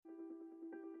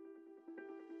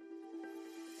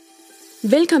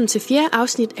Velkommen til 4.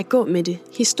 afsnit af Gå med det.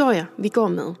 Historier, vi går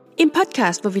med. En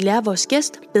podcast, hvor vi lærer vores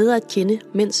gæst bedre at kende,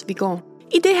 mens vi går.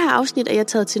 I det her afsnit er jeg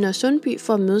taget til Nørresundby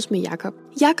for at mødes med Jakob.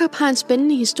 Jakob har en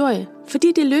spændende historie,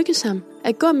 fordi det lykkedes ham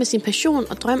at gå med sin passion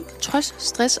og drøm trods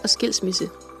stress og skilsmisse.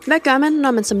 Hvad gør man,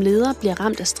 når man som leder bliver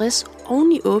ramt af stress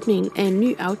oven i åbningen af en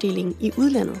ny afdeling i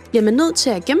udlandet? Bliver man nødt til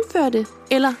at gennemføre det,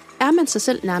 eller er man sig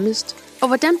selv nærmest? Og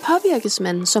hvordan påvirkes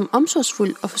man som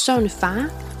omsorgsfuld og forsørgende far,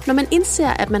 når man indser,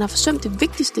 at man har forsømt det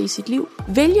vigtigste i sit liv?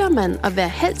 Vælger man at være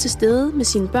halvt til stede med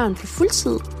sine børn på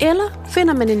fuldtid, eller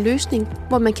finder man en løsning,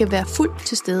 hvor man kan være fuldt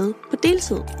til stede på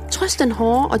deltid? Trods den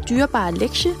hårde og dyrebare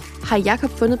lektie, har Jakob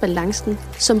fundet balancen,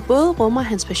 som både rummer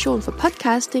hans passion for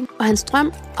podcasting og hans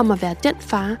drøm om at være den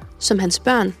far, som hans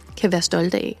børn kan være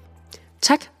stolte af.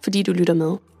 Tak, fordi du lytter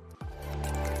med.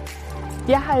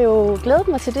 Jeg har jo glædet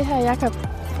mig til det her, Jakob,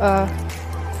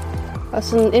 og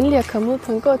sådan endelig at komme ud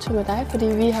på en gåtur med dig, fordi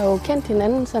vi har jo kendt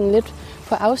hinanden sådan lidt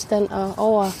på afstand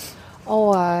og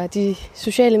over de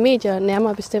sociale medier,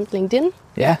 nærmere bestemt LinkedIn,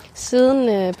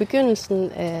 siden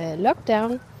begyndelsen af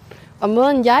lockdown. Og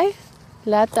måden jeg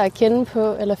lærte dig at kende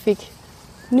på, eller fik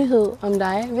nyhed om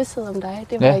dig, vidsthed om dig,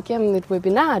 det var igennem et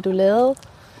webinar, du lavede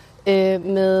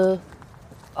med...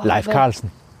 Leif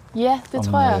Carlsen. Ja, det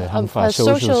tror jeg. Ham fra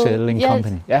Social Selling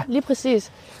Company. Ja, lige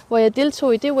præcis. Hvor jeg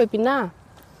deltog i det webinar.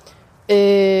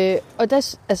 Og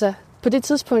der, altså, på det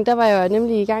tidspunkt, der var jeg jo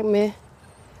nemlig i gang med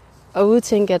at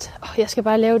udtænke, at jeg skal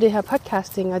bare lave det her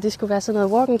podcasting, og det skulle være sådan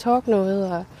noget walk and talk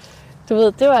noget. Og, du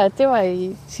ved, det var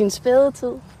i sin spæde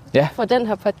tid for den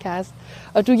her podcast.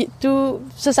 Og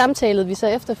så samtalede vi så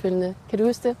efterfølgende. Kan du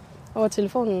huske det? Over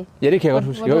telefonen. Ja, det kan jeg godt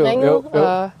huske. Hvor du ringede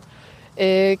og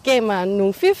gav mig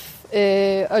nogle fif.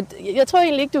 Og jeg tror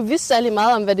egentlig ikke, du vidste særlig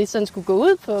meget om, hvad det sådan skulle gå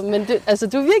ud på, men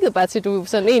du virkede bare til, at du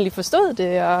sådan egentlig forstod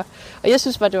det, og jeg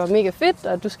synes bare, det var mega fedt,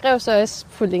 og du skrev så også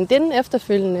på LinkedIn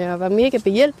efterfølgende, og var mega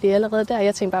behjælpelig allerede der.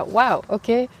 Jeg tænkte bare, wow,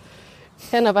 okay,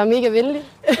 han er bare mega venlig.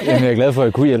 Jamen, jeg er glad for, at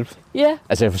jeg kunne hjælpe. Ja.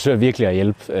 Altså, jeg forsøger virkelig at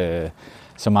hjælpe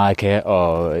så meget jeg kan,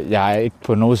 og jeg har ikke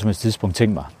på noget som helst tidspunkt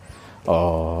tænkt mig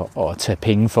at tage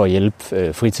penge for at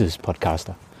hjælpe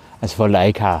fritidspodcaster. Altså folk, der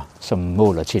ikke har som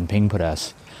mål at tjene penge på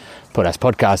deres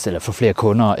podcast, eller få flere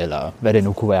kunder, eller hvad det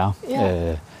nu kunne være.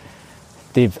 Ja.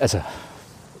 Det altså,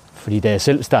 fordi da jeg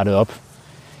selv startede op,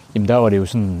 jamen der var det jo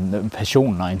sådan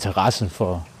passion og interesse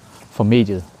for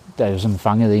mediet, der jo sådan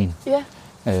fangede en. Ja.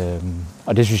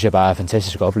 Og det synes jeg bare er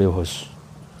fantastisk at opleve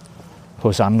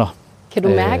hos andre. Kan du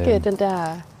mærke den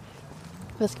der,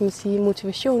 hvad skal man sige,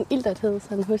 motivation, ilderthed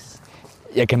sådan hos?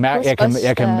 Jeg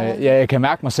kan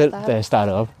mærke mig selv, da jeg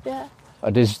startede op. Ja.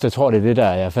 Og det tror jeg, det er det,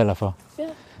 der jeg falder for. Ja.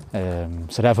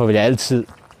 Så derfor vil jeg altid...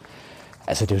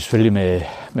 Altså det er jo selvfølgelig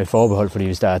med forbehold, fordi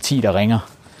hvis der er 10, der ringer...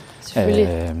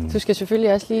 Selvfølgelig. Du skal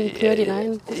selvfølgelig også lige køre din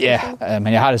egen... Ja,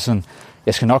 men jeg har det sådan...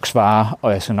 Jeg skal nok svare,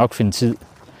 og jeg skal nok finde tid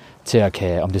til at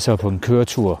kan... Om det så er på en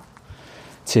køretur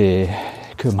til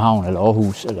København eller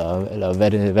Aarhus, eller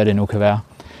hvad det nu kan være.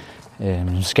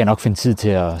 Så skal jeg nok finde tid til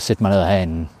at sætte mig ned og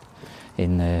have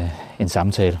en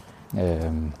samtale.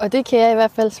 Og det kan jeg i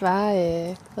hvert fald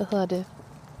svare,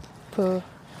 på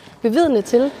bevidne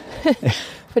til.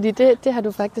 Fordi det har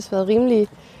du faktisk været rimelig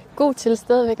god til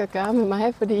stadigvæk at gøre med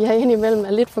mig, fordi jeg indimellem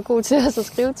er lidt for god til at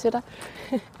skrive til dig.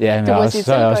 Ja, men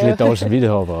så er jeg også lidt dårlig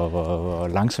samvittighed over, hvor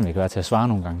langsom jeg kan være til at svare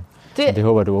nogle gange. Det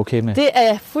håber du er okay med. Det er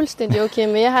jeg fuldstændig okay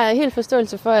med. Jeg har helt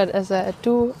forståelse for, at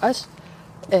du også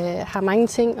har mange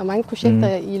ting og mange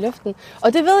projekter i luften.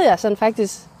 Og det ved jeg sådan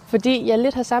faktisk, fordi jeg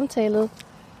lidt har samtalet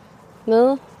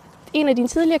med en af dine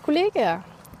tidligere kollegaer,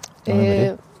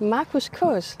 Markus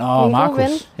Kås, min gode ven,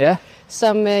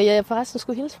 som jeg forresten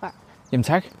skulle hilse fra. Jamen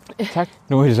tak.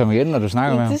 Nu hilser jeg igen, når du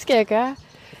snakker med ham. Det skal jeg gøre.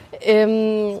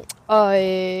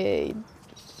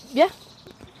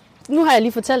 Nu har jeg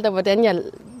lige fortalt dig, hvordan jeg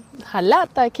har lært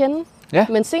dig at kende. Ja.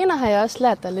 Men senere har jeg også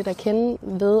lært dig lidt at kende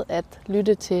ved at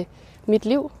lytte til Mit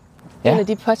Liv. En af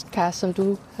de podcasts, som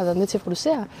du har været med til at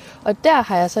producere. Og der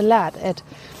har jeg så lært, at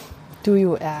du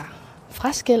jo er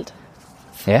fraskilt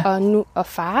og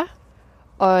far.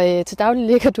 Og til daglig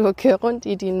ligger du og kører rundt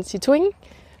i din Citroën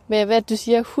med, hvad du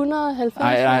siger, 190?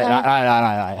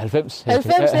 Nej, 90.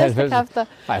 90 hestekræfter.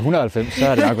 Nej, 190, så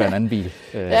har det nok været en anden bil.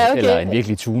 Okay. Eller en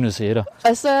virkelig tunet sætter.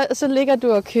 Og så ligger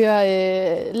du og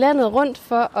kører landet rundt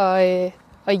for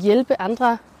at hjælpe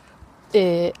andre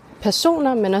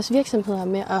personer, men også virksomheder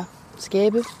med at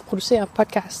producere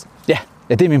podcast. Ja,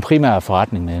 det er min primære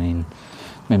forretning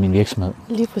med min virksomhed.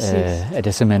 Lige præcis. At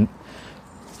jeg simpelthen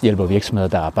hjælper virksomheder,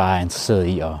 der bare er interesseret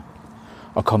i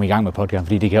at komme i gang med podcast.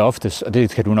 Fordi det kan oftest, og det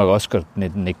kan du nok også godt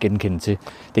genkende til,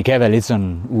 det kan være lidt sådan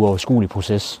en uoverskuelig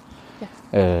proces.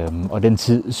 Og den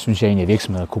tid, synes jeg egentlig, at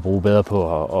virksomheder kunne bruge bedre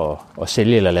på at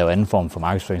sælge eller lave anden form for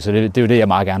markedsføring. Så det er jo det, jeg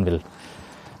meget gerne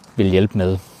vil hjælpe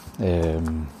med.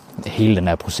 Hele den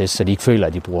her proces, så de ikke føler,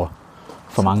 at de bruger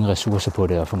for mange ressourcer på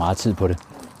det og for meget tid på det.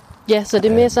 Ja, så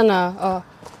det er mere sådan at hvad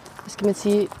skal man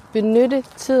sige, benytte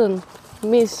tiden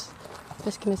mest,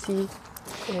 hvad skal man sige,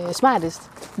 smartest.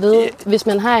 Ved, hvis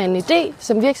man har en idé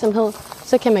som virksomhed,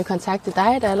 så kan man kontakte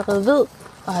dig, der allerede ved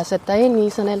og har sat dig ind i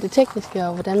sådan alt det tekniske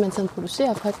og hvordan man sådan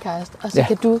producerer podcast, og så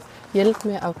kan du hjælpe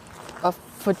med at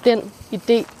få den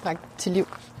idé bragt til liv.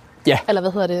 Ja. Eller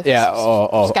hvad hedder det? Ja,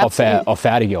 og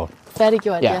færdiggjort.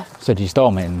 Færdiggjort, ja. Så de står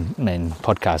med en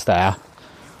podcast, der er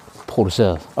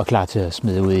produceret og klar til at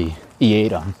smide ud i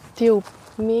æteren. Det er jo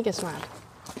mega smart.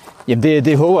 Jamen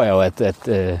det håber jeg jo,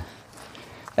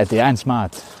 at det er en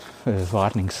smart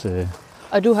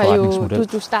og du har jo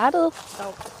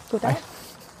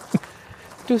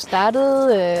du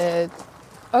startede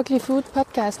Ugly Food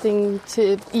podcasting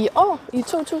i år, i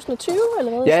 2020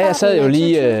 eller hvad? Ja, jeg sad jo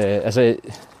lige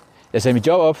jeg sagde mit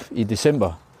job op i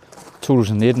december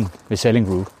 2019 ved Selling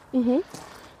Group. Mm-hmm.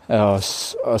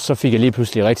 Og så fik jeg lige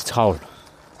pludselig rigtig travlt.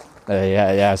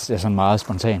 Jeg er sådan meget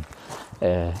spontan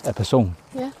af person.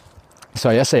 Ja. Så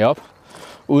jeg sagde op,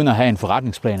 uden at have en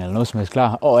forretningsplan eller noget som helst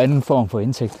klar, og anden form for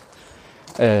indtægt.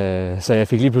 Så jeg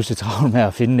fik lige pludselig travlt med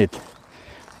at finde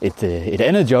et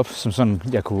andet job, som sådan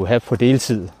jeg kunne have på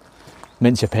deltid,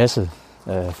 mens jeg passede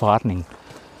forretningen.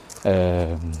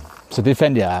 Så det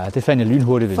fandt jeg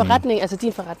lynhurtigt ved forretning, altså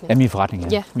din forretning? Ja, min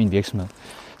forretning, ja. Min virksomhed.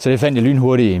 Så det fandt jeg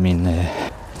lynhurtigt i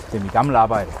mit gamle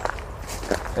arbejde.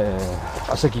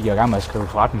 Og så gik jeg i gang med at skrive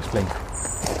forretningsplan.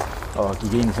 Og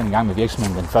gik egentlig sådan i gang med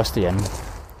virksomheden den 1. januar.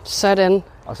 Sådan.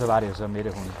 Og så var det jo så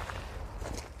Mette, hun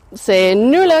sagde,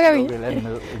 nu lukker vi. Det blev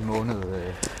ned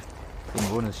en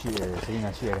måned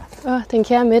senere cirka. Den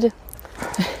kære Mette.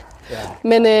 Ja,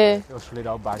 men, det var sgu lidt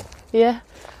op ad bakke. Ja,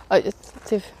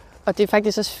 og det er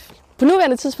faktisk også på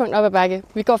nuværende tidspunkt op ad bakke.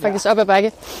 Vi går faktisk op ad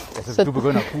bakke. Ja, så du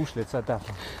begynder at puste lidt, så er det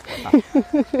derfor.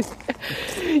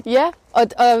 Ja, og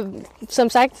som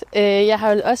sagt, jeg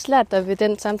har jo også lært dig ved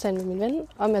den samtale med min ven,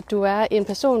 om at du er en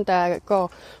person, der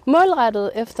går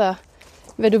målrettet efter,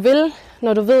 hvad du vil,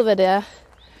 når du ved, hvad det er,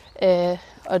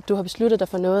 og du har besluttet dig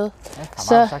for noget. Ja,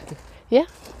 har meget sagt det? Ja.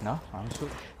 Nå, meget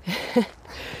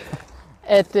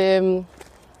sød.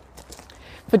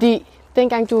 Fordi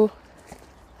dengang du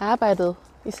arbejdede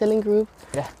i Selling Group,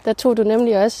 der tog du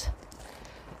nemlig også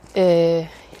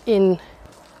en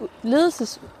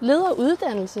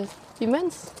lederuddannelse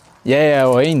imens. Ja, jeg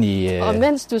var egentlig... Og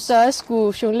mens du så også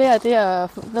skulle jonglere det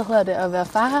at være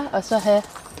far, og så have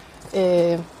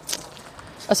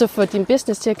og så få din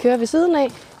business til at køre ved siden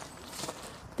af.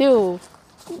 Det er jo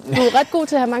du er ret god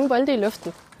til at have mange bolde i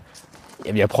luften.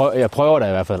 Jamen, jeg prøver da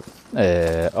i hvert fald.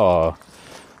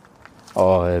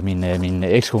 Og min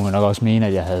ekskone vil nok også mene,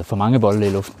 at jeg havde for mange bolde i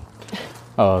luften.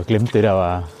 Og glemte det, der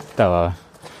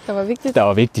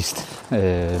var vigtigst.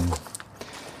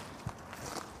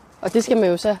 Og det skal man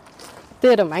jo så...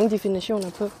 Det er der mange definitioner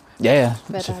på. Ja,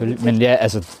 selvfølgelig. Men ja,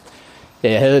 altså...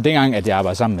 Ja, jeg havde dengang, at jeg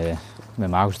arbejdede sammen med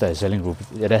Markus der i Selling Group.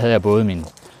 Ja, der havde jeg både min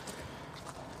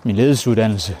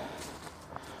ledelsesuddannelse,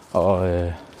 og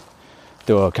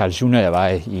det var Carl Junior, jeg var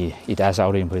i deres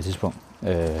afdeling på det tidspunkt.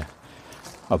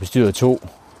 Og bestyrede 2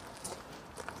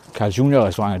 Carl Junior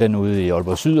restauranter, den ude i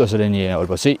Aalborg Syd, og så den i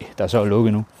Aalborg C, der så er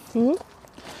lukket nu. Mm-hmm.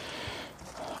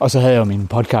 Og så havde jeg jo min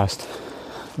podcast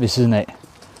ved siden af.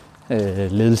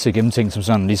 Ledelse gennemtænkt, som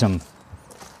sådan ligesom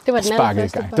det var den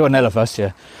allerførste. Det var den allerførste,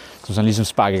 ja. Som sådan ligesom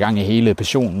sparkede i gang i hele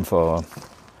passionen for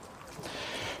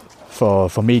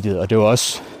mediet. Og det var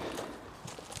også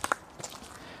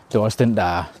den,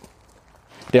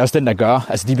 der gør,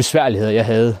 altså de besværligheder, jeg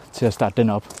havde til at starte den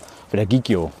op. For der gik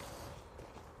jo,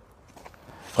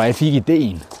 fra jeg fik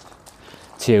ideen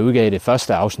til at udgive det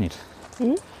første afsnit,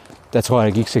 der tror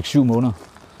jeg, der gik 6-7 måneder.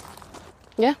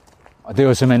 Ja. Og det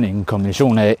var simpelthen en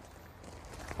kombination af,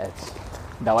 at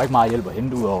der var ikke meget hjælp at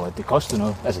hente, udover at det kostede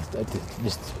noget.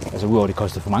 Altså udover at det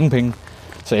kostede for mange penge.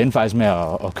 Så jeg endte faktisk med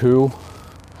at købe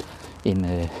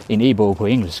en e-bog på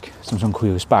engelsk, som sådan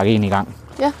kunne jo sparke en i gang.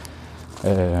 Ja.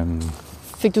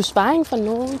 Fik du sparring fra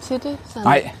nogen til det? Sådan?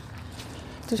 Nej.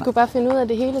 Du skulle bare finde ud af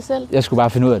det hele selv? Jeg skulle bare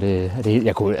finde ud af det hele.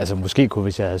 Jeg kunne, altså måske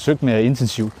hvis jeg havde søgt mere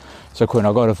intensivt, så kunne jeg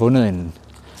nok godt have fundet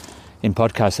en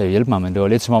podcast, der ville hjælpe mig, men det var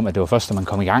lidt som om, at det var først, da man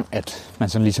kom i gang, at man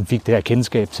sådan ligesom fik det her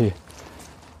kendskab til,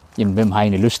 jamen, hvem har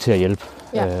egentlig lyst til at hjælpe.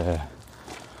 Ja.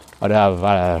 Og der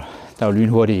var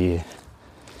lynhurtigt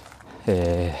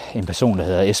en person, der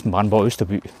hedder Esben Brandborg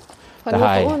Østerby.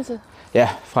 Fra Odense? Ja,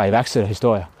 fra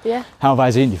iværksætterhistorier. Ja. Han var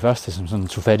faktisk en af de første, som sådan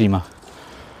tog fat i mig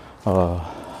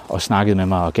og snakkede med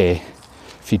mig og gav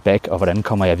feedback, og hvordan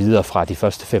kommer jeg videre fra de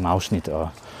første 5 afsnit,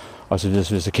 og så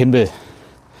videre. Så kæmpe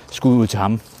skud ud til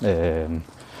ham.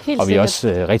 Og vi er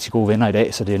også rigtig gode venner i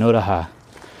dag, så det er noget,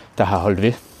 der har holdt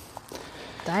ved.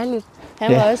 Dejligt.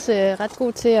 Han var også ret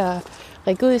god til at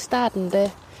række ud i starten, da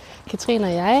Katrine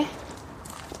og jeg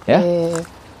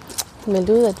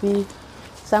meldte ud, at vi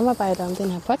samarbejder om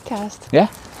den her podcast. Ja.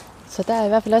 Så der er i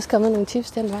hvert fald også kommet nogle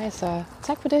tips den vej, så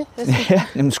tak for det. Ja,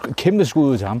 kæmpe skud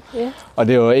ud til ham. Ja. Og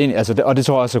det er jo egentlig, og det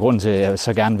tror jeg også er grunden til, at jeg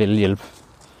så gerne vil hjælpe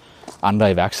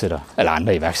andre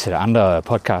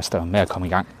podcaster med at komme i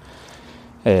gang.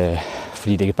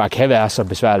 Fordi det bare kan være så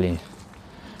besværligt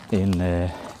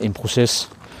en proces.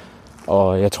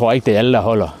 Og jeg tror ikke, det er alle, der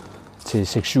holder til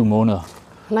 6-7 måneder.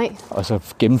 Nej. Og så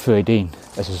gennemføre ideen.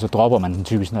 Altså så dropper man den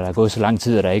typisk, når der er gået så lang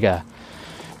tid, at der ikke er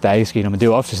sket noget. Men det er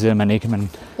jo ofte sådan, at man ikke...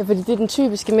 Ja, fordi det er den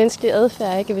typiske menneskelige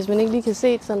adfærd, ikke? Hvis man ikke lige kan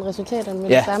se sådan resultaterne med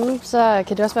det samme, så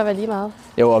kan det også bare være lige meget.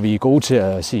 Jo, og vi er gode til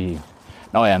at sige,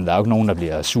 der er jo ikke nogen, der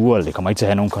bliver sure, eller det kommer ikke til at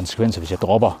have nogen konsekvenser, hvis jeg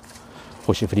dropper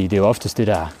projektet. Fordi det er jo oftest det,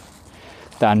 der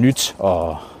er nyt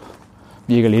og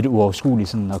virker lidt uoverskueligt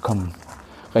sådan at komme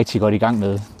rigtig godt i gang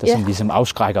med. Der sådan ligesom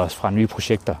afskrækker os fra nye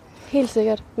projekter. Helt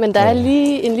sikkert. Men der er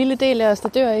lige en lille del af os, der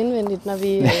dør indvendigt,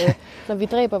 når vi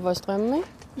dræber vores drømme, ikke?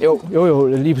 Jo,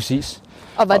 lige præcis.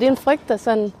 Og var det en frygt, der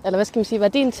sådan, eller hvad skal man sige, var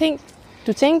det en ting,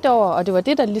 du tænkte over, og det var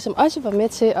det, der ligesom også var med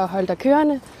til at holde dig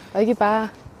kørende, og ikke bare,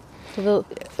 du ved,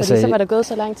 fordi så var der gået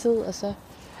så lang tid, og så...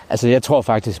 Altså, jeg tror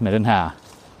faktisk med den her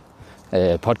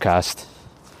podcast,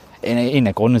 en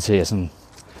af grundene til, at jeg sådan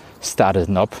startede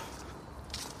den op,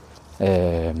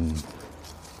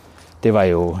 det var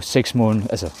jo 6 måneder,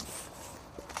 altså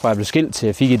fra jeg blev skilt til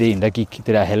jeg fik ideen, der gik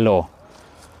det der halvår.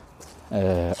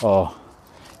 Og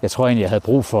jeg tror egentlig, jeg havde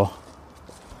brug for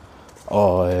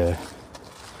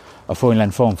at få en eller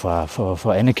anden form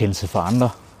for anerkendelse fra andre,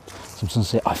 som sådan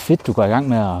siger, fedt, du går i gang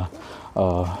med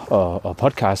at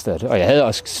podcaste. Og jeg havde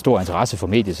også stor interesse for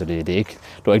medier, så det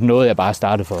var ikke noget, jeg bare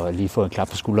startede for at lige få en klap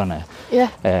på skuldrene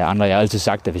af andre. Jeg har altid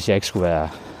sagt, at hvis jeg ikke skulle være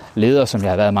leder, som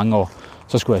jeg har været mange år,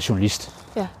 så skulle jeg være journalist.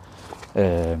 Ja.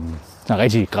 En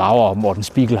rigtig graver, Morten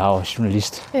Spiegelhauer,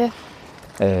 journalist. Ja.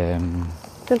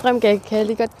 Den drøm kan jeg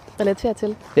lige godt relatere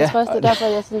til. Jeg tror også, det er derfor,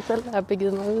 jeg sådan selv har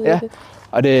begivet mig ud i det.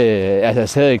 Og det, jeg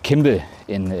havde kæmpe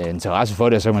en interesse for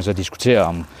det, og så kan man så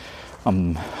diskutere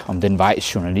om den vej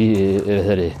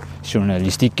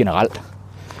journalistik generelt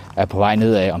er på vej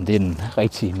nedad, om det er den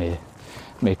rigtige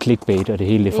med clickbait, og det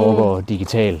hele det foregår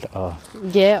digitalt. Og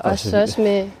også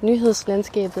med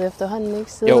nyhedslandskabet efterhånden,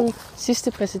 ikke? Siden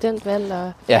sidste præsidentvalg,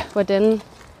 og hvordan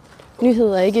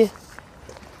nyheder ikke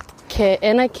kan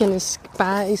anerkendes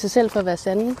bare i sig selv for at være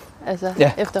sande,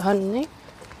 efterhånden, ikke?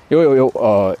 Jo,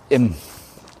 og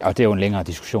det er jo en længere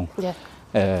diskussion.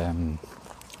 Ja.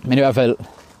 Men i hvert fald,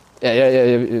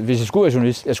 hvis jeg skulle være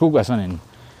journalist, jeg skulle være sådan en,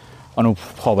 og nu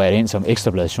prøver jeg det ind som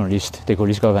ekstrabladsjournalist. Det kunne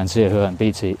lige så godt være en serie at høre en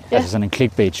BT. Altså sådan en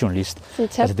clickbait-journalist.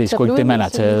 Altså det er sgu ikke det, man har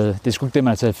taget. Det er sgu ikke det,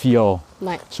 man har taget 4 år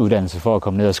uddannelse for at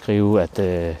komme ned og skrive, at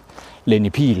Lenny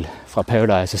Pihl fra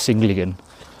Paradise er single igen.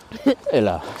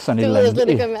 Eller sådan et eller andet. Det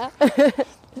ved jeg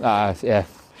slet ikke, ja.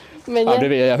 Men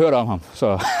jeg har hørt om ham,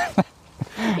 så...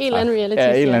 En eller anden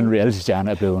reality-stjerne. Ja, en eller anden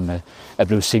reality-stjerne er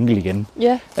blevet single igen.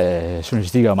 Ja.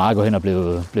 Journalistik er jo meget gået hen og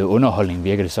blevet underholdning,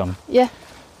 virker det som. Ja.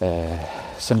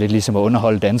 Sådan lidt ligesom at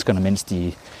underholde danskerne, mens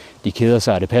de keder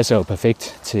sig. Og det passer jo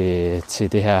perfekt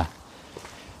til det her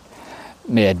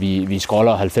med, at vi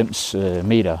scroller 90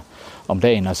 meter om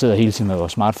dagen og sidder hele tiden med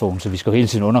vores smartphone, så vi skal jo hele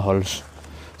tiden underholdes.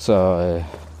 Så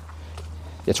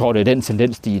jeg tror, det er den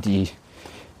tendens, de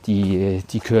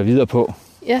kører videre på.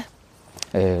 Ja.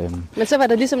 Men så var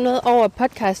der ligesom noget over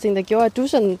podcasting, der gjorde, at du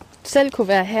sådan selv kunne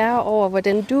være herre over,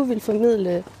 hvordan du ville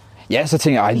formidle. Ja, så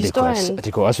tænkte jeg,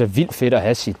 det kunne også være vildt fedt at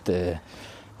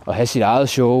have sit eget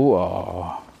show,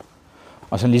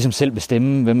 og sådan ligesom selv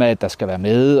bestemme, hvem er det, der skal være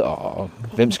med, og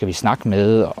hvem skal vi snakke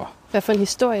med. Og hvad for en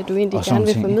historie, du egentlig gerne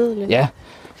vil formidle. Ja,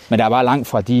 men der er bare langt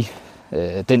fra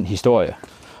den historie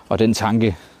og den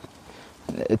tanke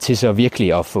til så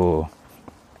virkelig at få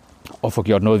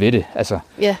gjort noget ved det. Altså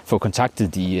få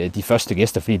kontaktet de første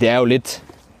gæster, fordi det er jo lidt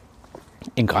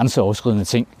en grænseoverskridende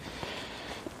ting.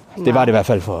 Det var det i hvert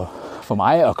fald for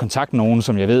mig at kontakte nogen,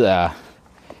 som jeg ved er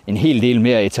en hel del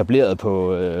mere etableret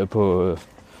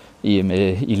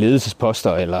i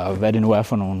ledelsesposter, eller hvad det nu er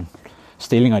for nogle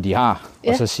stillinger, de har.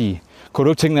 Og så sige, kunne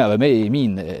du ikke tænke dig at være med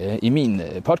i min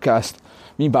podcast?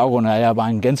 Min baggrund er, at jeg er bare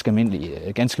en ganske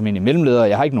almindelig mellemleder.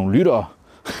 Jeg har ikke nogen lyttere,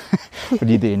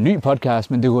 fordi det er en ny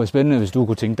podcast, men det kunne være spændende, hvis du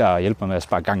kunne tænke dig at hjælpe mig med at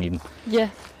sparke gang i den. Ja.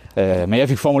 Men jeg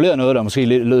fik formuleret noget, der måske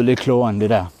lød lidt klogere end det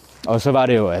der. Og så var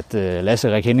det jo, at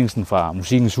Lasse Rik Henningsen fra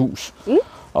Musikkens Hus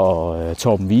og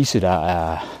Torben Wiese, der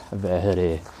er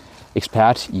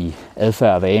ekspert i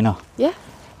adfærd og vaner. Ja.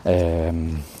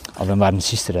 Og hvem var den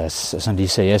sidste, der sådan lige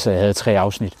sagde ja, så jeg havde 3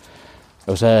 afsnit.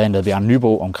 Og så havde jeg ændret Bjørn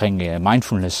Nybo omkring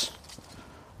mindfulness.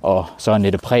 Og så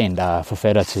Nette Prehn, der er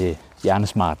forfatter til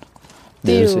Hjernesmart.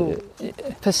 Det er jo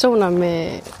personer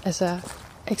med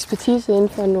ekspertise inden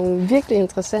for nogle virkelig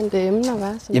interessante emner,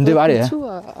 hva'? Jamen det var det, ja.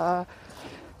 Kultur og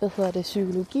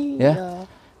psykologi. Ja. Og...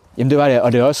 Jamen det var det,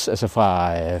 og det er også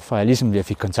fra jeg ligesom jeg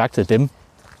fik kontaktet dem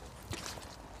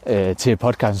til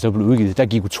podcasten, så blev udgivet. Der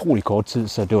gik utrolig kort tid,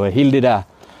 så det var hele det der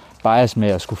bias med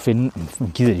at skulle finde,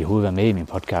 gider de overhovedet være med i min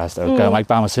podcast, og gør mig ikke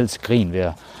bare mig selv til grin ved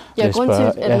at grund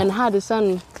til, at man har det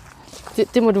sådan,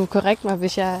 det må du korrekte mig,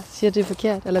 hvis jeg siger, det er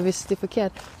forkert, eller hvis det er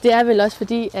forkert. Det er vel også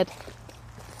fordi, at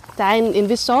der er en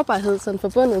vis sårbarhed sådan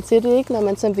forbundet til det, ikke? Når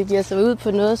man sådan begiver sig ud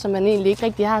på noget, som man egentlig ikke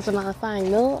rigtig har så meget erfaring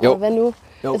med. Jo. Og hvad nu?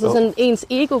 Jo. Sådan ens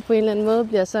ego på en eller anden måde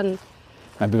bliver sådan...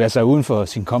 Man bevæger sig uden for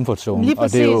sin comfort zone. Lige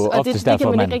præcis, og det er jo og oftest det kan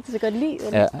derfor, man ikke rigtig så godt lide.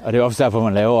 Eller? Ja, og det er ofte derfor,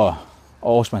 man laver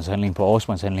årsmandshandling på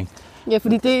årsmandshandling. Ja,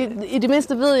 fordi i det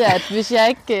mindste ved jeg, at hvis jeg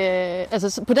ikke...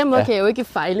 på den måde kan jeg jo ikke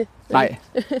fejle. Nej.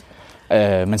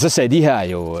 Men så sagde de her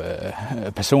jo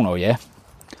personer jo ja.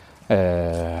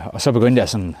 Og så begyndte jeg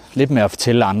sådan lidt mere at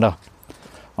fortælle andre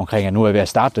omkring, at nu er jeg ved at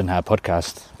starte den her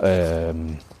podcast.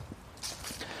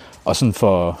 Og sådan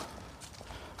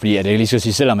fordi at jeg lige skal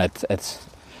sige, selvom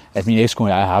at min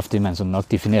ekskone og jeg har haft det, man sådan nok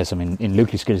definerer som en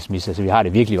lykkelig skilsmisse. Altså vi har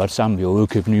det virkelig godt sammen. Vi har ude og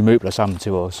købe nye møbler sammen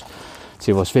til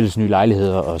vores fælles nye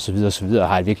lejligheder og så videre, og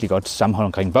har et virkelig godt sammenhold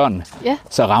omkring børnene. Ja.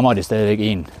 Så rammer det stadigvæk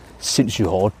en sindssygt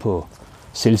hårdt på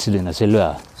selvtilliden og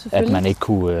selvværd, at man ikke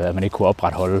kunne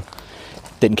opretholde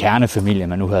den kernefamilie,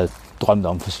 man nu havde drømt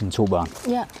om for sine 2 børn.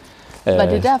 Ja. Var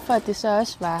det derfor, at det så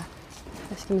også var,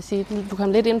 hvad skal man sige, du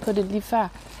kom lidt ind på det lige før,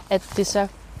 at det så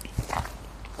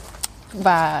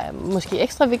var måske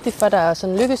ekstra vigtigt for dig at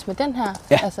sådan lykkes med den her?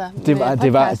 Ja,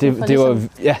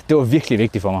 det var virkelig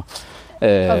vigtigt for mig.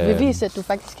 Og bevise, at du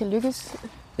faktisk kan lykkes?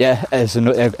 Ja,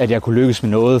 altså at jeg kunne lykkes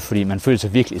med noget, fordi man følte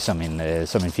sig virkelig som en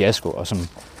fiasko, og som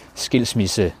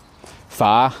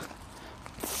skilsmissefar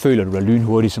føler du dig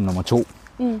lynhurtigt som nummer 2.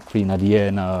 Fordi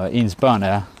når ens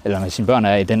børn når sine børn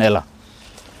er i den alder,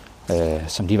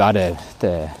 som de var,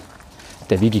 da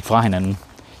vi gik fra hinanden,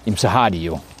 jamen så har de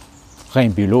jo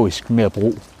rent biologisk mere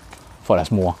brug for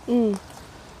deres mor.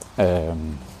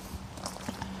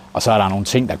 Og så er der nogle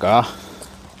ting, der gør,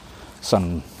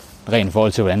 sådan rent i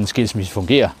forhold til, hvordan en skilsmisse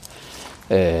fungerer.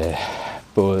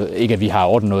 Både ikke, at vi har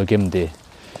ordnet noget gennem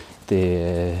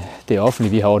det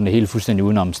offentlige, vi har ordnet det hele fuldstændig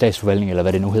udenom statsforvaltning, eller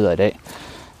hvad det nu hedder i dag.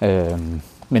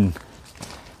 Men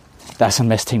der er sådan en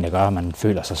masse ting, der gør, at man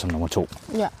føler sig som nummer 2.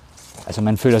 Ja. Altså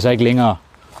man føler sig ikke længere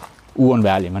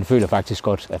uundværlig, man føler faktisk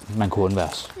godt, at man kunne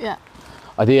undværes. Ja.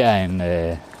 Og det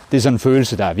er sådan en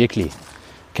følelse, der virkelig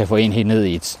kan få en helt ned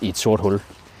i et sort hul.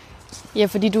 Ja,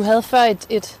 fordi du havde før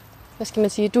hvad skal man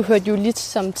sige, du hørte jo lidt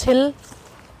som til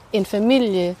en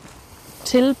familie,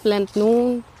 til blandt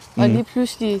nogen, og lige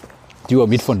pludselig... De var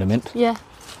mit fundament. Ja,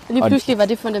 lige pludselig var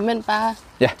det fundament bare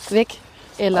væk,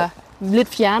 eller lidt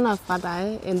fjernere fra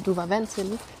dig, end du var vant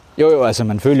til. Jo, altså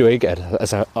man føler jo ikke, at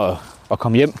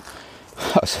komme hjem,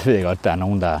 og så ved jeg godt, der er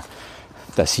nogen,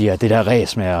 der siger, at det der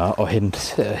ræs med at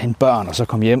hente børn, og så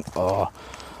komme hjem,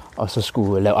 og så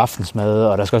skulle lave aftensmad,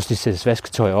 og der skal også lige sættes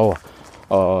vasketøj over,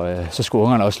 og så skulle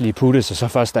ungerne også lige puttes, og så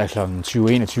først der kl.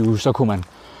 20-21, så kunne man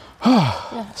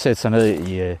sætte sig ned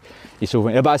i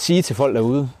sofaen. Jeg vil bare sige til folk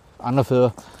derude, andre fædre,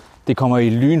 det kommer I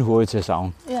lynhurtigt til at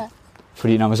savne. Ja.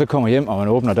 Fordi når man så kommer hjem, og man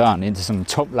åbner døren ind til sådan en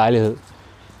tom lejlighed,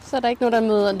 så er der ikke nogen,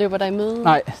 der løber dig i møde?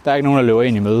 Nej, der er ikke nogen, der løber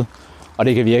ind i møde. Og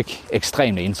det kan virke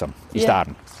ekstremt ensom i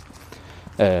starten.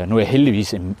 Nu er jeg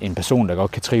heldigvis en person, der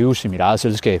godt kan trives i mit eget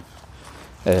selskab.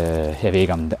 Jeg ved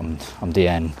ikke, om det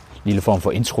er en lille form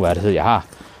for introverthed, jeg har.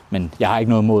 Men jeg har ikke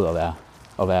noget imod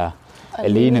at være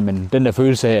alene. Men den der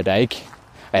følelse af, at der ikke...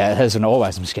 Jeg havde sådan en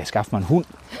overvejelse, skal jeg skaffe mig en hund,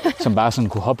 som bare sådan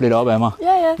kunne hoppe lidt op af mig,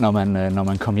 når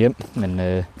man kom hjem. Men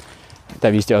der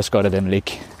viste jeg også godt, at den vil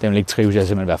ikke trives. Jeg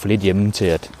simpelthen være for lidt hjemme til,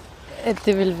 at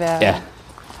det vil være... Ja.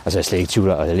 Altså jeg er slet ikke tvivl,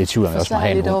 og jeg er lidt tvivl, om jeg også må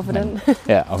have en hund.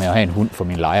 Om jeg har en hund for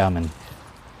min lejer, men...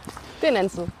 Det er en anden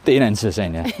side. Det er en anden side af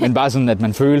sagen, ja. Men bare sådan, at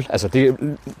man føler... Altså det er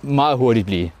meget hurtigt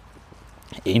blive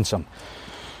ensom.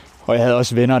 Og jeg havde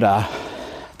også venner,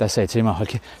 der sagde til mig,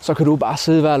 okay, så kan du bare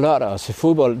sidde hver lørdag og se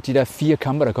fodbold, de der 4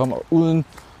 kampe, der kommer, uden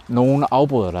nogen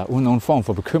afbryder dig, uden nogen form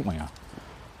for bekymringer.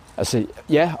 Altså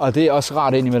ja, og det er også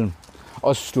rart indimellem.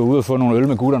 Også hvis du er ude og få nogle øl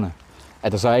med gutterne,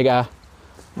 at der så ikke er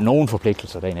nogen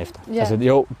forpligtelser dagen efter. Ja. Altså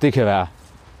jo, det kan være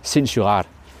sindssygt rart.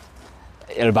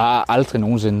 Jeg vil bare aldrig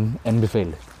nogensinde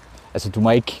anbefale det. Altså du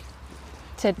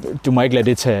må ikke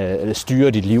lade det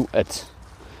styre dit liv,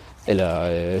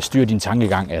 eller styre din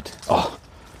tankegang, at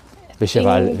hvis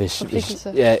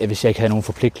jeg ikke havde nogen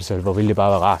forpligtelser, hvor ville det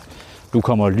bare være rart. Du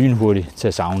kommer lynhurtigt til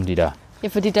at savne de der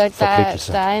fordi der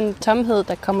er en tomhed,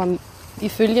 der kommer i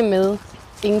følge med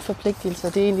ingen forpligtelser.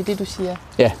 Det er egentlig det, du siger.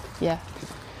 Ja.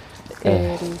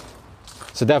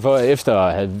 Så derfor, efter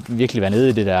at have virkelig været nede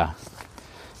i det der,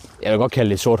 jeg vil godt kalde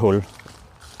det et sort hul,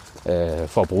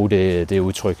 for at bruge det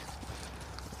udtryk,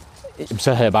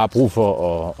 så havde jeg bare brug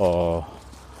for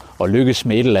at lykkes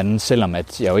med et eller andet, selvom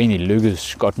at jeg jo egentlig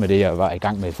lykkedes godt med det, jeg var i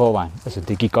gang med i forvejen. Altså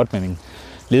det gik godt med min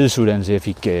ledelsesuddannelse, jeg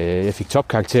fik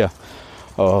topkarakter,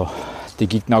 og det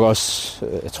gik nok også,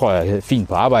 jeg tror jeg havde fint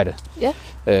på arbejde. Ja.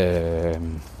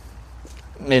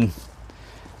 Men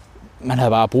man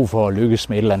havde bare brug for at lykkes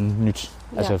med et eller andet nyt.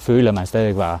 Altså føle, at man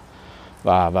stadig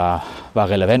var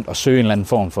relevant og søge en eller anden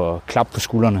form for klap på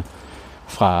skuldrene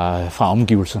fra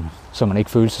omgivelserne, så man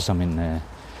ikke følte sig som en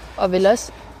og vel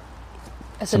også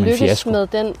lykkes fiasko. med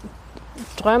den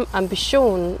drøm,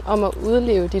 ambition om at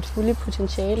udleve dit fulde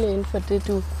potentiale inden for det,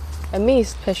 du er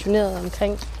mest passioneret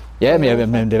omkring. Ja,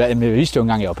 men jeg vidste jo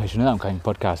engang, at jeg var passioneret omkring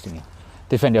podcasting.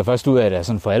 Det fandt jeg først ud af, da jeg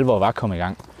sådan for alvor var kommet i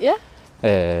gang. Ja.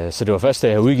 Så det var først, da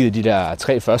jeg havde udgivet de der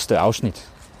 3 første afsnit,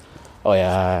 og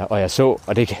jeg så,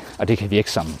 og det kan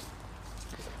virke som,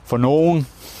 for nogen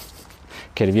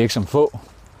kan det virke som få,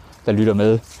 der lytter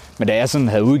med. Men da jeg sådan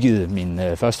havde udgivet min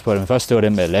første, det var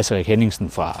den med Lasse Erik Henningsen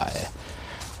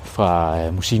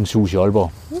fra Musikkens Hus i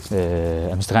Aalborg,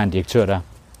 administrerende direktør der.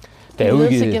 I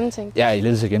Ledelse Gennemtænkt. Ja, i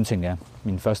Ledelse Gennemtænkt, ja.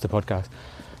 Min første podcast.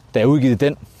 Da jeg udgivet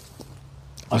den,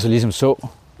 og så ligesom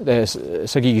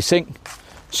så gik i seng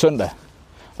søndag,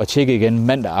 og tjekkede igen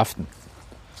mandag aften.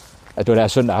 At det var der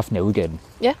søndag aften, jeg udgav den.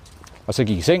 Ja. Og så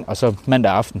gik i seng, og så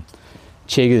mandag aften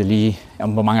tjekkede lige,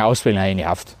 hvor mange afspilninger jeg egentlig har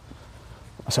haft.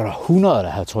 Og så var der 100, der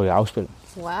havde trykket afspil.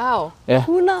 Wow, ja.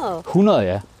 100? 100,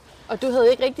 ja. Og du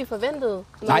havde ikke rigtig forventet?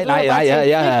 Nej,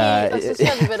 og så ser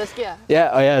vi, hvad der sker. Ja,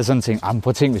 og jeg havde sådan tænkt, prøv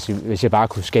at tænke, hvis jeg bare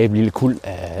kunne skabe en lille kuld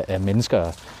af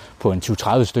mennesker på en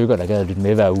 20-30 stykker, der gad lidt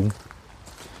med hver uge.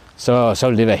 Så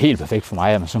ville det være helt perfekt for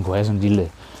mig, at man sådan kunne have sådan en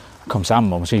lille komme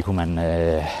sammen, og måske kunne man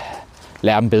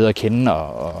lære dem bedre at kende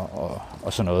og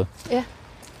sådan noget. Ja.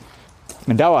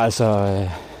 Men der var altså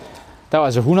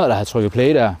 100, der havde trykket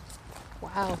play der.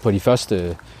 Wow. På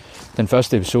den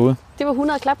første episode. Det var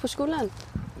 100 klap på skulderen.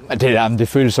 Det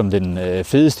føltes som den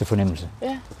fedeste fornemmelse.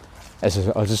 Ja.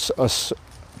 Altså, og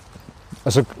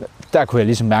så der kunne jeg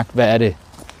ligesom mærke, hvad er det?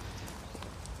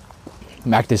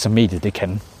 Mærke det, som mediet det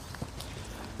kan.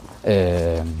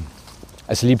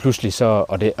 Altså lige pludselig så...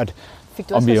 Fik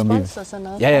du også respons og sådan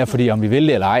noget? Ja, fordi om vi vil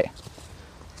det eller ej,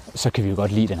 så kan vi jo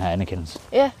godt lide den her anerkendelse.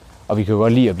 Ja. Og vi kan jo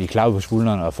godt lide at blive klappet på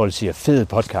skuldrene, og folk siger, fed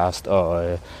podcast,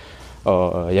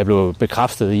 og jeg blev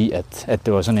bekræftet i, at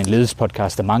det var sådan en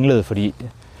ledelsespodcast, der manglede, fordi...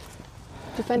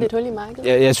 Du fandt et hul i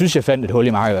markedet? Jeg synes, jeg fandt et hul i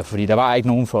markedet, fordi der var ikke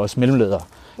nogen for os mellemledere,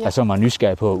 der så var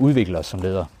nysgerrige på at udvikle os som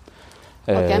ledere.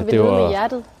 Og gerne ville noget med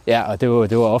hjertet? Ja, og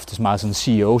det var oftest meget sådan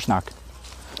CEO-snak.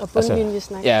 Og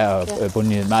bundlinjesnak? Ja,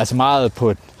 bundlinje. Altså meget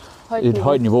på et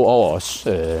højt niveau over os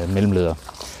mellemledere.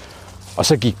 Og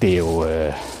så gik det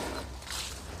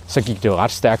jo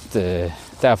ret stærkt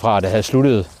derfra, da jeg havde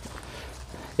sluttet.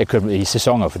 Jeg kørte i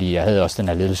sæsoner, fordi jeg havde også den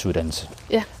her ledelsesuddannelse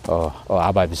og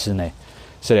arbejde ved siden af.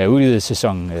 Så da jeg udvidede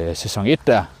sæson 1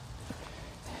 der,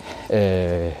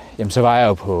 jamen så var jeg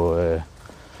jo på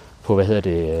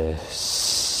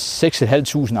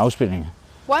 6.500 afspilninger.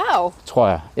 Wow! Tror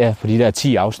jeg. Ja, på de der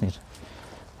 10 afsnit.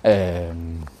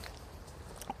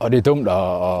 Og det er dumt,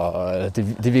 og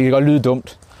det virkelig godt lyde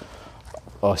dumt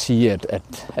at sige, at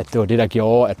det var det, der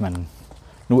gjorde, at man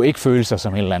nu ikke følte sig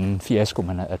som en eller anden fiasko,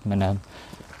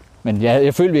 men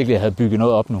jeg følte virkelig, at jeg havde bygget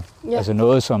noget op nu. Ja. Altså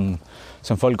noget, som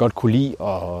folk godt kunne lide,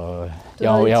 og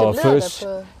jeg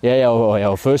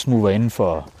var first mover inden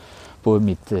for både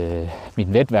mit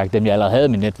netværk, dem jeg allerede havde i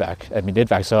mit netværk, at mit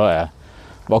netværk så er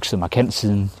vokset markant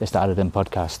siden jeg startede den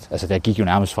podcast. Altså der gik jo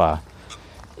nærmest fra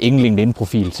ingen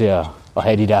LinkedIn-profil til at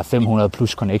have de der 500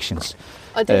 plus connections.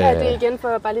 Og det her, det er igen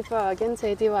bare lige for at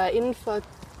gentage, det var inden for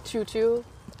 2020?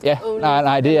 Ja,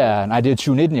 nej, det er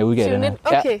 2019, jeg udgav den her.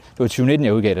 Okay. Ja, det var 2019,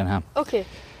 jeg udgav den her. Okay.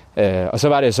 Og så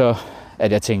var det så,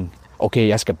 at jeg tænkte, okay,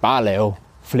 jeg skal bare lave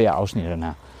flere afsnit af den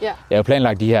her. Ja. Jeg har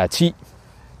planlagt de her 10,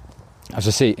 og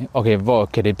så se, okay, hvor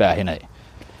kan det bære henad?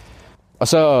 Og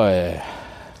så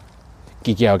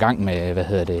gik jeg i gang med,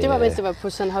 Det var mens det var på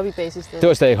sådan hobbybasis? Det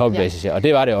var stadig hobbybasis, ja. Og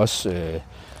det var det også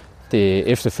det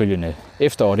efterfølgende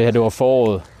efterår. Det her, det var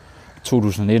foråret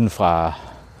 2019 fra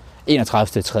 31.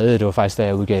 til 3. Det var faktisk da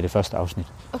jeg udgav det første afsnit.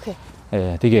 Okay.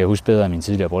 Det kan jeg huske bedre end min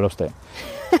tidligere bryllupsdag.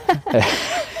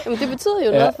 Jamen det betyder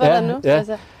jo noget for dig nu. Ja.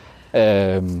 Altså.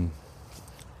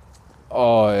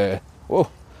 Og,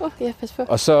 ja, pas på.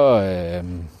 og så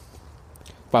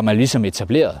var man ligesom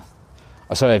etableret.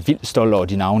 Og så er jeg vildt stolt over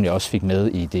de navne, jeg også fik med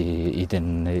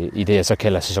i det jeg så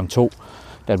kalder sæson 2,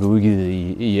 der blev udgivet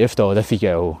i efteråret. Der fik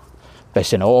jeg jo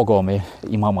Bastian Overgaard med,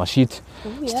 Imran Rashid,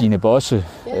 Stine Bosse,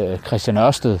 Christian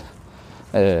Ørsted.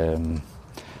 Det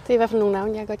er i hvert fald nogle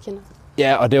navne, jeg godt kender.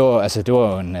 Ja, og det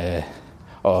var en...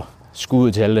 og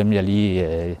skud til alle dem, jeg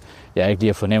ikke lige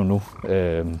har fornævnt nu.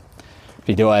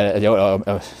 Fordi det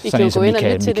var sådan en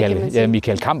som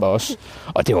Michael Kamper også.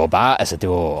 Og det var bare, det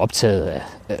var optaget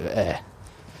af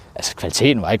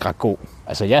kvaliteten var ikke ret god.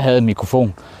 Altså, jeg havde en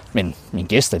mikrofon, men mine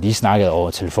gæster, de snakkede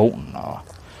over telefonen,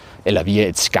 eller via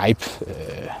et Skype,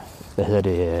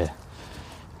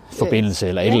 forbindelse,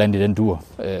 eller et eller andet i den dur.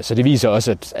 Så det viser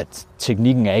også, at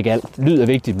teknikken er ikke alt. Lyd er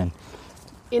vigtigt, men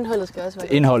indholdet skal også være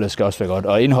godt. Indholdet skal også være godt,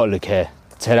 og indholdet kan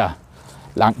tage dig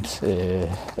langt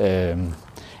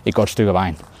et godt stykke af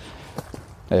vejen.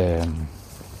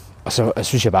 Og så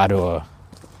synes jeg bare, det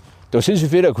var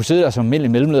sindssygt fedt at kunne sidde der som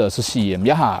almindelig mellemleder og så sige, at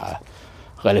jeg har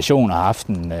relationer og haft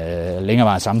en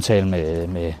længerevarende samtale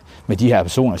med de her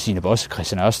personer, Stine Bosse,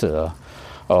 Christian Ørsted,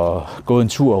 og gået en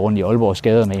tur rundt i Aalborgs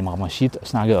gader med Imran Rashid og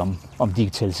snakket om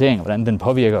digitalisering og hvordan den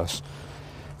påvirker os.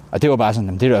 Og det var bare sådan,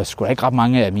 at det er der sgu da ikke ret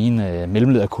mange af mine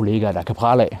mellemlederkollegaer, der kan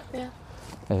prale af.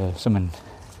 Ja.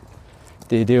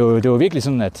 Det var virkelig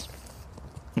sådan, at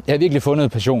jeg har virkelig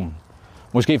fundet passion.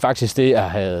 Måske faktisk det,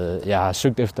 jeg har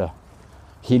søgt efter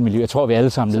hele mit liv. Jeg tror, vi alle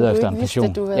sammen leder efter en passion.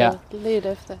 At du havde ledt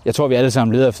efter. Jeg tror, vi alle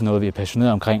sammen leder efter noget, vi er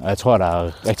passionerede omkring, og jeg tror, der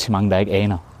er rigtig mange, der ikke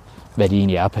aner, hvad de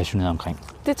egentlig er passionerede omkring.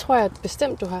 Det tror jeg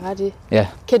bestemt, du har ret i. Ja.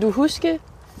 Kan du huske,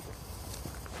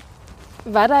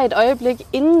 var der et øjeblik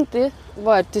inden det,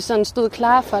 hvor det sådan stod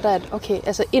klar for dig, at okay,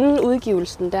 altså inden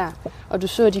udgivelsen der, og du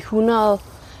så de 100,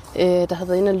 der havde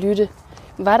været inde og lytte,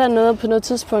 var der noget på noget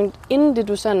tidspunkt, inden det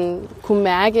du sådan kunne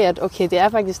mærke, at okay, det er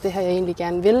faktisk det her, jeg egentlig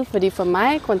gerne vil? Fordi for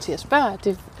mig, grund til at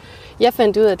spørge, jeg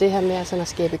fandt ud af det her med sådan at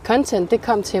skabe content, det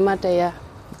kom til mig, da jeg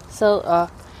sad og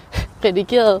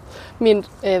redigerede mit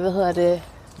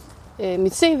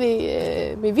CV,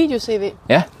 mit video-CV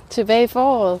tilbage i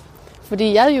foråret.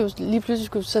 Fordi jeg jo lige pludselig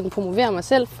skulle sådan promovere mig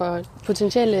selv for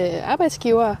potentielle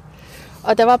arbejdsgivere.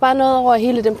 Og der var bare noget over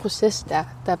hele den proces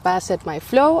der bare satte mig i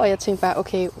flow, og jeg tænkte bare,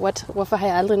 okay, hvorfor har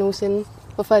jeg aldrig nogensinde,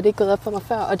 hvorfor er det ikke gået op for mig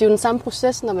før? Og det er jo den samme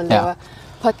proces, når man laver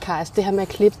podcast, det her med at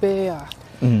klippe og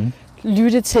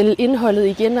lytte til indholdet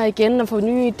igen og igen, og få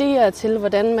nye idéer til,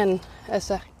 hvordan man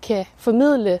kan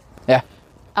formidle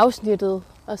afsnittet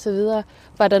og så videre.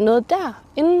 Var der noget der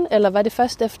inden, eller var det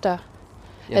først efter,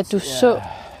 at du så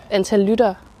antal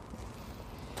lyttere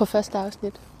på første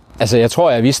afsnit? Altså, jeg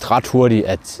tror, jeg vidste ret hurtigt,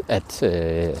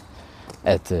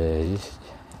 at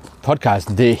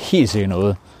podcasten, det er helt sikkert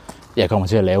noget, jeg kommer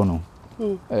til at lave nu.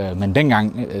 Men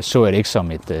dengang så jeg det ikke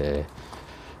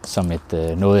som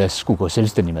noget, jeg skulle gå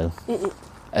selvstændig med.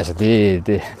 Altså,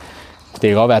 det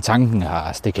kan godt være, at tanken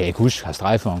det kan jeg ikke huske, har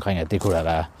strejfet omkring, at det kunne da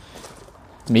være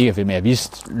mega fedt, men jeg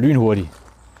vidste lynhurtigt,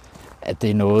 at det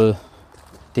er noget,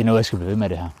 jeg skal blive ved med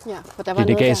det her. Ja, for der var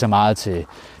det gav så meget til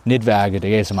netværket,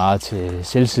 det gav så meget til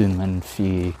selvsiden.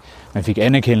 Man fik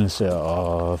anerkendelse,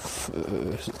 og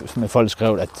med folk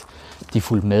skrev, at de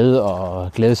fulgte med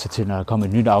og glædede sig til, når der kom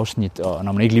et nyt afsnit. Og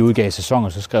når man ikke lige udgav sæsoner,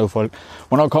 så skrev folk,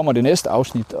 hvornår kommer det næste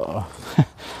afsnit,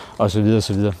 og så videre, og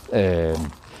så videre.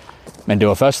 Men det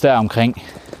var først der omkring,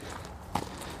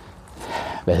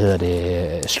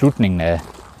 slutningen af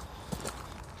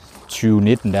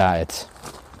 2019 der,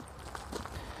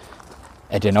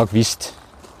 at jeg nok vidste,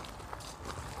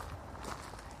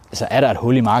 altså er der et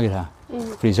hul i markedet her?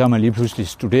 Fordi så har man lige pludselig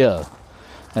studeret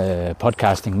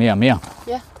podcasting mere og mere.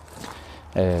 Ja.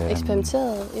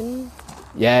 Eksperimenteret inden.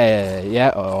 Ja,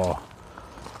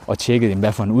 og tjekket,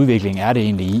 hvad for en udvikling er det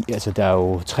egentlig i. Altså der er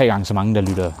jo 3 gange så mange,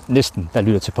 der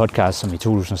lytter til podcast som i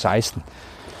 2016.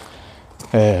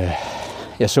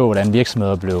 Jeg så, hvordan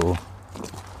virksomheder blev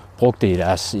brugt det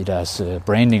i deres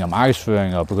branding og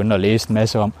markedsføring, og begyndte at læse en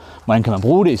masse om, hvordan kan man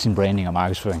bruge det i sin branding og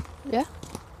markedsføring. Ja.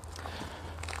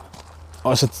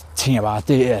 Og så tænker jeg bare,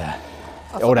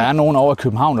 der er nogen over i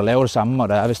København, der laver det samme, og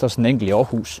der er vist også en enkelt i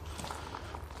Aarhus.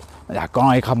 Men der er godt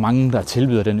nok ikke ret mange, der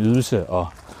tilbyder den ydelse og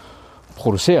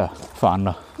producerer for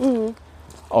andre.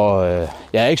 Og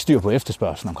jeg er ikke styr på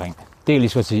efterspørgselen omkring det. Det kan lige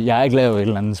så sige, jeg har ikke lavet et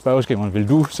eller andet spørgeskema. Vil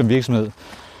du som virksomhed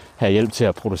have hjælp til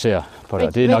at producere på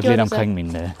det? Det er nok lidt omkring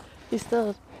min... I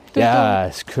stedet? Jeg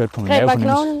har kørt på min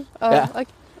mavefornemmelse.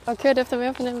 Og kørt efter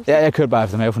mavefornemmelsen? Ja, jeg kørte bare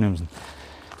efter mavefornemmelsen.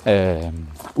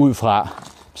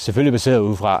 Selvfølgelig baseret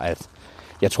ud fra, at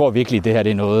jeg tror virkelig, at det her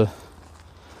det er noget,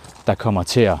 der kommer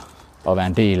til at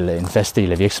være en fast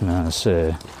del af virksomhedernes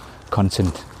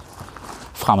content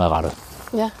fremadrettet.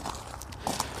 Ja.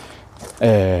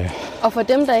 Og for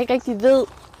dem, der ikke rigtig ved,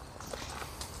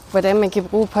 hvordan man kan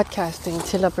bruge podcasting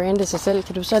til at brande sig selv,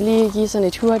 kan du så lige give sådan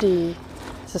et hurtigt,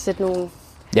 så sætte nogle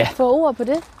få ord på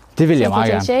det? Det vil jeg meget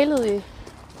gerne. Potentialet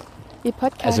i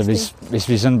podcasting. Altså hvis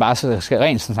vi sådan bare skal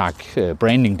rent snakke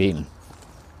branding-delen,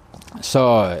 så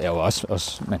er jo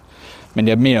også men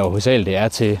jeg mener jo hovedsageligt, det er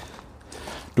til,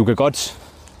 du kan godt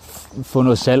få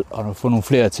noget salg og få nogle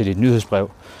flere til dit nyhedsbrev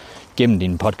gennem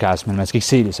din podcast, men man skal ikke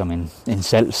se det som en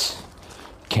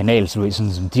salgskanal, sådan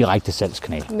en direkte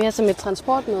salgskanal. Mere som et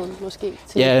transportmiddel måske?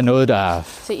 Ja, noget,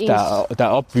 der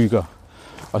opbygger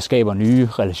og skaber nye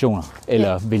relationer,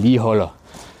 eller vedligeholder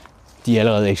de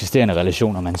allerede eksisterende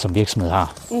relationer, man som virksomhed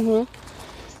har. Mm-hmm.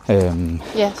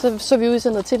 Så er vi ude i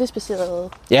sådan noget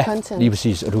tillidsbaseret content. Ja, lige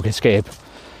præcis, og du kan skabe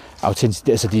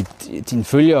altså dine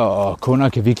følgere og kunder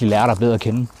kan virkelig lære dig bedre at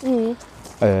kende. Mm-hmm.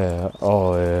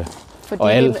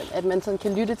 Fordi at man sådan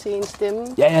kan lytte til en stemme.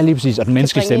 Ja, lige præcis, og den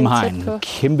menneskelige stemme har en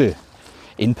kæmpe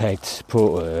impact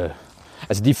på,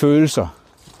 altså de følelser,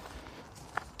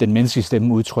 den menneskelige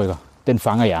stemme udtrykker, den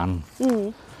fanger hjernen.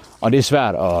 Mm. Og det er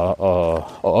svært at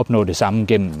opnå det samme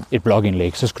gennem et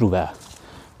blogindlæg, så skal du være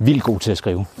vildt god til at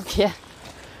skrive. Ja.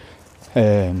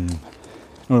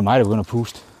 Nu er det mig, der begynder at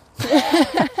puste.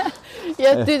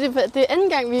 Ja, det er anden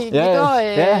gang, vi går...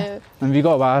 Ja, men vi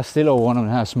går bare stille over under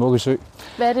den her smukke sø.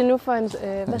 Hvad er det nu for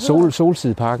en...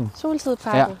 Solsideparken.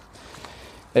 Solsideparken.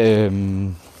 Ja.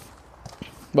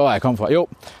 Hvor er jeg kommet fra? Jo,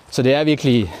 så det er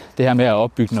virkelig det her med at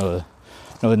opbygge noget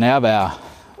nærvær,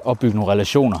 opbygge nogle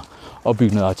relationer,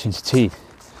 opbygge noget autenticitet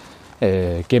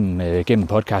gennem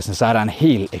podcasten. Så er der en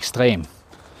helt ekstrem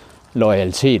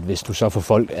loyalitet, hvis du så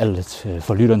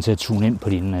får lytteren til at tune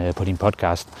ind på din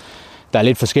podcast. Der er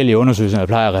lidt forskellige undersøgelser, jeg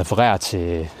plejer at referere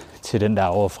til den der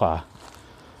over fra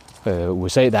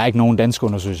USA. Der er ikke nogen danske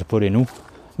undersøgelser på det endnu,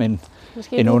 men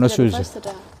måske en undersøgelse. Måske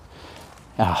det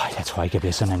Ja, jeg tror ikke, jeg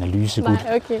bliver sådan en analysegud.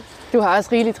 Nej, okay. Du har også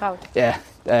rigeligt travlt. Ja,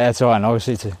 jeg tror, jeg nok at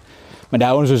se til. Men der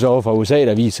er undersøgelser over fra USA,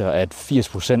 der viser, at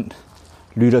 80%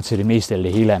 lytter til det meste eller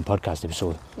det hele af en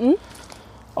podcast-episode. Mm.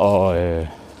 Og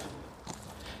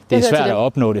det er svært at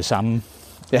opnå det samme.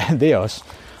 Ja, det er også.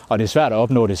 Og det er svært at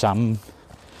opnå det samme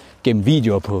gennem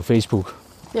videoer på Facebook.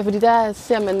 Ja, fordi der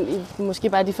ser man måske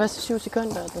bare de første 7 sekunder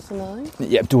eller sådan noget,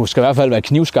 ikke? Ja, du skal i hvert fald være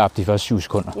knivskarp de første 7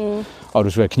 sekunder. Mm. Og du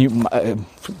skal være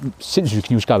sindssygt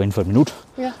knivskarp inden for et minut,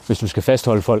 hvis du skal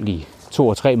fastholde folk i 2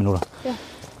 og 3 minutter.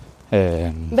 Ja.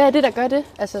 Hvad er det, der gør det?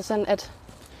 Altså sådan at...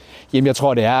 Jamen, jeg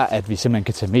tror, det er, at vi simpelthen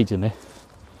kan tage mediet med.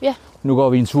 Ja. Nu går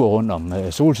vi en tur rundt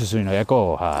om Solsidsøen, og jeg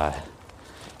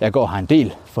går her en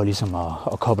del for ligesom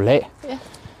at koble af. Ja.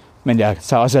 Men jeg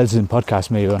tager også altid en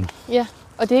podcast med i ørerne. Ja,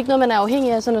 og det er ikke noget, man er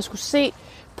afhængig af, sådan at skulle se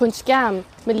på en skærm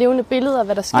med levende billeder,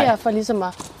 hvad der sker, for ligesom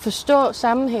at forstå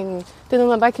sammenhængen. Det er noget,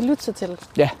 man bare kan lytte sig til.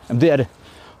 Ja, jamen det er det.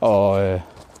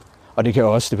 Og det kan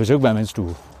jo også, det behøver ikke være, mens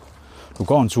du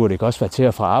går en tur, det kan også være til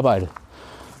og fra arbejde.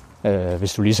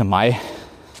 Hvis du ligesom mig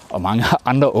og mange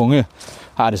andre unge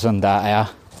har det sådan, der er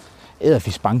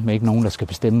æderfisk bank med ikke nogen, der skal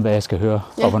bestemme, hvad jeg skal høre,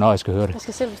 og hvornår jeg skal høre det. Jeg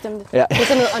skal selv bestemme det. Ja. Det er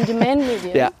sådan noget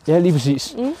on-demand-medie. Ja, lige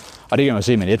præcis. Mm. Og det kan man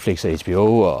se med Netflix og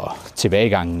HBO og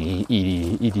tilbagegangen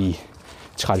i de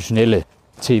traditionelle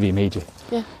tv-medier.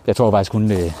 Ja. Jeg tror faktisk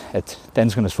kun, at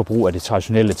danskernes forbrug af det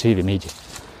traditionelle tv-medie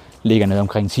ligger nede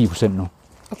omkring 10% nu.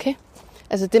 Okay.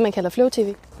 Altså det, man kalder Flow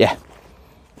TV? Ja.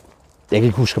 Jeg kan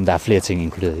ikke huske, om der er flere ting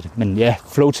inkluderet i det. Men ja,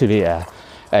 Flow TV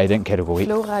er i den kategori.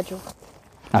 Flow Radio?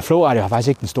 Nej, Flow Radio har faktisk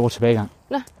ikke den store tilbagegang.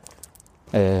 Nå.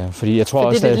 Fordi jeg tror for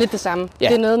også, det er lidt det samme. Ja.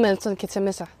 Det er noget, man sådan kan tage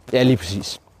med sig. Ja, lige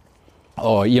præcis.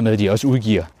 Og i og med, at de også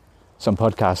udgiver som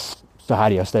podcast, så har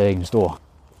de også stadig en stor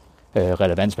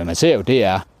relevans. Men man ser jo, det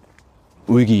er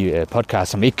udgive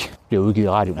podcast, som ikke bliver udgivet i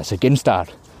radioen. Altså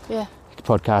Genstart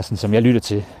podcasten, som jeg lytter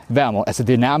til hver morgen. Altså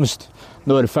det er nærmest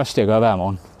noget af det første, jeg gør hver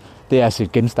morgen. Det er at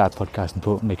sætte Genstart podcasten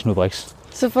på med Knud Brix.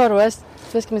 Så får du også,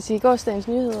 hvad skal man sige, gårsdagens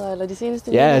nyheder eller de seneste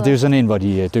nyheder? Ja, det er jo sådan en, hvor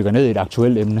de dykker ned i et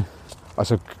aktuelt emne, og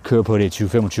så kører på det i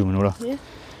 20-25 minutter. Yeah.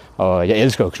 Og jeg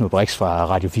elsker jo Knud Brix fra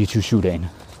Radio 24/7-dagene,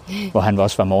 hvor han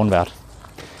også var morgenvært.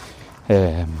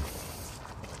 Hvad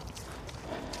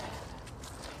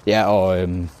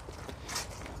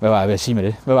var jeg ved at sige med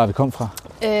det? Hvad var vi kom fra?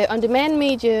 On-demand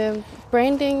medie,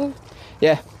 branding.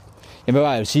 Ja, jamen, hvad var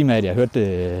jeg ved at sige med, at jeg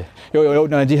hørte... Jo,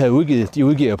 når de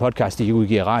udgiver podcast, de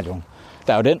udgiver radioen.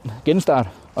 Der er jo den, Genstart,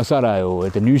 og så er der jo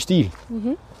den nye stil.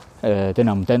 Mm-hmm. Den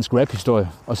om dansk rap-historie,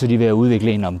 og så er de ved at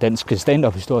udvikle en om dansk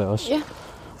stand-up-historie også. Yeah.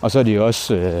 Og så er de jo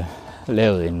også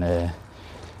lavet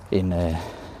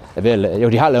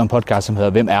de har lavet en podcast, som hedder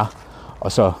Hvem er?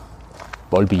 Og så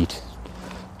Volbeat,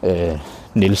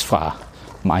 Niels fra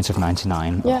Minds of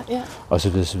 99 og så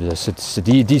videre, så videre. Så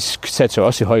de satser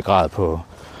også i høj grad på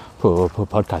på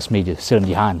podcastmediet, selvom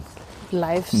de har en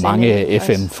mange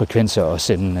FM-frekvenser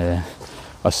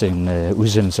at sende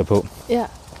udsendelser på. Ja.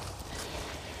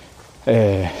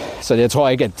 Så jeg tror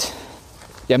ikke, at...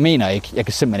 Jeg kan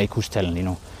simpelthen ikke huske tallene lige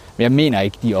nu, men jeg mener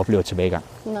ikke, de oplever tilbagegang.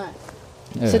 Nej.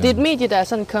 Så det er et medie, der er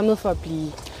sådan kommet for at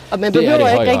blive. Og man behøver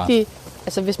ikke rigtig...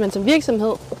 Altså hvis man som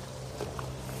virksomhed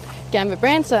gerne vil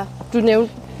brande sig, du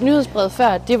nævnte nyhedsbrevet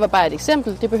før, det var bare et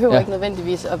eksempel. Det behøver ikke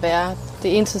nødvendigvis at være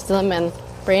det eneste sted, man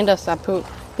brander sig på.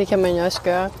 Det kan man jo også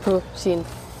gøre på sin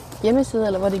hjemmeside,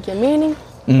 eller hvor det giver mening.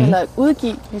 Eller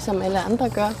udgive, ligesom alle andre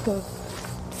gør på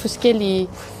forskellige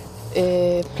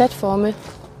platforme.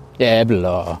 Ja, Apple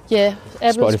og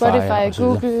Spotify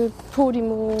Google,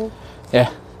 Podimo. Ja.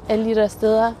 Alle de der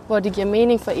steder, hvor det giver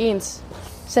mening for ens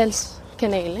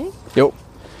salgskanal, ikke? Jo,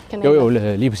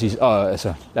 lige præcis. Og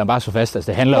altså, lad mig bare så fast,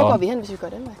 det handler om... Hvor går vi hen, hvis vi går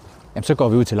den vej? Jamen, så går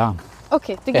vi ud til Larm.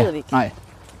 Okay, det gider vi ikke. Nej,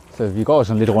 så vi går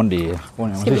sådan lidt rundt i...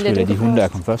 Skal vi lade de hunde, der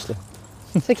kom først.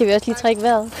 Så kan vi også lige trække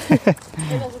vejret.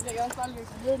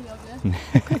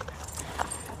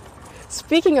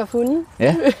 Speaking of hunde.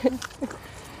 Ja.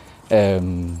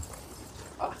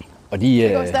 Og de...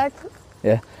 Det går stærkt.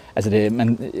 Ja, altså jeg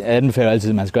anbefaler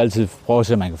altid, man skal altid prøve at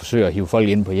se, at man kan forsøge at hive folk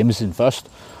ind på hjemmesiden først,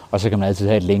 og så kan man altid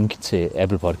have et link til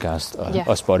Apple Podcast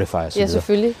og Spotify og så videre. Ja,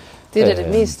 selvfølgelig. Det er da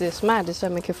det mest smarte, så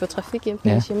man kan få trafik ind på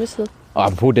deres hjemmeside. Og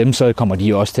apropos dem, så kommer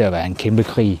de også til at være en kæmpe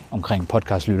krig omkring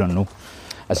podcastlytterne nu.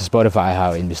 Altså Spotify har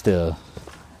jo investeret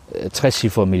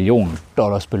 60 million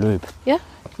dollars beløb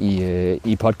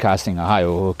i podcasting, og har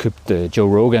jo købt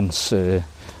Joe Rogans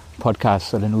podcast,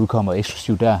 så den udkommer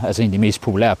eksklusivt der. Altså en af de mest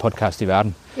populære podcast i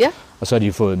verden. Ja. Og så har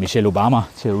de fået Michelle Obama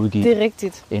til at udgive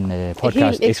en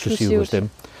podcast eksklusivt hos dem.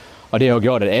 Og det har jo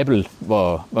gjort, at Apple,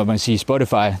 hvor man siger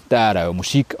Spotify, der er der jo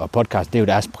musik og podcast, det er jo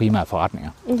deres primære forretninger.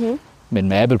 Mm-hmm. Men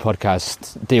med Apple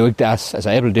Podcast, det er jo ikke deres, altså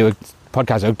Apple, det er jo ikke,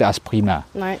 podcast er jo ikke deres primære.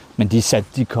 Nej. Men de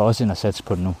kan også ind og satse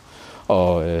på det nu.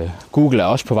 Og Google er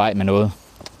også på vej med noget.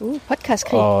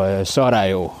 Podcastkrig. Og så er der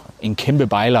jo en kæmpe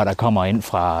bejler, der kommer ind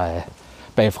fra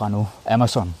bagfra nu.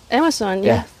 Amazon. Amazon,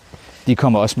 ja. De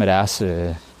kommer også med deres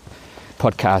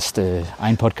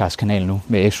egen podcastkanal nu,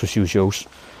 med eksklusive shows.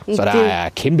 Så der er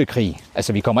kæmpe krig.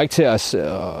 Altså vi kommer ikke til at...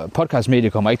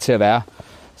 Podcastmediet kommer ikke til at være,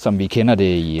 som vi kender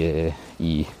det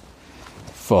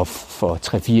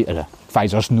for 3-4, eller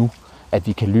faktisk også nu, at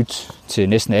vi kan lytte til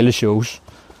næsten alle shows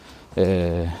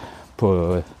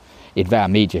på et hver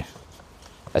medie.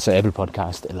 Altså Apple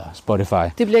Podcast eller Spotify.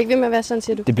 Det bliver ikke ved med at være sådan,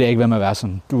 siger du? Det bliver ikke ved med at være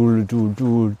sådan.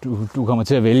 Du kommer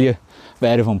til at vælge,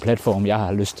 hvad er det for en platform, jeg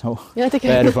har lyst til. Ja, det kan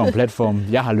hvad er det for en platform,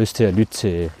 jeg har lyst til at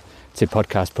lytte til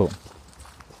podcast på.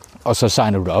 Og så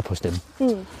signer du dig op hos dem.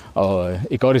 Og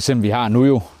et godt eksempel, vi har nu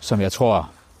jo, som jeg tror...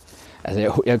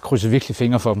 Altså jeg krydser virkelig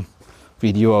fingre for dem.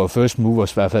 Fordi de var jo first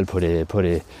movers i hvert fald på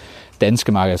det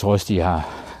danske marked. Jeg tror også, de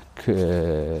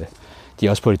er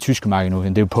også på det tyske marked nu.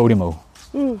 Det er jo Podimo.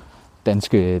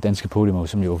 Danske Podimo,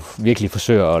 som jo virkelig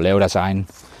forsøger at lave deres egen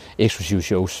eksklusive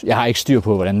shows. Jeg har ikke styr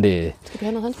på, hvordan det... Skal du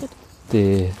have noget håndsprit?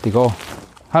 Det går.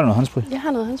 Har du noget håndsprit? Jeg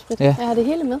har noget håndsprit. Ja. Jeg har det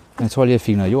hele med. Jeg tror lige, jeg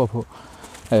fik noget jord på.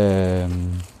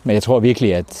 Men jeg tror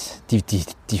virkelig, at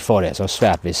de får det altså også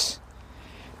svært, hvis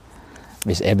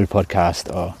Apple Podcast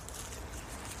og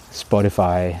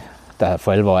Spotify, der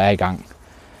for alvor er i gang.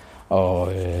 Og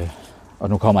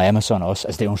nu kommer Amazon også.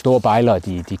 Altså det er jo en stor bejler,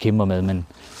 de kæmper med, men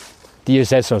de har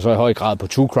sat sig så i høj grad på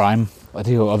true crime, og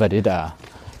det er jo også det,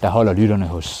 der holder lytterne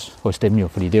hos dem jo,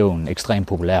 fordi det er jo en ekstremt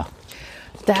populær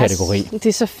kategori. Det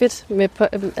er så fedt med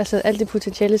altså alt det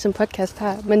potentiale, som podcast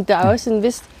har, men der er også en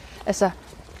vist, altså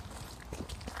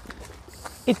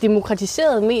et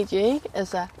demokratiseret medie, ikke?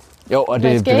 Altså, jo, og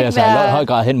det bevæger sig i høj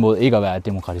grad hen mod ikke at være et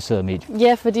demokratiseret medie.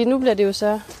 Ja, fordi nu bliver det jo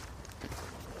så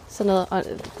sådan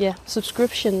noget,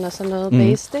 subscription og sådan noget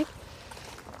based, ikke?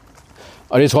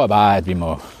 Og det tror jeg bare, at vi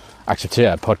må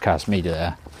acceptere, at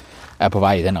podcastmediet er på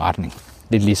vej i den retning.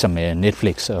 Lidt ligesom med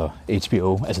Netflix og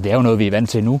HBO. Altså det er jo noget, vi er vant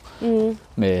til nu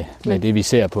med det, vi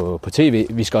ser på tv.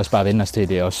 Vi skal også bare vende os til,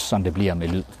 det er også sådan, det bliver med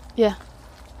lyd. Ja.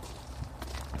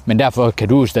 Men derfor kan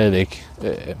du jo stadigvæk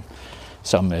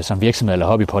som virksomhed eller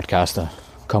hobbypodcaster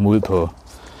komme ud på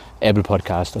Apple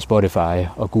Podcast og Spotify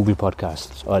og Google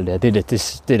Podcast og alt det.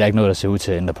 Det er der ikke noget, der ser ud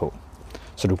til at ændre på.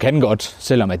 Så du kan godt,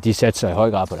 selvom at de satser i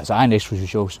høj grad på deres egen eksklusive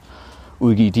shows,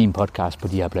 udgive din podcast på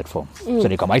de her platforme. Så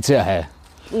det kommer ikke til at have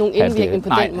nogen indvirkning på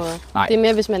den måde. Nej. Det er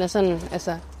mere, hvis man er sådan,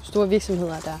 altså store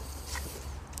virksomheder, der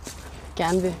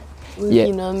gerne vil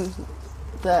udgive noget,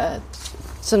 der er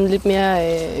sådan lidt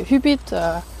mere hyppigt,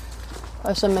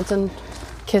 og som man sådan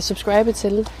kan subscribe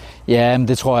til. Ja, men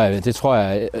det tror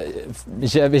jeg.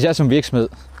 Hvis jeg som virksomhed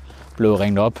blev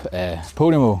ringet op af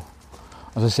Podimo,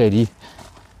 og så sagde de,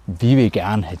 vi vil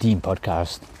gerne have din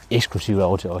podcast eksklusivt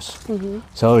over til os,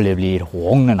 så vil det blive et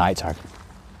rungende nej tak.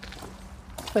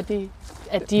 Fordi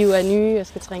at de jo er nye og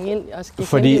skal trænge ind og skal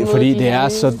fordi det er nye,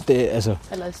 så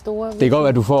eller store. Det kan godt være,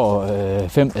 at du får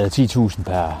 5 eller 10.000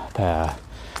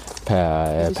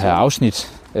 per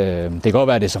afsnit. Det kan godt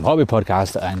være, at det som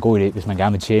hobbypodcast er en god idé, hvis man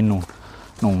gerne vil tjene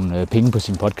nogle penge på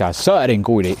sin podcast. Så er det en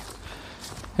god idé.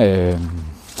 Det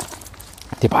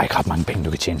er bare ikke ret mange penge, du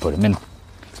kan tjene på det, men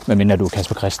medmindre du er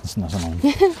Kasper Christensen og sådan nogen.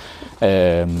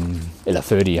 Eller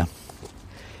 30'er.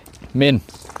 Men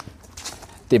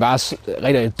det er bare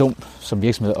rigtig dumt som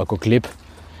virksomhed at gå glip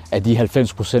af de 90%,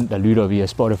 der lytter via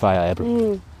Spotify og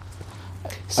Apple.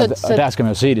 Og der skal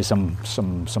man jo se det som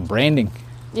branding.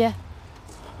 Ja.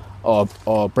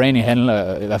 Og branding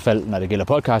handler, i hvert fald når det gælder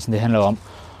podcasten, det handler om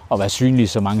at være synlig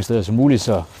så mange steder som muligt,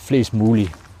 så flest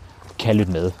muligt kan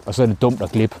lytte med. Og så er det dumt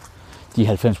at glippe de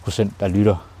 90%, der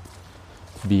lytter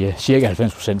via cirka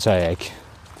 90%, så er jeg ikke.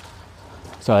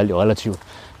 Så er alt jo relativt.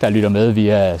 Der lytter med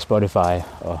via Spotify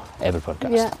og Apple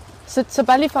Podcast. Ja. Så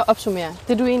bare lige for at opsummere.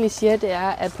 Det du egentlig siger, det er,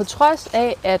 at på trods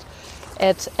af,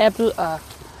 at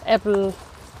Apple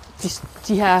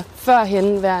de her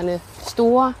førhenværende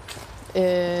store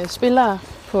spillere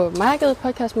på markedet,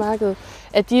 podcastmarkedet,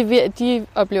 at de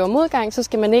oplever modgang, så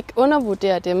skal man ikke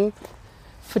undervurdere dem,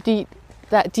 fordi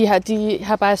de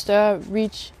har bare større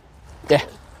reach. Ja.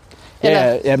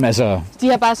 Jamen altså, de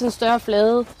har bare sådan en større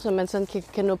flade, som man sådan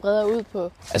kan nå bredere ud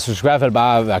på. Altså du skal i hvert fald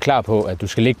bare være klar på, at du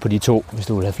skal ligge på de to, hvis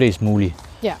du vil have flest mulige.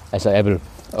 Ja. Altså Apple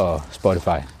og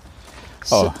Spotify.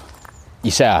 Og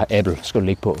især Apple skal du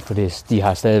ligge på, for de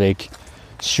har stadigvæk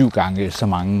 7 gange så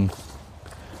mange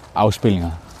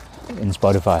afspillinger end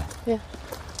Spotify. Ja.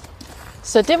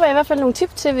 Så det var i hvert fald nogle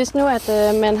tips til, hvis nu at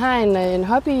man har en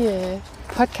hobby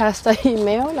podcaster i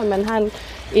maven, og man har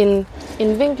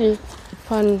en vinkel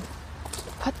på en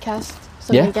podcast,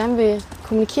 som man gerne vil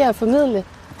kommunikere og formidle,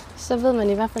 så ved man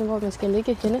i hvert fald, hvor man skal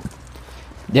ligge henne.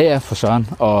 Ja, for søren.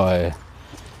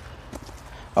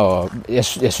 Og jeg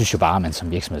synes jo bare, at man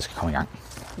som virksomhed skal komme i gang.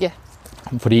 Ja.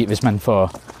 Fordi hvis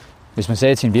man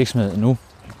sagde til en virksomhed nu,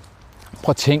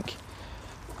 prøv at tænk,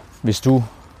 hvis du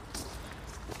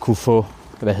kunne få,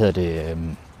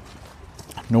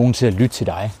 nogen til at lytte til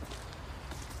dig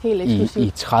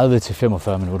i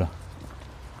 30-45 minutter,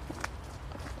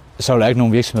 så er der ikke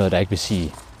nogen virksomheder, der ikke vil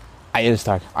sige, ej, ellers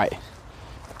tak, ej,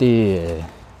 det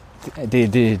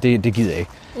gider jeg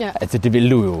ikke. Ja. Altså, det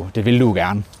vil du jo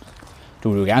gerne.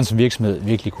 Du vil jo gerne som virksomhed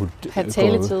virkelig kunne have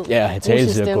taletid. Have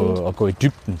taletid og gå i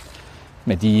dybden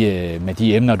med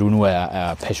de emner, du nu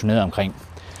er passioneret omkring.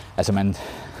 Altså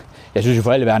jeg synes jo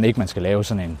for alle i verden ikke, man skal lave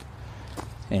sådan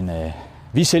en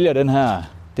vi sælger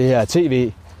det her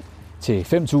tv til 5.999,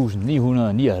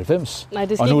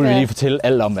 og nu vil vi lige fortælle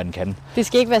alt om, hvad den kan. Det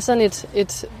skal ikke være sådan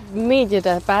et medie,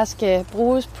 der bare skal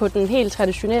bruges på den helt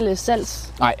traditionelle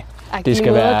salgs. Nej, det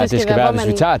skal være hvis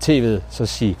vi tager tv'et, så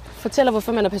sige... Fortæller,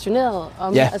 hvorfor man er passioneret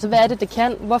om, altså hvad er det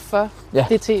kan, hvorfor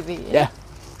det tv. Ja,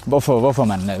 hvorfor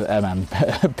er man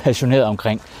passioneret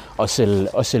omkring at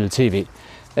sælge tv.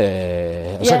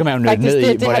 Og så kan man jo nødt ned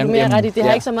i, hvordan... Det har mere ret i. Det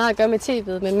har ikke så meget at gøre med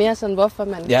tv'et, men mere sådan, hvorfor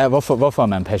man... Ja, hvorfor er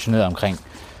man passioneret omkring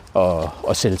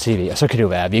at sælge tv. Og så kan det jo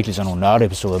være virkelig sådan nogle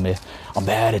nørdeepisoder med, om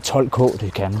hvad er det 12K,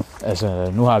 det kan.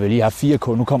 Altså, nu har vi lige haft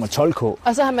 4K, nu kommer 12K.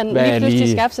 Og så har man lige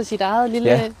pludselig skabt sig sit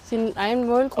eget sin egen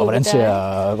målgruppe. Og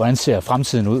hvordan ser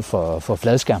fremtiden ud for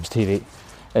fladskærms-tv?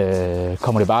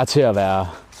 Kommer det bare til at være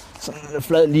sådan en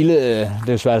flad lille... Det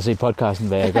er jo svært at se i podcasten,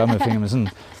 hvad jeg gør med fingre, men sådan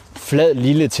flad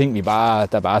lille ting,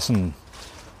 der bare sådan...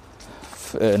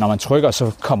 Når man trykker,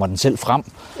 så kommer den selv frem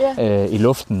i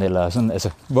luften, eller sådan, altså...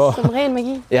 Som ren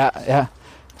magi. Ja.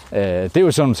 Det er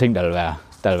jo sådan nogle ting, der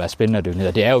vil være spændende at dykke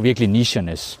ned. Det er jo virkelig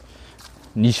nichernes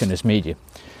medie.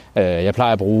 Jeg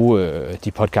plejer at bruge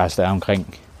de podcasts, der er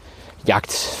omkring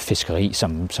jagt, fiskeri,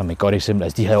 som et godt eksempel.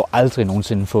 Altså, de havde jo aldrig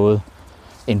nogensinde fået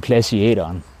en plads i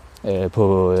æteren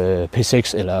på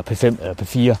P6, eller P5, eller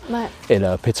P4,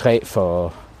 eller P3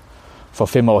 for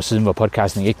 5 år siden, hvor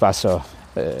podcasting ikke var så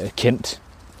kendt.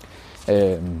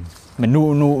 Men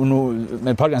nu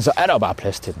med podcasten, så er der jo bare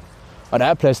plads til den. Og der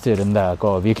er plads til dem,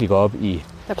 der virkelig går op i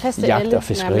jagt og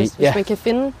fiskeri. Nærmest, hvis man kan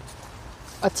finde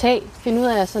ud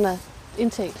af sådan at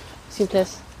indtage sin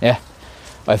plads. Ja,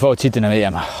 og jeg får tit den med,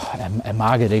 er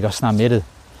markedet ikke også snart mættet?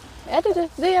 Er det?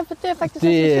 Det er faktisk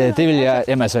det vil jeg,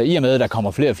 jamen altså i og med, at der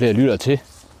kommer flere og flere lyttere til,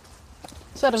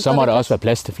 så må der også være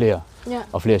plads til flere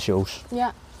og flere shows. Ja.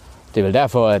 Det er vel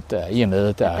derfor, at i og med,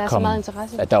 at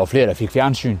der var flere, der fik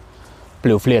fjernsyn,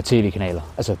 blev flere tv-kanaler.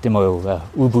 Altså, det må jo være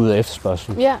udbud og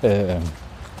efterspørgsel. Ja.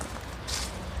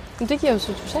 Men det giver jo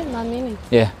så totalt meget mening.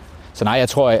 Ja. Så nej, jeg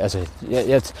tror,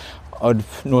 og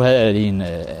nu havde jeg lige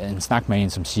en snak med en,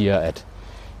 som siger, at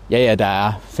Ja, der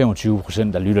er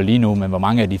 25%, der lytter lige nu, men hvor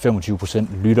mange af de 25%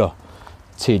 lytter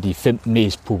til de 5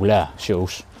 mest populære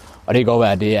shows? Og det kan godt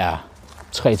være, at det er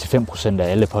 3-5%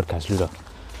 af alle podcastlytter.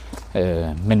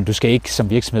 Men du skal ikke som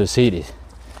virksomhed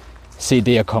se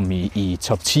det at komme i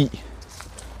top 10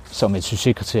 som et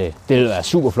succeskriterie. Det ville være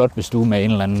super flot, hvis du med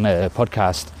en eller anden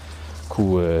podcast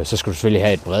så skulle du selvfølgelig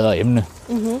have et bredere emne,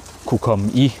 kunne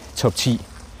komme i top 10.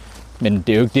 Men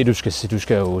det er jo ikke det, du skal se. Du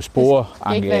skal jo spore... Det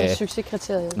skal ikke være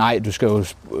succeskriteriet. Nej, du skal jo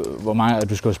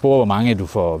spore, hvor mange du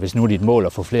får, hvis nu er dit mål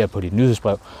at få flere på dit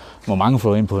nyhedsbrev, hvor mange får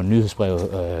du ind på et nyhedsbrev.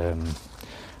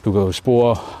 Du kan jo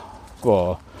spore,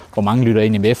 hvor mange lytter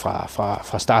egentlig med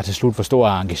fra start til slut, hvor stor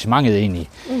er engagementet egentlig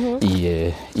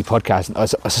i podcasten.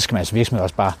 Og så skal man altså virksomhed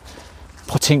også bare...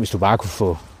 Prøv at tænke, hvis du bare kunne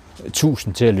få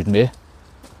 1000 til at lytte med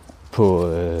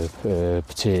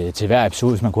til hver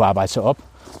episode, hvis man kunne arbejde sig op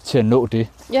til at nå det.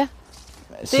 Ja,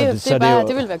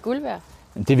 det vil være guld værd.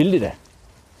 Det vil det da.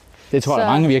 Det tror jeg,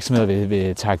 mange virksomheder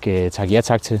vil takke ja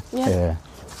tak til. Ja.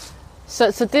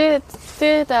 Så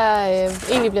det der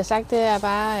egentlig bliver sagt, det er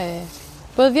bare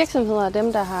både virksomheder og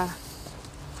dem, der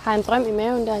har en drøm i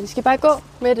maven der, de skal bare gå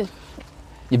med det.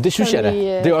 Jamen det synes jeg da.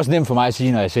 Det er også nemt for mig at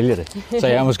sige, når jeg sælger det. Så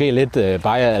jeg er måske lidt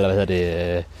bias, eller hvad hedder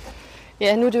det...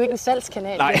 Ja, nu er det jo ikke en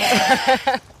salgskanal. Nej.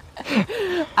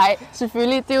 Nej,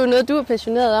 selvfølgelig. Det er jo noget, du er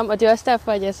passioneret om, og det er også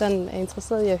derfor, at jeg sådan er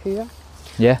interesseret i at høre.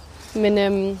 Ja.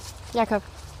 Men Jakob,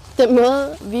 den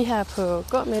måde, vi her på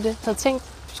Gå Med Det havde tænkt,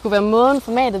 skulle være måden,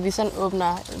 formatet, vi sådan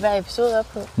åbner hver episode op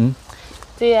på,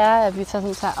 det er, at vi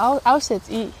tager afsæt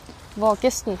i, hvor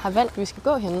gæsten har valgt, at vi skal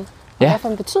gå henne, og hvad for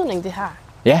en betydning det har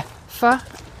for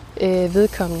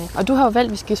vedkommende. Og du har jo valgt,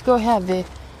 at vi skal gå her ved,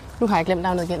 nu har jeg glemt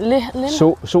navnet igen,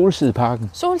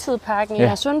 Solsideparken.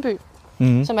 Solsideparken i Sundby,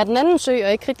 som er den anden sø,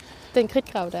 og ikke den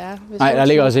kridtgrav, der er. Nej, der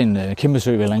ligger også en kæmpe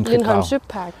sø eller en kridtgrav. Lindholm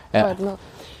Søpark, tror jeg den hed.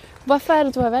 Hvorfor er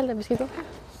det, du har valgt, at vi skal gå her?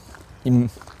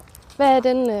 Jamen, hvad er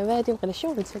din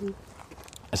relation til den?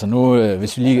 Altså nu,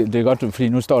 hvis vi lige, det er godt, fordi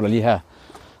nu står der lige her,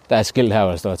 der er et skilt her,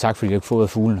 hvor der står, tak fordi du ikke fodrede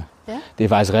fuglene. Ja. Det er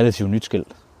faktisk relativt nyt skilt.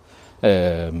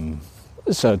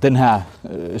 Så den her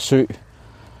sø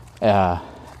er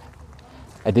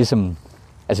det, som...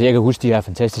 Altså jeg kan huske de her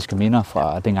fantastiske minder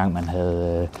fra dengang, man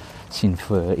havde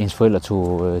ens forældre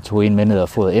tog en med ned og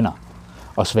fodrede ænder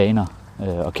og svaner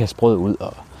og kaste brød ud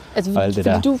og alt det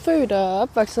der. Du er født og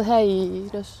opvokset her i...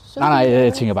 Nej,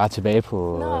 jeg tænker bare tilbage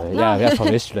på... Jeg er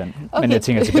fra Vestjylland, okay. Men jeg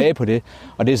tænker tilbage på det.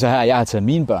 Og det er så her, jeg har taget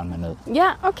mine børn med ned. Ja,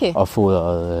 okay. Og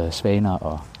fodret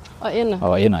svaner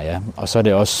og ænder, ja. Og så er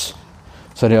det også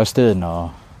stedet,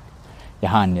 når jeg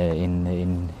har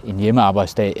en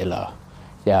hjemmearbejdsdag, eller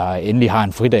jeg endelig har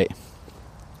en fridag,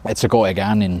 at så går jeg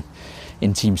gerne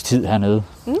en times tid hernede,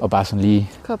 og bare sådan lige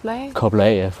kobler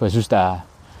af, ja. For jeg synes, der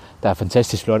er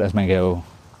fantastisk flot. Altså man kan jo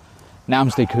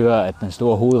nærmest ikke høre, at den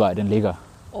store hovedvej, den ligger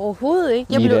overhovedet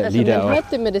ikke. Man hørte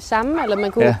det med det samme, eller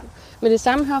man kunne med det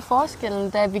samme høre forskellen,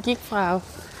 da vi gik fra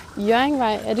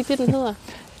Hjørringvej, er det ikke det, den hedder?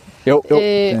 Jo.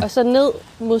 Og så ned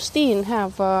mod stien her,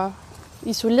 hvor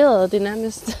isoleret det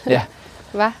nærmest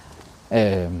var.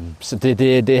 Så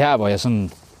det er her, hvor jeg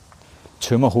sådan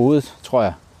tømmer hovedet, tror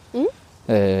jeg.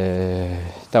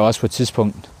 Der var også på et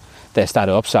tidspunkt, da jeg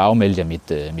startede op, så afmeldte jeg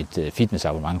mit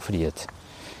fitnessabonnement, fordi at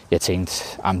jeg tænkte,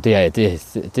 det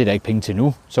er der ikke penge til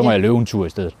nu, så må jeg løbe en tur i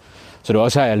stedet. Så det var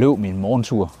også her, jeg løb min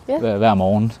morgentur hver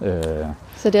morgen.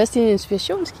 Så det er også din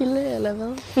inspirationskilde, eller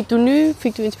hvad?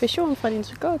 Fik du inspiration fra din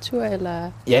gåtur,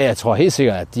 eller? Ja, jeg tror helt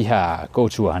sikkert, at de her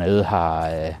gåture hernede har...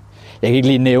 jeg kan ikke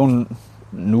lige nævne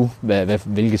nu,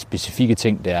 hvilke specifikke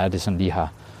ting det er, det sådan lige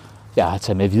jeg har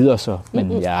taget med videre så.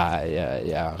 Men jeg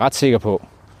er ret sikker på,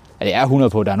 at jeg er 100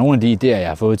 på, at der er nogle af de idéer, jeg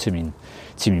har fået til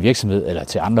min virksomhed, eller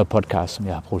til andre podcasts, som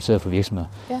jeg har produceret for virksomheder.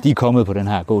 Ja. De er kommet på den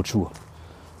her gåtur.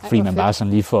 Fordi man bare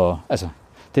sådan lige får... Altså,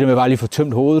 det der med bare lige få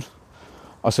tømt hovedet,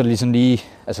 og så ligesom lige...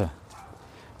 Altså,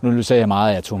 nu sagde jeg meget,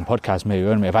 at jeg tog en podcast med i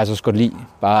ørerne, men jeg faktisk også godt lide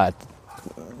bare at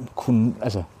kunne...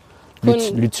 Altså,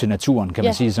 lytte til naturen, kan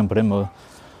man sige sådan på den måde.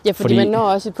 Ja, fordi man når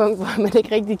også et punkt, hvor man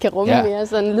ikke rigtig kan rumme mere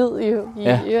sådan lyd i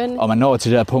ørerne. Og man når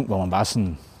til det der punkt, hvor man bare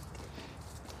sådan...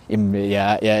 Jamen,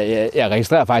 jeg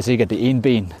registrerer faktisk ikke, at det ene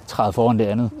ben træder foran det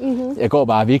andet. Mm-hmm. Jeg går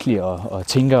bare virkelig og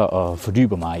tænker og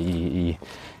fordyber mig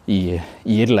i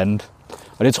et eller andet.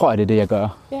 Og det tror jeg, det er det, jeg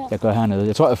gør. Yeah. Jeg gør hernede.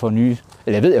 Jeg tror,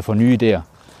 jeg ved, jeg får nye idéer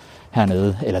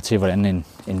hernede, eller til, hvordan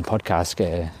en podcast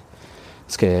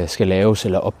skal laves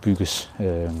eller opbygges.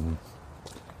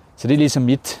 Så det er ligesom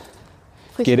mit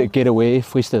getaway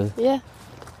fristed. Ja,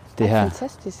 det her.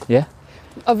 Fantastisk. Ja.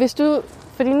 Og hvis du...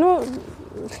 Fordi nu...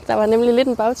 Der var nemlig lidt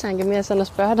en bagtanke med sådan at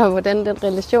spørge dig, hvordan den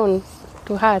relation,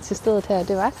 du har til stedet her,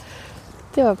 det var.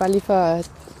 Det var bare lige for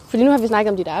Fordi nu har vi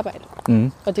snakket om dit arbejde,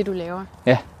 og det du laver.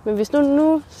 Ja. Men hvis du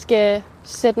nu skal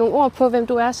sætte nogle ord på, hvem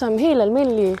du er som helt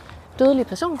almindelig dødelig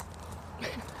person,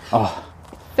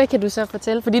 hvad kan du så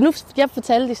fortælle? Fordi nu, jeg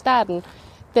fortalte i starten,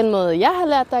 den måde, jeg har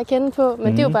lært dig at kende på,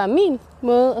 men det er jo bare min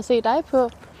måde at se dig på.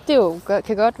 Det jo,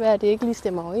 kan godt være, at det ikke lige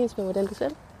stemmer overens med, hvordan du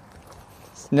selv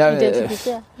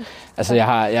identificerer. Altså,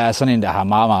 jeg er sådan en, der har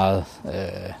meget, meget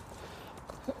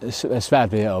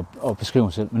svært ved at beskrive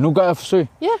mig selv. Men nu gør jeg forsøg.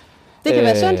 Ja, det kan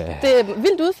være sundt. Det er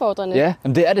vildt udfordrende. Ja,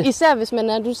 men det er det. Især hvis man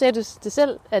er, du sagde, det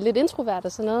selv er lidt introvert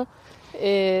og sådan noget.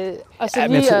 Og så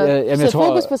lige at sætte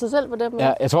fokus på sig selv på den måde.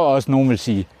 Ja, jeg tror også, nogen vil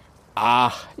sige,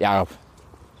 Jacob.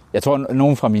 Jeg tror,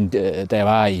 nogen fra da jeg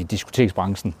var i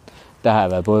diskoteksbranchen, der har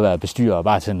jeg både været bestyrer og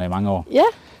bartender i mange år. Ja.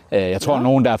 Jeg tror,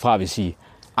 nogen derfra vil sige,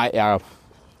 Jacob,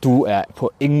 du er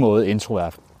på ingen måde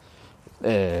introvert.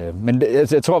 Men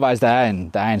jeg tror faktisk, der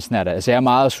er en snert. Altså, jeg er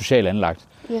meget socialt anlagt.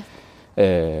 Ja.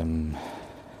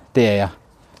 Det er jeg.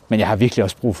 Men jeg har virkelig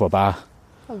også brug for bare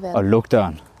at lukke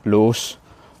døren, låse,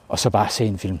 og så bare se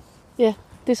en film. Ja,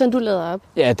 det er sådan, du lader op.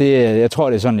 Ja, jeg tror,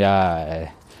 det er sådan,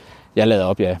 jeg lader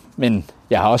op, ja. Men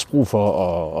jeg har også brug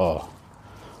for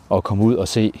at komme ud og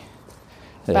se.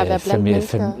 Bare være blandt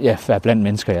mennesker. Ja, være blandt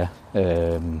mennesker, ja.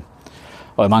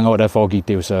 Og i mange år, der foregik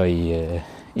det jo så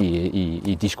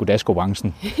i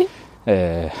disco-dasko-branchen.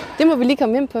 Det må vi lige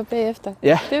komme ind på bagefter.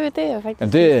 Ja. Det er jeg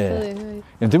faktisk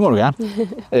jamen, det må du gerne.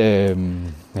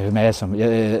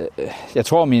 Jeg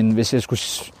tror, hvis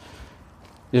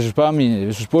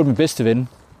du spurgte min bedste ven,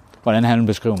 hvordan han ville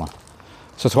beskrive mig,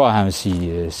 så tror jeg, han vil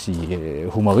sige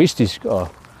humoristisk og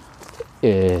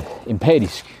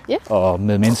empatisk og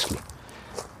medmenneskelig.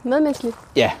 Medmenneskelig?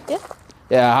 Ja.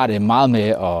 Jeg har det meget med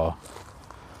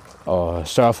at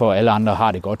sørge for, at alle andre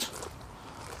har det godt.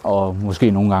 Og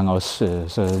måske nogle gange også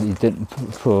så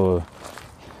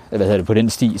på den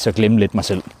sti, så glemme lidt mig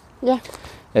selv. Ja.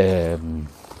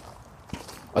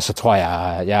 Og så tror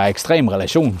jeg er ekstrem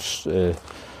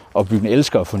relationsopbyggende,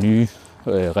 elsker at få nye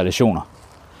relationer.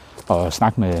 Og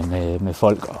snakke med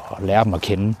folk og lære dem at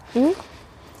kende. Det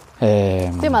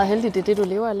er meget heldigt, det er det, du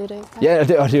lever lidt af. Ja, og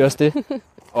det er også det.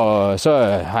 Og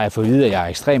så har jeg fået at vide, at jeg er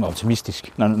ekstremt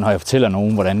optimistisk, når jeg fortæller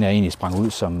nogen, hvordan jeg egentlig sprang ud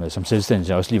som selvstændig.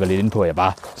 Jeg også lige var lidt inde på, at jeg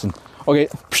bare sådan, okay,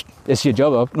 jeg siger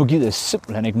jobbet op, nu gider jeg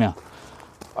simpelthen ikke mere.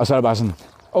 Og så er det bare sådan,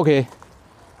 okay,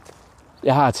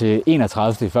 jeg har til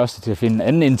 31. til at finde en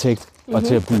anden indtægt, og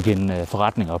til at bygge en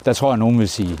forretning op. Der tror jeg, nogen vil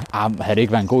sige, havde det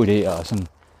ikke været en god idé, og sådan,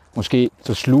 måske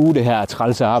så sluge det her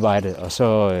trælse arbejde, og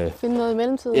så finde noget i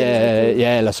mellemtiden?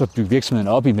 Ja, eller så bygge virksomheden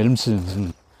op i mellemtiden,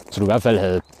 sådan, så du i hvert fald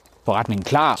havde forretningen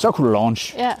klar, så kunne du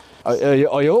launch. Ja.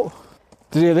 Og jo,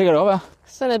 det kan det godt være.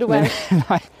 Sådan er du bare. Men,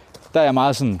 nej, der er jeg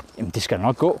meget sådan, jamen det skal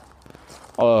nok gå.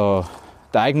 Og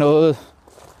der er ikke noget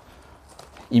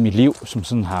i mit liv, som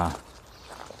sådan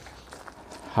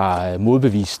har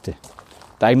modbevist det.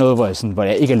 Der er ikke noget, hvor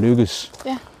jeg ikke er lykkes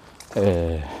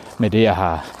med det, jeg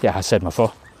har sat mig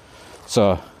for.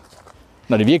 Så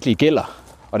når det virkelig gælder,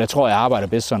 og der tror jeg arbejder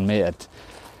bedst sådan med, at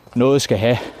noget skal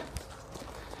have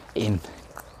en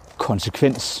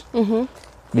konsekvens,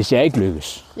 hvis jeg ikke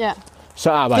lykkes. Ja.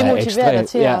 Så arbejder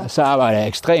jeg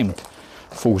ekstremt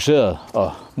fokuseret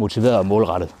og motiveret og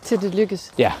målrettet. Til det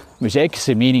lykkes. Ja, hvis jeg ikke kan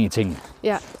se mening i tingene,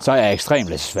 så er jeg ekstremt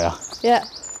laissez-faire. Ja.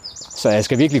 Så jeg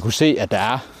skal virkelig kunne se, at der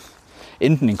er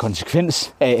enten en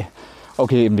konsekvens af,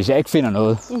 okay, hvis jeg ikke finder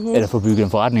noget, eller får bygget en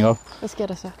forretning op, hvad sker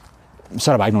der så?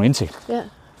 Så er der bare ikke nogen indtægt. Ja.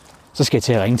 Så skal jeg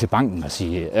til at ringe til banken og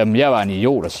sige, jeg var en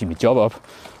idiot og sige mit job op,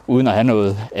 uden at have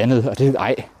noget andet. Og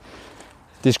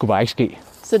det skulle bare ikke ske.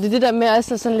 Så det er det der med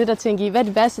også sådan lidt at tænke i, hvad er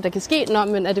det værste, der kan ske? Nå,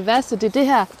 men er det værste, det er det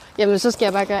her? Jamen, så skal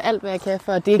jeg bare gøre alt, hvad jeg kan,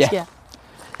 for at det ikke sker.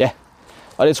 Ja,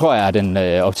 og det tror jeg er den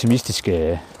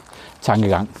optimistiske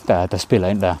tankegang, der spiller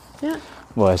ind der. Ja.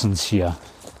 Hvor jeg sådan siger,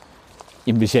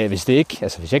 jamen hvis jeg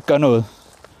ikke gør noget,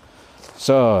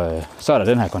 så er der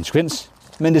den her konsekvens,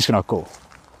 men det skal nok gå.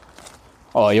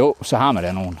 Og jo, så har man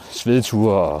da nogle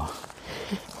svedeture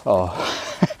og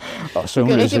søvnløse nætter. Du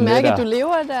kan rigtig mærke, at du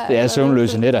lever der. Det er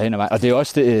søvnløse nætter hen ad vejen. Og det er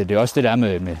også det der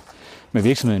med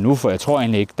virksomheden nu, for jeg tror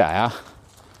egentlig ikke, der er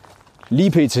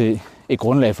lige pt. Et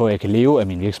grundlag for, at jeg kan leve af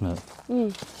min virksomhed.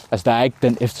 Altså, der er ikke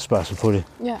den efterspørgsel på det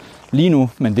lige nu,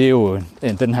 men det er jo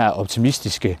den her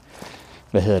optimistiske,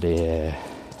 det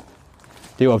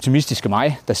er jo optimistiske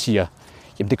mig, der siger,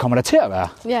 jamen det kommer der til at være.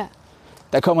 Ja.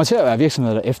 Der kommer til at være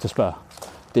virksomheder, der efterspørger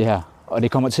det her. Og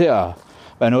det kommer til at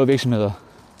være noget, virksomheder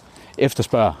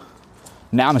efterspørger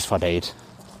nærmest fra dag 1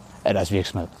 af deres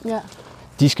virksomhed. Ja.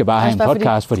 De skal bare have en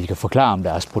podcast, hvor de kan forklare om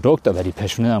deres produkter, hvad de er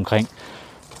passionerede omkring,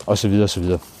 osv.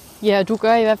 osv. Ja, og du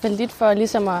gør i hvert fald lidt for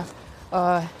ligesom at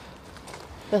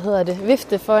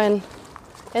vifte for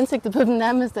ansigtet på dem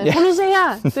nærmest. Ja. Prøv nu se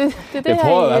her. Det jeg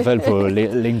prøver i hvert fald på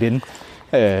LinkedIn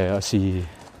at sige,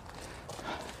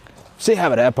 se her,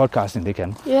 hvad der er podcasting, det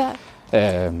kan. Ja.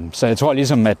 Så jeg tror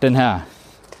ligesom, at den her,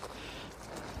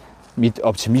 mit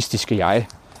optimistiske jeg,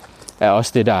 er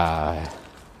også det, der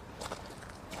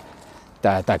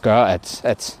gør,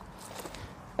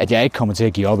 at jeg ikke kommer til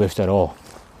at give op efter et år.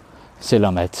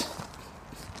 Selvom at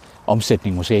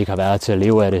omsætning måske ikke har været til at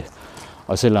leve af det.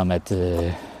 Og selvom at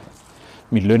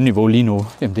mit lønniveau lige nu,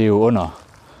 jamen det er jo under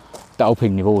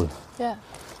dagpengeniveauet. Ja.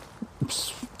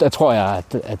 Der tror jeg,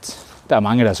 at der er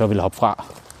mange, der så vil hoppe fra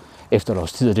efter et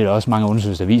års tid. Og det er der også mange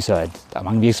undersøgelser, der viser, at der er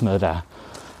mange virksomheder,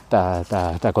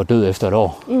 der går død efter et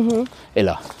år. Mm-hmm.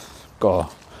 Eller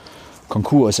går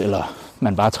konkurs, eller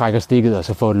man bare trækker stikket og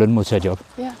så får et lønmodtagerjob.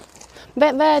 Ja.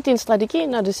 Hvad er din strategi,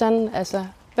 når det sådan, altså,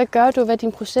 hvad gør du, hvad er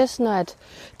din proces, når at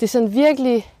det sådan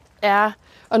virkelig er,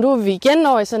 og nu er vi igen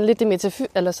over i sådan lidt det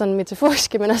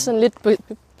metaforiske, men også sådan lidt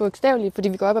bogstaveligt, fordi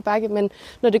vi går op ad bakke, men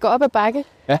når det går op ad bakke,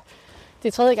 ja. Det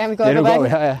er tredje gang, vi går op ad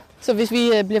bakke, ja. Så hvis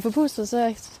vi bliver forpustet,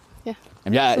 så ja.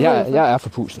 Jamen, jeg er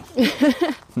forpustet.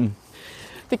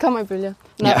 Det kommer i bølger.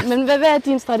 Nå, ja. Men hvad er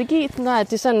din strategi, når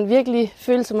det sådan virkelig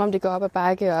føles, som om det går op ad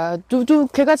bakke? Og du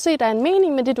kan godt se, at der er en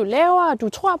mening med det, du laver, og du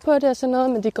tror på det og sådan noget,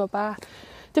 men det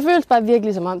føles bare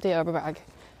virkelig, som om det er op ad bakke.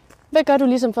 Hvad gør du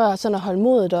ligesom for sådan at holde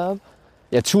modet deroppe?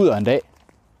 Jeg tuder en dag.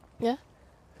 Ja.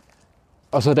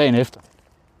 Og så dagen efter,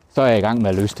 så er jeg i gang med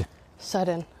at løse det.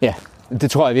 Sådan. Ja,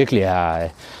 det tror jeg virkelig er...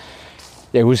 Jeg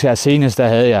kan huske her senest, der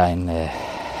havde jeg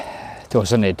det var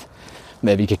sådan et,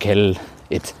 hvad vi kan kalde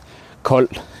et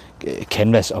koldt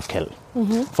canvas-opkald.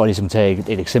 Mm-hmm. For ligesom at tage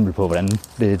et eksempel på, hvordan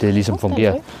det ligesom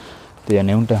fungerer. Det jeg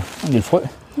nævnte der. En lille frø.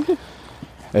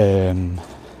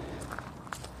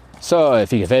 Så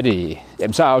fik jeg fat i...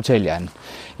 Jamen, så aftalte jeg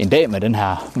en dag med den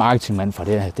her marketingmand fra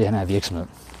den her virksomhed.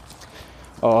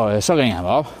 Og så ringede han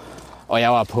mig op, og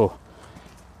jeg var på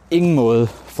ingen måde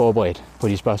forberedt på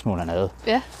de spørgsmål, han havde.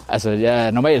 Ja. Altså,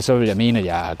 normalt så vil jeg mene, at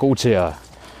jeg er god til at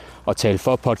tale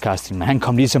for podcasting, men han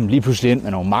kom lige pludselig ind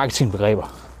med nogle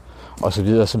marketingbegreber og så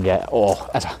videre, som jeg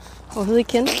overhovedet ikke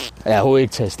kendte. Jeg har overhovedet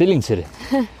ikke taget stilling til det.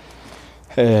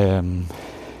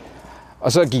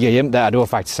 Og så gik jeg hjem der, og det var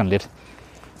faktisk sådan lidt,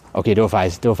 okay, det var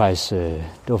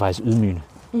faktisk ydmygende.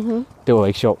 Mm-hmm. Det var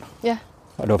ikke sjovt. Ja.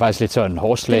 Og det var faktisk lidt sådan en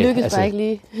hårdt slag. Det lykkedes bare ikke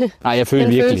lige. Nej, jeg følte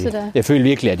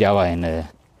virkelig, at jeg var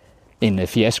en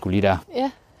fiasko lige der. Ja.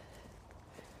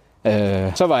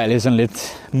 Så var jeg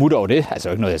lidt mut over det. Altså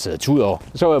ikke noget, jeg sidder tud over.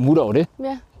 Så var jeg mut over det.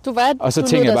 Ja, du lod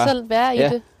dig selv være i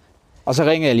det. Og så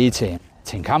ringede jeg lige til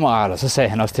en kammerat, og så sagde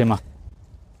han også til mig,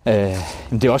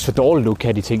 det er også for dårligt, du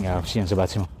kan de ting, jeg siger han så bare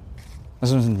til mig. Og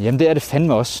så sådan, jamen det er det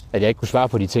fandme også, at jeg ikke kunne svare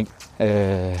på de ting.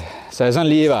 Så jeg sådan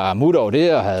lige var mut over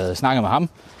det, og havde snakket med ham.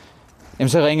 Jamen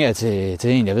så ringede jeg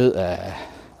til en, jeg ved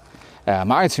er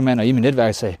marketingmand, og i mit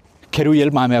netværk sagde, kan du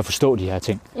hjælpe mig med at forstå de her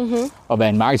ting? Mm-hmm. Og hvad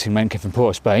en marketingmand kan finde på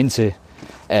at spørge ind til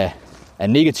af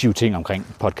negative ting omkring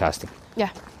podcasting. Ja.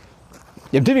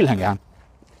 Jamen det ville han gerne.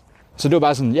 Så det var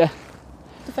bare sådan, ja.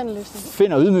 Du fandt en løsning.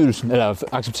 Finder ydmygelsen, eller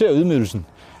accepterer ydmygelsen.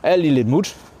 Er lige lidt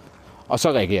mut, og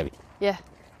så reagerer vi. Ja.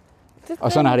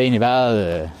 Og sådan har det egentlig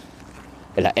været,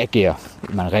 eller agerer.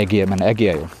 Man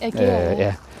agerer jo.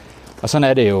 Ja. Og sådan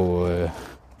er det jo...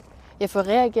 Ja, for at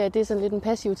reagere, det er sådan lidt en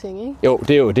passiv ting, ikke? Jo,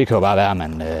 det kan jo bare være, at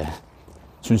man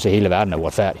synes, at hele verden er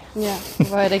uretfærdig. Ja,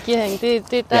 hvor et agering,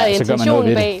 der er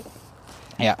intentionen bag.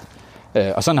 Ja,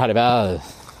 og sådan har det været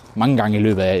mange gange i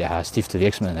løbet af, at jeg har stiftet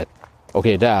virksomheden, at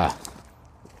okay, det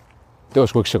var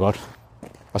sgu ikke så godt.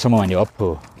 Og så må man jo op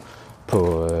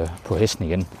på hesten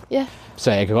igen. Ja.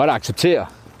 Så jeg kan godt acceptere,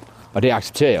 og det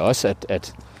accepterer jeg også,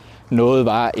 at noget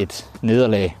var et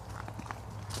nederlag.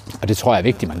 Og det tror jeg er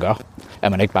vigtigt, man gør.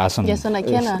 At man ikke bare sådan... Ja, sådan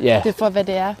erkender det for, hvad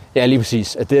det er. Ja, lige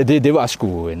præcis. At det var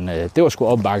sgu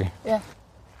op bakke.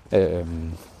 Ja.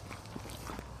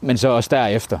 Men så også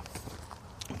derefter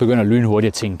begynder lynhurtigt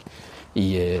at tænke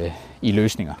i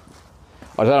løsninger.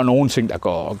 Og der er nogle ting, der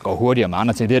går hurtigere med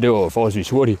andre ting. Det var forholdsvis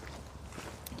hurtigt.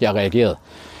 Jeg reagerede.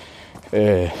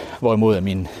 Hvorimod at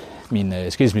min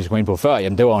skilsmisse kom ind på før,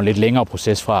 jamen det var en lidt længere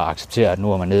proces fra at acceptere, at nu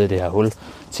var man nede i det her hul,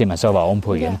 til man så var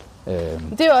ovenpå igen. Ja.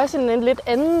 Det er jo også en lidt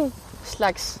anden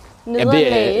slags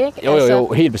nederlag, ikke?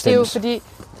 Jo, helt bestemt. Det er jo fordi,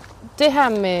 det her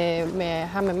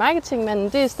med marketingmanden,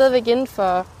 det er stadigvæk inden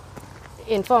for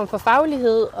en form for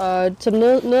faglighed, og som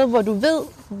noget, hvor du ved,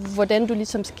 hvordan du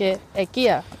ligesom skal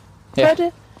agere på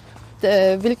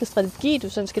det, hvilken strategi du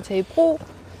sådan skal tage i brug,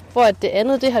 hvor det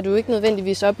andet, det har du ikke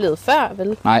nødvendigvis oplevet før,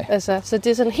 vel? Nej. Altså, så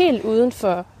det er sådan helt uden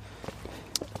for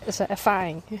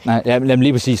erfaring. Nej, jamen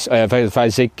lige præcis. Og jeg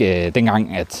faktisk ikke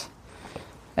dengang,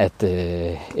 at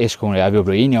ekskonen og jeg, vi var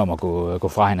blevet enige om at gå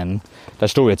fra hinanden. Der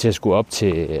stod jeg til at skulle op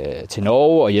til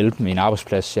Norge og hjælpe med en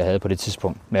arbejdsplads, jeg havde på det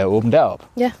tidspunkt, med at åbne derop.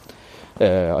 Ja.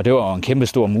 Og det var en kæmpe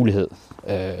stor mulighed.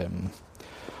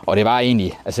 Og det var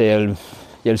egentlig, altså jeg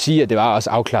vil sige, at det var også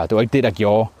afklaret. Det var ikke det, der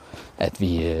gjorde, at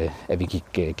vi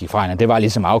gik fra hinanden. Det var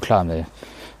ligesom afklaret med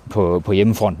på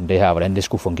hjemmefronten, det her, hvordan det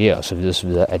skulle fungere og så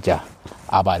videre, at jeg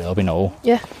arbejdede op i Norge.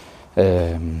 Ja.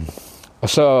 Og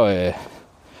så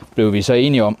blev vi så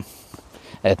enige om,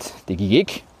 at det gik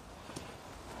ikke.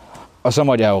 Og så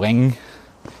måtte jeg jo ringe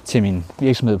til min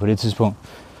virksomhed på det tidspunkt,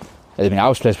 eller min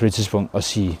arbejdsplads på det tidspunkt, og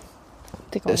sige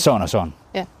sådan og sådan.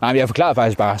 Ja. Nej, men jeg forklarede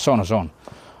faktisk bare sådan og sådan.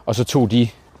 Og så tog de,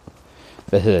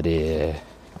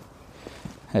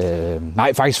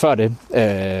 nej, faktisk før det,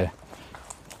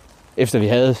 efter vi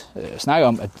havde snakket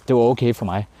om, at det var okay for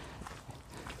mig.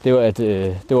 Det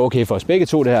var okay for os begge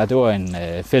to, det her. Det var en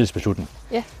fælles beslutning.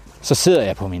 Ja. Så sidder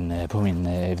jeg på min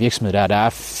virksomhed der. Der er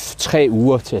 3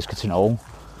 uger til jeg skal til Norge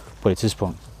på det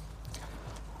tidspunkt.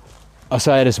 Og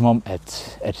så er det som om,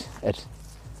 at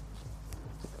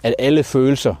alle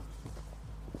følelser,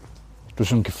 du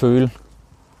sådan kan føle,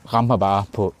 rammer bare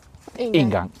på én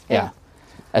gang. Ja.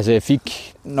 Altså jeg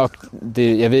fik nok,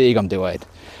 jeg ved ikke om det var et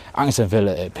angstanfald,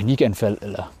 eller panikanfald,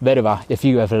 eller hvad det var. Jeg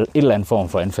fik i hvert fald et eller andet form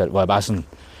for anfald, hvor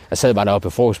jeg sad bare deroppe på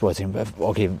frokostbordet og tænkte,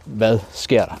 okay, hvad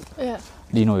sker der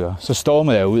lige nu? Jo? Så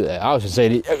stormede jeg ud af arbejdet og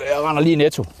sagde, jeg render lige i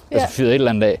Netto, altså fyrede et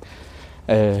eller andet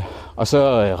af. Og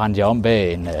så rendte jeg om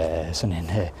bag sådan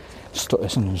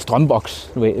en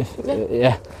strømboks, du ved.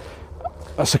 Ja.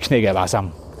 Og så knækkede jeg bare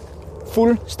sammen.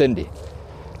 Fuldstændig.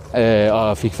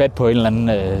 Og fik fat på en eller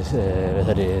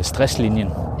anden stresslinjen.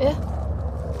 Ja.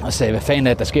 Og sagde, hvad fanden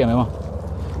er det, der sker med mig?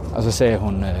 Og så sagde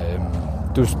hun,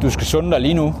 du skal sunde dig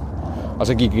lige nu. Og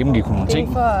så gennemgik hun nogle ting.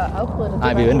 Ikke for at afbryde det.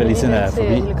 Nej, vi venter lige siden af forbi.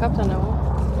 Helikopterne over.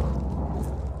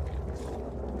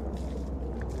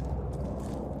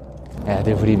 Ja,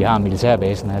 det er fordi, vi har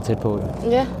militærbasen her tæt på. Jo.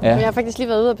 Ja, men jeg har faktisk lige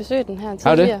været ude og besøge den her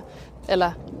tidligere.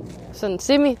 Eller sådan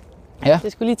semi. Ja.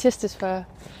 Det skulle lige testes for,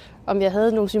 om jeg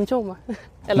havde nogle symptomer.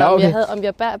 Eller om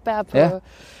jeg bær på... Ja.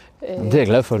 Det er jeg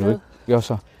glad for, at du ikke gjorde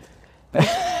så.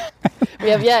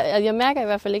 Jeg mærker i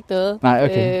hvert fald ikke noget. Nej,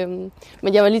 okay.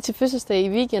 Men jeg var lige til fødselsdag i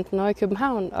weekenden over i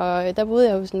København, og der boede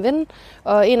jeg hos en ven.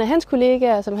 Og en af hans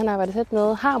kollegaer, som han arbejder tæt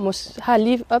med, har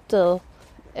lige opdaget,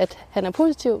 at han er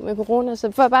positiv med corona.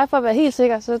 Så bare for at være helt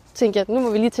sikker, så tænkte jeg, at nu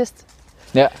må vi lige teste.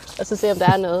 Ja. Og så se, om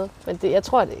der er noget. Men jeg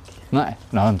tror det ikke. Nej,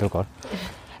 men det var godt.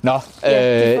 Nå,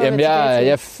 jamen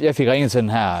jeg fik ringet til den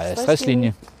her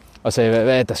stresslinje, og sagde,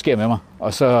 hvad der sker med mig.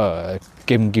 Og så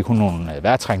gennemgik hun nogle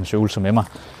vejrtrækningsøvelser med mig,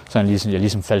 så jeg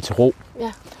ligesom faldt til ro.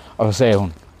 Ja. Og så sagde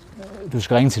hun, du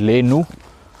skal ringe til lægen nu,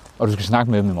 og du skal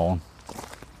snakke med dem i morgen.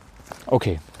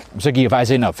 Okay, så gik jeg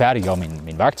faktisk ind og færdiggjorde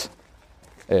min vagt.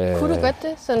 Kunne du godt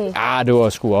det? Sådan... Ja, det var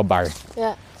sgu opbakke.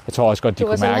 Ja. Jeg tror også godt, de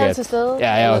kunne mærke, at... Du var sådan halvt til stede?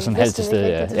 Ja, jeg var sådan halvt til stede,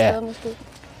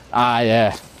 ja.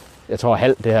 Ja. Jeg tror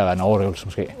halv, det her var en overdrivelse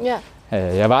måske. Ja.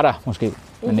 Jeg var der måske,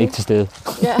 men ikke til stede.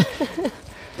 Ja.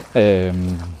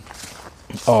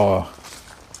 Og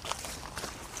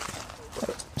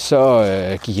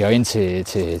så gik jeg ind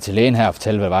til lægen her og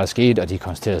fortalte, hvad der skete, og de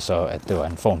konstaterede så, at det var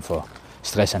en form for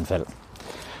stressanfald.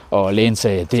 Og lægen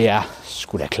sagde, det er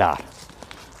sgu da klart.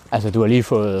 Altså, du har lige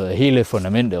fået hele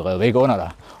fundamentet revet væk under dig,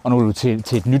 og nu er du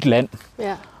til et nyt land,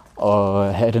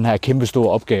 og have den her kæmpe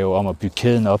store opgave om at bygge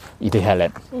kæden op i det her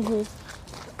land. Mm-hmm.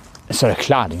 Så er det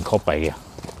klart, at din krop reagerer.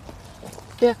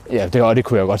 Ja, det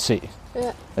kunne jeg godt se. Ja.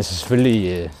 Altså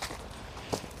selvfølgelig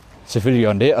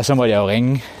gjorde den det, og så måtte jeg jo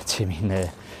ringe til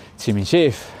min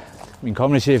chef, min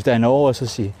kommende chef der i Norge, og så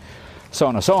sige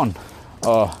sådan og sådan,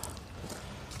 og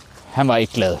han var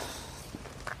ikke glad.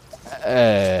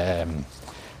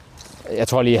 Jeg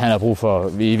tror lige, han har brug for,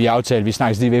 vi aftalte, vi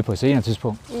snakkes lige ved på et senere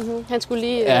tidspunkt. Mm-hmm. Han skulle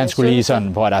lige... han skulle lige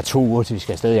sådan, på at der er 2 uger, til vi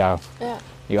skal afsted, Jacob. Ja.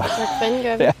 Hvad fanden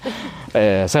gør vi?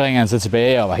 Ja. Så ringer han så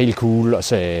tilbage og var helt cool og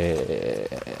sagde,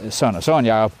 sådan og sådan,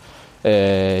 Jacob.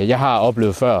 Jeg har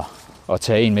oplevet før at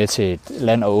tage en med til et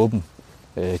land og åbne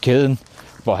kæden,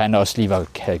 hvor han også lige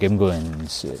havde gennemgået en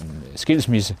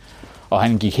skilsmisse, og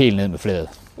han gik helt ned med flaget.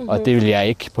 Mm-hmm. Og det vil jeg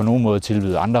ikke på nogen måde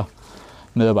tilbyde andre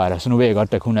medarbejdere. Så nu ved jeg godt,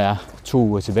 at der kun er 2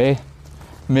 uger tilbage.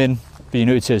 Men vi er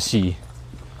nødt til at sige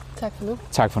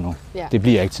tak for nu. Ja. Det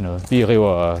bliver ikke til noget. Vi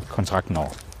river kontrakten over.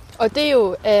 Og det er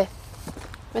jo af,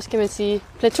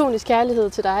 platonisk kærlighed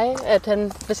til dig, at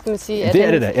han, at det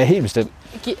er det da, ja, helt bestemt.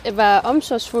 Var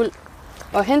omsorgsfuld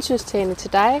og hensynstagende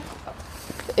til dig,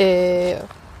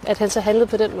 at han så handlede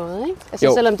på den måde, ikke?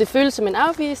 Altså selvom det føles som en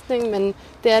afvisning, men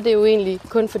det er det jo egentlig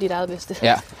kun for dit eget bedste.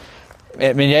 Ja.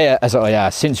 Men ja, altså, og jeg er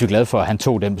sindssygt glad for, at han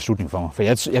tog den beslutning for mig. For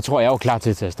jeg tror, jeg er jo klar til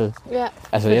at tage afsted. Ja,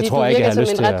 altså, fordi jeg tror ikke, jeg har lyst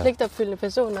til du virker som en ret pligtopfyldende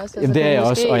person også. Jamen, det er jeg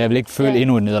også, og jeg vil ikke føle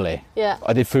endnu et nederlag. Ja.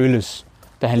 Og det føles,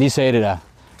 da han lige sagde det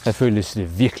der føltes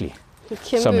det virkelig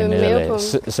som en nederlag.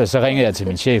 Så ringede jeg til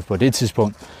min chef på det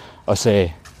tidspunkt og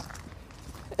sagde,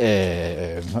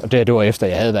 og det var efter,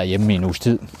 jeg havde været hjemme i en uges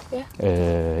tid. Ja.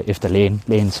 Efter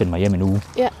lægen sendte mig hjem en uge.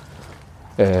 Ja.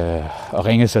 Og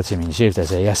ringede så til min chef, der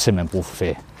sagde, jeg har simpelthen brug for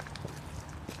ferie.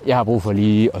 Jeg har brug for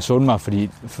lige at sunde mig, fordi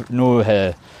nu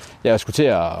havde jeg skulle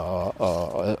til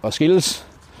at skilles,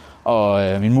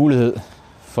 og min mulighed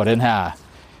for den her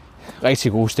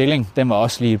rigtig gode stilling, den var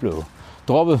også lige blevet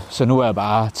droppet, så nu er jeg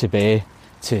bare tilbage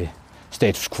til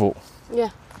status quo. Ja.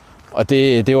 Og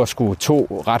det var sgu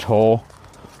 2 ret hårde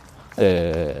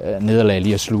nederlag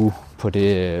lige at sluge på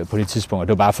det tidspunkt, og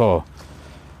det var bare for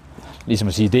ligesom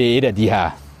at sige, det er et af de her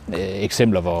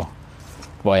eksempler,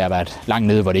 hvor jeg har været langt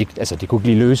nede, hvor det ikke, altså det kunne ikke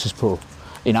lige løses på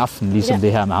en aften, ligesom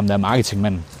det her med ham der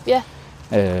marketingmanden. Ja.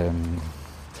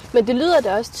 Men det lyder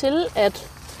da også til, at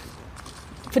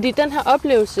fordi den her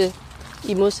oplevelse,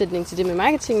 i modsætning til det med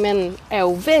marketingmanden, er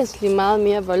jo væsentligt meget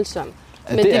mere voldsom.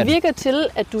 Men det virker til,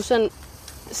 at du sådan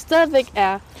stadigvæk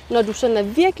er, når du sådan er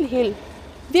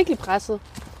virkelig presset,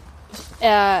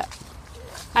 er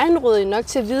egenrådig nok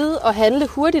til at vide og handle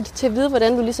hurtigt, til at vide,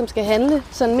 hvordan du ligesom skal handle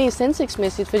sådan mest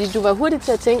hensigtsmæssigt, fordi du var hurtigt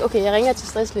til at tænke, okay, jeg ringer til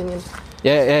stresslinjen.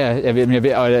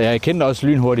 Ja, og jeg kendte også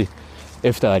lynhurtigt,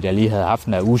 efter at jeg lige havde haft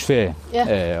en uges ferie,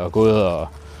 og gået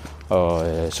og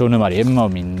sundet mig hjemme,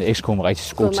 og min ekskone var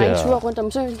rigtig god til at... Gået mig en tur rundt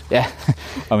om søen. Ja,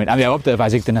 jeg opdagede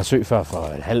faktisk ikke den her sø før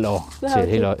for et halvt år til et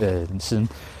helt år siden.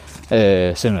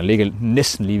 Selvom jeg ligger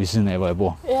næsten lige ved siden af, hvor jeg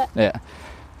bor. Ja.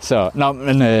 Så,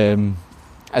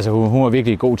 altså hun var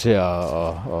virkelig god til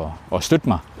at støtte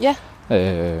mig. Ja.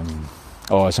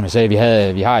 Og som jeg sagde,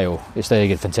 vi har jo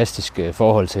stadig et fantastisk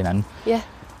forhold til hinanden. Ja.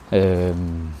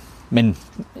 Men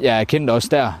jeg erkendte også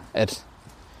der, at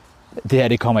det her,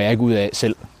 det kommer jeg ikke ud af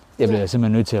selv. Jeg bliver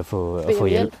simpelthen nødt til at få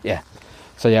hjælp. Ja.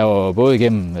 Så jeg var både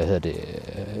igennem,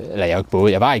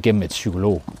 jeg var igennem et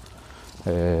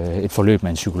forløb med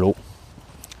en psykolog,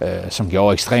 som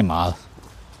gjorde ekstremt meget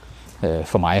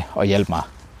for mig og hjalp mig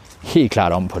helt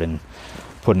klart om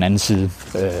på den anden side.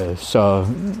 Så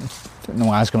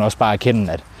nogle gange skal man også bare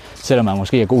erkende, at selvom man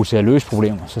måske er god til at løse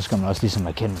problemer, så skal man også ligesom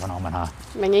erkende, hvornår man har...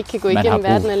 Man ikke kan gå igennem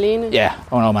verden alene. Ja,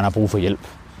 og når man har brug for hjælp.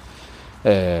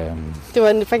 Det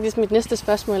var faktisk mit næste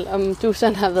spørgsmål, om du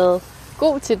sådan har været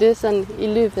god til det sådan i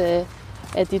løbet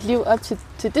af dit liv op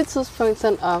til det tidspunkt,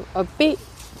 sådan at bede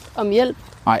om hjælp.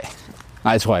 Nej,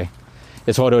 det tror jeg ikke.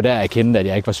 Jeg tror, det var der, jeg kendte, at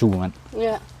jeg ikke var Superman.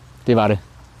 Ja. Det var det.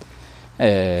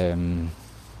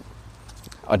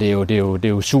 Og det er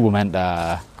jo Superman,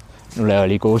 der... Nu laver jeg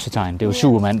lige gåsetegn. Det er jo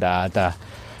Superman,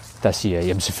 der siger,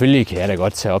 jamen selvfølgelig kan jeg da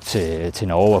godt tage op til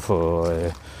Norge og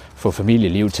få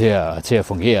familieliv til at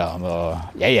fungere.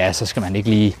 Og så skal man ikke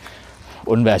lige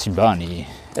undvære sine børn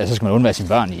så skal man undvære sine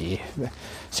børn i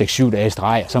 6-7 dage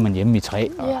streg, og så er man hjemme i 3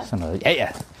 og sådan noget.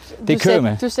 Det kører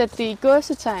med. Du satte det i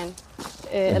gåsetegn,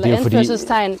 eller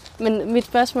anførselstegn, men mit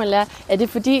spørgsmål er det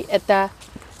fordi,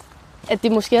 at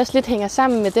det måske også lidt hænger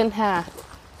sammen med den her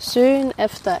søgen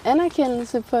efter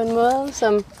anerkendelse på en måde,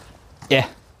 som... Ja,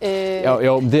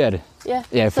 jo, men det er det.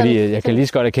 Ja, fordi jeg kan lige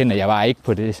så godt erkende, at jeg var ikke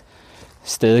på det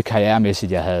sted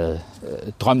karrieremæssigt, jeg havde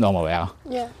drømt om at være,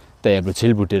 da jeg blev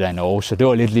tilbudt det der i Norge. Så det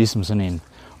var lidt ligesom sådan en,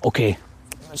 okay,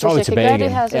 så er vi tilbage igen.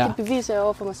 Hvis jeg kan gøre det her, så kan jeg bevise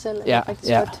over for mig selv, at jeg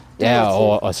faktisk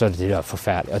godt. Og så er det der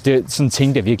forfærdeligt. Og det, sådan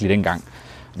tænkte jeg virkelig dengang.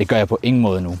 Det gør jeg på ingen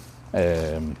måde nu.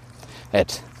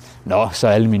 At så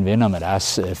alle mine venner med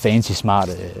deres fancy,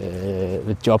 smarte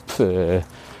job,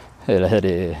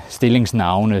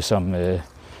 stillingsnavne som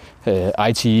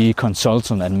IT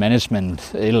consultant and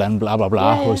management, et eller andet bla bla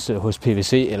bla hos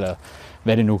PwC, eller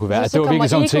hvad det nu kunne være. Så det var virkelig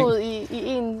sådan ting. I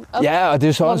en op, og det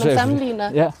er så hvor man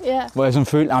sammenligner. Hvor jeg sådan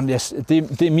følte,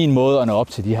 det er min måde at nå op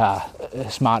til de her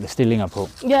smarte stillinger på.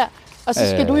 Ja, og så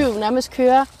skal du jo nærmest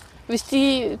køre, hvis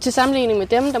de til sammenligning med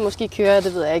dem, der måske kører,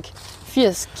 det ved jeg ikke,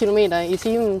 80 km i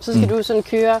timen, så skal du sådan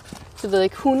køre, det ved jeg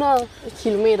ikke, 100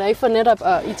 km, ikke for netop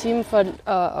i timen for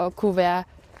at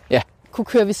kunne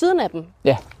køre ved siden af dem.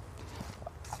 Ja.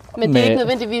 Men det er ikke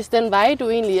nødvendigvis den vej, du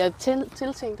egentlig er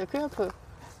tiltænkt at køre på.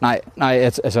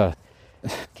 Nej, altså...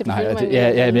 Kan du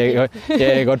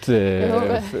jeg kan godt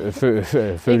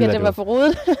føle, ikke, at det var for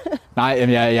rodet. Nej,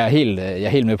 jeg er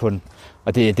helt med på den.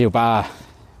 Og det er jo bare...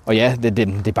 Og ja,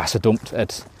 det er bare så dumt,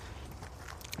 at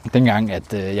dengang,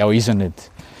 at jeg var i sådan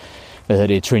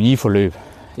et trainee-forløb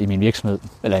i min virksomhed,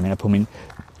 eller på min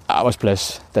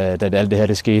arbejdsplads, da alt det her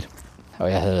det skete.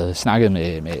 Og jeg havde snakket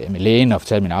med lægen og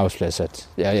fortalt min arbejdsplads, at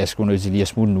jeg skulle nødt til lige at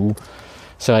smutte en uge.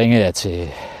 Så ringede jeg til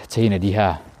en af de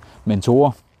her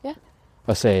mentorer,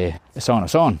 og sagde sådan og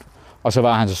sådan. Og så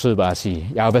var han så sød bare at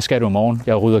sige, ja, hvad skal du i morgen?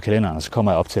 Jeg rydder kalenderen, og så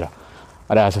kommer jeg op til dig.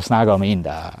 Og der er altså snakker om en,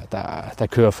 der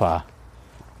kører fra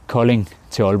Kolding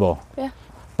til Aalborg. Ja.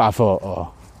 Bare for at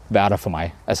være der for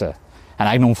mig. Altså, han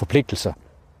har ikke nogen forpligtelser.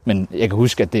 Men jeg kan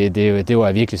huske, at det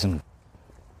var virkelig sådan,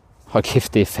 hold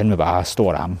kæft, det er fandme bare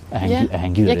stort af ham, at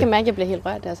han gider det. Jeg kan mærke, at jeg bliver helt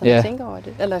rørt, altså, når jeg tænker over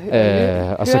det. Eller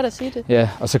hører dig sige det. Ja,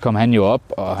 og så kom han jo op,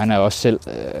 og han er også selv,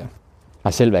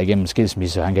 har selv været igennem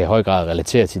skilsmisse, og han kan i høj grad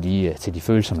relatere til de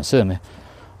følelser, man sidder med.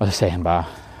 Og så sagde han bare,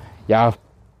 jeg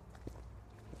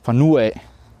fra nu af,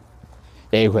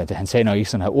 han sagde nok ikke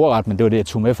sådan her ordret, men det var det, jeg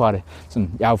tog med fra det.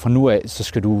 Sådan, fra nu af, så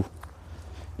skal du,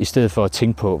 i stedet for at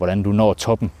tænke på, hvordan du når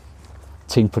toppen,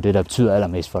 tænke på det, der betyder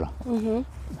allermest for dig. Mm-hmm.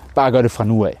 Bare gør det fra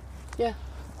nu af. Yeah.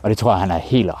 Og det tror jeg, han er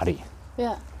helt ret i.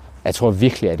 Yeah. Jeg tror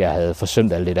virkelig, at jeg havde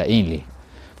forsømt alt det, der egentlig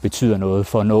betyder noget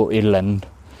for at nå et eller andet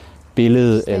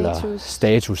billede eller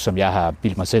status, som jeg har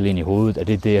bildt mig selv ind i hovedet, at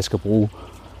det er det, jeg skal bruge,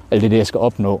 eller det er det, jeg skal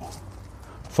opnå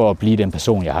for at blive den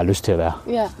person, jeg har lyst til at være.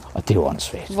 Yeah. Og det er jo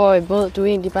åndssvagt. Hvorimod du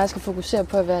egentlig bare skal fokusere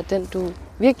på at være den, du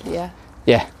virkelig er.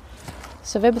 Ja. Yeah.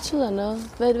 Så hvad betyder noget?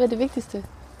 Hvad er det vigtigste?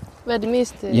 Hvad er det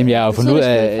mest? Jamen, jeg har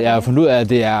fundet ud af, at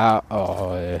det er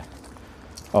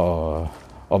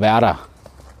at være der.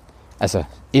 Altså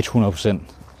 100%.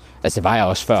 Altså det var jeg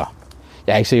også før.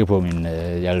 Jeg er ikke sikker på,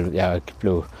 at jeg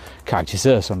blev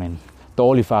karakteriseret som en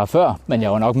dårlig far før, men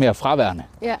jeg var nok mere fraværende,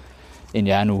 end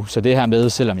jeg er nu. Så det her med,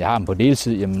 selvom jeg har dem på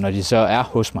deltid, jamen, når de så er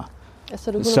hos mig,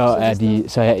 så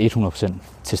er jeg 100%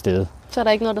 til stede. Så er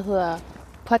der ikke noget, der hedder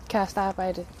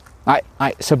podcastarbejde?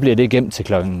 Nej, så bliver det gemt til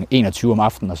klokken 21 om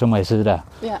aftenen, og så må jeg sidde der,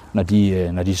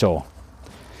 når de sover.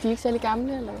 De er ikke særlig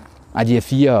gamle, eller? Nej, de er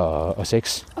 4 og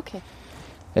 6. Okay.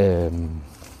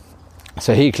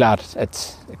 Så helt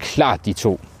klart de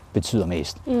to betyder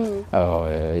mest. Mm.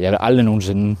 Og jeg vil aldrig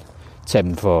nogensinde tage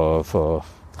dem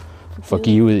for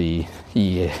givet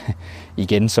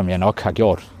igen, som jeg nok har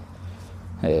gjort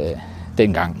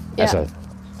dengang. Ja. Altså,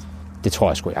 det tror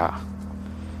jeg sgu, jeg har.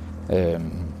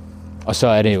 Og så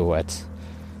er det jo, at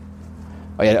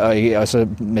og så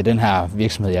med den her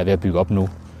virksomhed, jeg er ved at bygge op nu,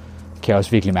 kan jeg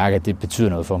også virkelig mærke, at det betyder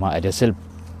noget for mig, at jeg selv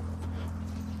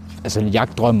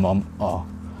jagt drømmen om at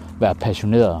være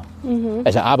passioneret. Mm-hmm.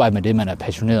 Altså arbejde med det, man er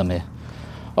passioneret med.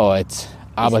 Og at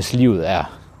arbejdslivet er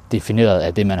defineret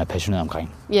af det, man er passioneret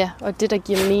omkring. Ja, og det, der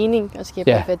giver mening og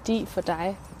skaber værdi for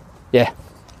dig. Ja,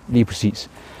 lige præcis.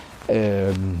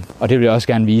 Og det vil jeg også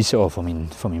gerne vise over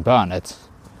for mine børn, at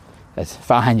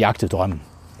far han jagtede drømmen,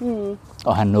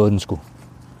 og han nåede den sgu.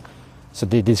 Så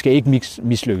det skal ikke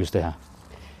mislykkes, det her.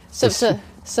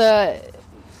 Så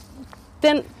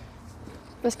den,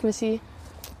 hvad skal man sige,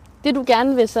 det du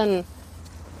gerne vil sådan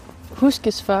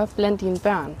huskes for blandt dine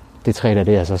børn. Det træ der,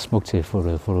 det er så smukt til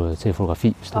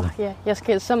fotografi. Ja, jeg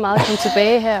skal så meget komme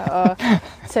tilbage her og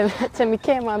tage mit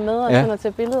kamera med og sådan og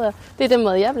tage billeder. Det er den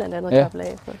måde, jeg blandt andet kobler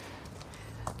af på.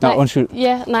 Undskyld.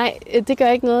 Ja, nej, det gør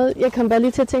ikke noget. Jeg kom bare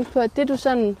lige til at tænke på, at det du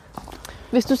sådan,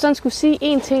 hvis du sådan skulle sige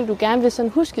en ting, du gerne vil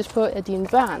sådan huskes på af dine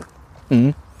børn,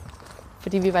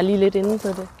 fordi vi var lige lidt inde på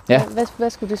det. Ja. Hvad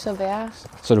skulle det så være?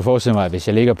 Så du forestiller mig, at hvis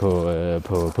jeg ligger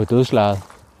på dødslejet.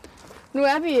 Nu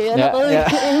er vi allerede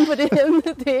inde på det emne.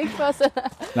 Det er ikke for så.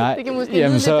 Nej. Det kan måske lyde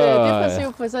lidt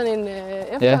depressivt på sådan en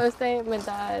efterårsdag, men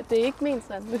det er ikke ment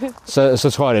sådan. så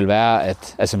tror jeg, det vil være,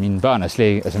 at altså, mine børn er slet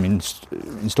ikke, altså min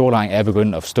store dreng er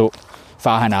begyndt at forstå,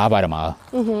 far han arbejder meget.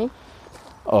 Mm-hmm.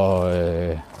 Og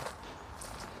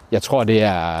jeg tror, det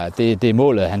er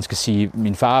målet, at han skal sige,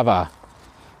 min far var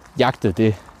jagtet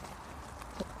det,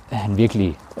 han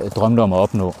virkelig drømte om at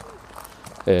opnå.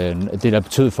 Det, der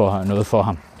betød noget for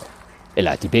ham.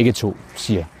 Eller de begge to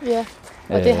siger. Ja,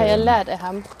 og det har jeg lært af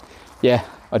ham. Ja,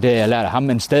 og det har jeg lært af ham,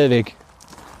 men stadigvæk,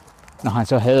 når han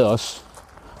så havde os,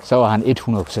 så var han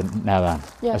 100% nærværende.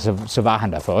 Ja. Altså, så var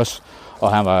han der for os,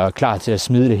 og han var klar til at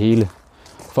smide det hele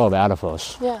for at være der for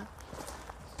os. Ja.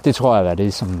 Det tror jeg er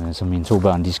det, som mine 2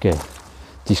 børn,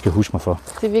 de skal huske mig for.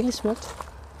 Det er virkelig smukt.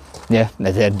 Ja,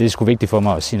 det er sgu vigtigt for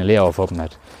mig at signalere over for dem,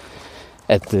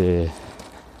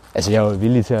 at jeg var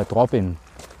villig til at droppe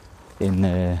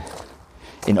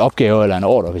en opgave eller en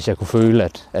ordre, hvis jeg kunne føle,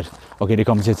 at okay, det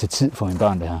kommer til at tage tid for mine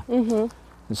børn, det her. Mm-hmm.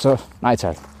 Så nej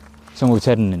tak. Så må vi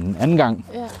tage den en anden gang,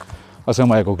 og så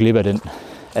må jeg gå glip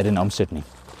af den omsætning.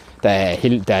 Der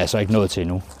er så ikke noget til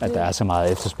endnu, at der er så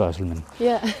meget efterspørgsel, men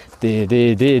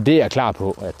det er jeg klar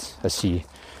på at sige,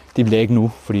 det bliver ikke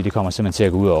nu, fordi det kommer simpelthen til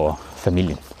at gå ud over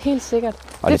familien. Helt sikkert.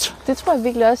 Det tror jeg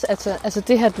virkelig også, altså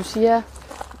det her, du siger,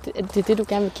 det er det, du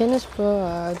gerne vil kendes på,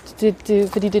 og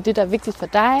fordi det er det, der er vigtigt for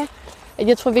dig.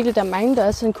 Jeg tror virkelig, der er mange, der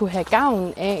også sådan kunne have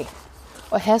gavn af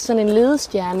at have sådan en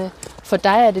ledestjerne. For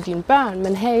dig er det dine børn,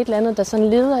 men have et eller andet, der sådan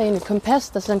leder en, et kompas,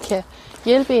 der sådan kan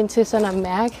hjælpe en til sådan at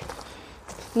mærke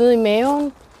ned i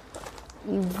maven,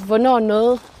 hvornår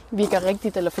noget virker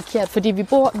rigtigt eller forkert. Fordi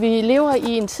vi lever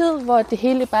i en tid, hvor det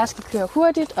hele bare skal køre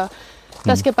hurtigt, og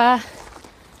der skal bare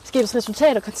skabes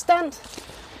resultater konstant.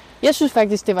 Jeg synes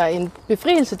faktisk, det var en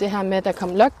befrielse, det her med, at der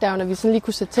kom lockdown, og vi sådan lige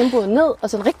kunne sætte tempoet ned, og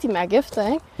sådan rigtig mærke efter,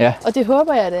 ikke? Ja. Og det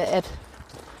håber jeg da, at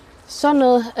sådan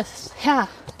noget her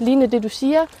ligner det, du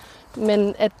siger,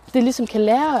 men at det ligesom kan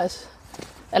lære os,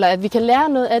 eller at vi kan lære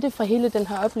noget af det fra hele den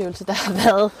her oplevelse, der har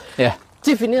været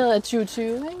defineret af 2020,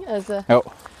 ikke? Altså. Jo,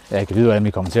 jeg kan vide, hvordan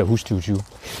vi kommer til at huske 2020.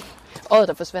 Året,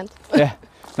 der forsvandt. Ja,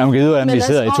 når man kan vide, hvordan vi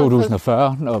sidder i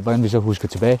 2040, og hvordan vi så husker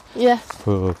tilbage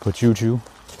på 2020.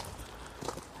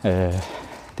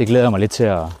 Det glæder mig lidt til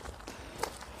at...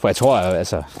 For jeg tror,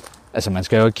 altså man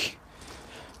skal jo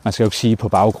ikke sige på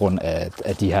baggrund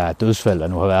af de her dødsfald, der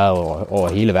nu har været over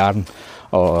hele verden,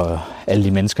 og alle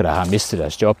de mennesker, der har mistet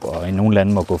deres job, og i nogle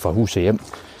lande må gå fra hus og hjem,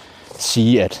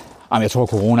 sige, at jeg tror,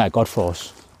 corona er godt for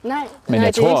os. Nej, men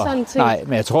jeg det er tror, ikke sådan ting. Nej,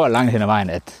 men jeg tror langt hen ad vejen,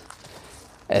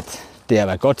 at det har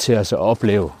været godt til os at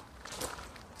opleve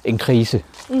en krise.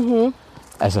 Mm-hmm.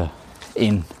 Altså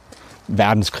en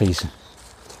verdenskrise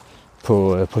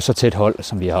på så tæt hold,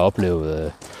 som vi har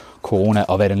oplevet corona,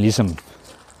 og hvad den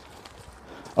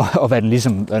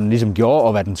ligesom gjorde,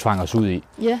 og hvad den tvang os ud i.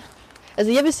 Ja,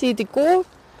 altså jeg vil sige, det gode,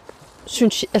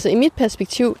 synes jeg, altså i mit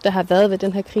perspektiv, der har været ved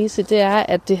den her krise, det er,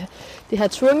 at det har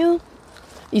tvunget,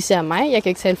 især mig, jeg kan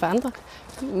ikke tale for andre,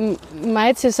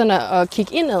 mig til sådan at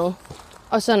kigge indad,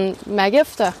 og sådan mærke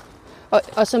efter,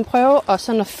 og sådan prøve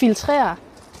at filtrere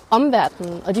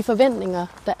omverdenen og de forventninger,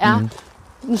 der er. Mm.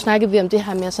 Nu snakkede vi om det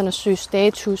her med sådan at søge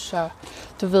status, og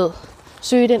du ved,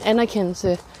 søge den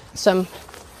anerkendelse,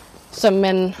 som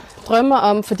man drømmer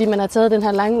om, fordi man har taget den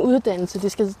her lange uddannelse.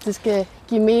 Det skal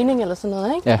give mening eller sådan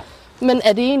noget, ikke? Ja. Men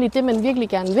er det egentlig det, man virkelig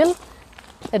gerne vil?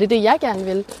 Er det det, jeg gerne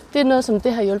vil? Det er noget, som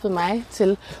det har hjulpet mig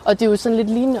til. Og det er jo sådan lidt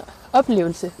lignende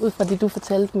oplevelse, ud fra det, du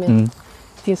fortalte med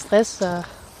din stress, og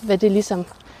hvad det ligesom,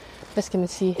 hvad skal man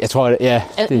sige? Jeg tror,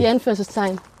 i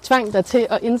anførselstegn, tvang dig til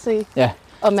at indse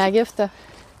og mærke efter.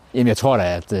 Jamen, jeg tror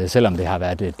da, at selvom det har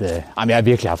været jeg har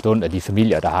virkelig haft ondt af de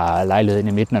familier, der har lejlighed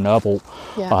inde i midten af Nørrebro,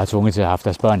 og har tvunget til at have haft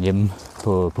deres børn hjemme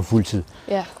på fuldtid.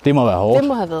 Ja. Det må være hårdt. Det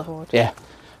må have været hårdt. Ja,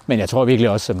 men jeg tror virkelig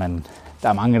også, at der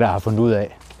er mange, der har fundet ud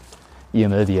af, i og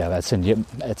med, at de har været sendt hjem,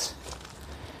 at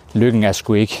lykken er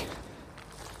sgu ikke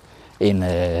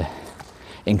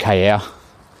en karriere.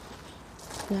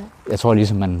 Nej. Jeg tror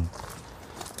ligesom,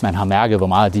 man har mærket, hvor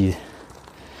meget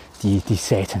de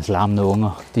satans larmende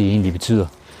unger, det egentlig betyder.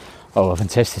 Og hvor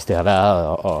fantastisk det har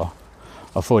været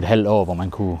at få et halvt år, hvor man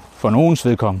kunne, for nogens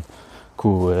vedkommende,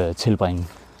 kunne tilbringe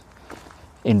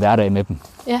en hverdag med dem.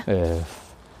 Ja.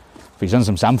 Fordi sådan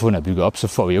som samfundet er bygget op, så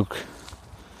får vi jo ikke,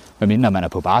 medmindre man er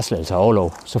på barsel eller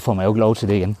overlov, så får man jo ikke lov til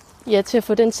det igen. Ja, til at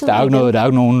få den tid. Der er jo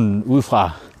ikke nogen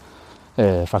udefra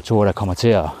faktorer, der kommer til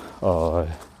at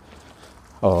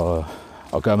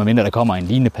gøre, medmindre der kommer en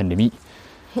lignende pandemi,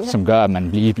 som gør, at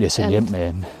man bliver sendt hjem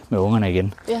med ungerne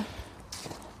igen. Ja.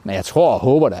 Men jeg tror og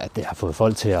håber da, at det har fået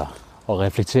folk til at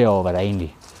reflektere over,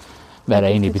 hvad der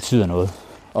egentlig betyder noget.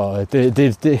 Og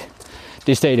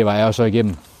det stadie var jeg jo så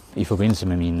igennem i forbindelse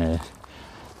med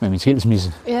min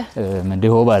skilsmisse. Ja. Men det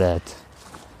håber jeg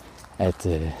da,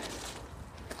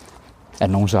 at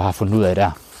nogen så har fundet ud af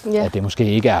der. Ja. At det måske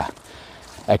ikke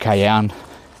er karrieren,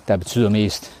 der betyder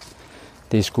mest.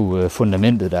 Det er sgu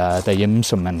fundamentet derhjemme,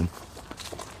 som man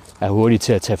er hurtig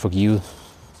til at tage for givet.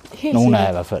 Nogle af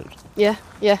i hvert fald. Ja,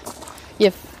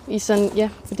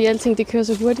 fordi alting det kører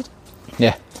så hurtigt.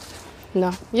 Ja.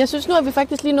 Nå, jeg synes nu, at vi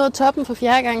faktisk lige nået toppen for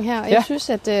 4. gang her, og jeg synes,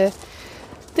 at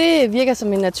det virker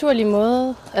som en naturlig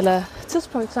måde, eller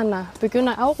tidspunkt sådan at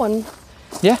begynde at afrunde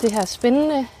det her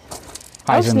spændende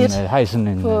afsnit. Har I sådan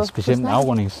en speciel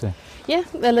afrundings... Ja,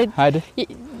 eller... Har I det?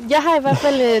 Jeg har i hvert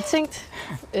fald tænkt,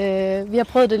 vi har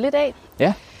prøvet det lidt af.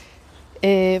 Ja.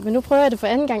 Men nu prøver jeg det for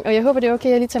anden gang, og jeg håber, det er okay,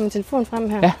 at jeg lige tager min telefon frem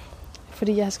her. Ja.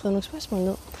 Fordi jeg har skrevet nogle spørgsmål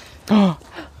ned.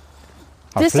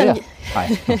 Det er sådan...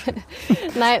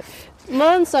 Nej,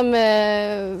 måden som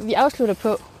vi afslutter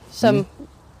på, som...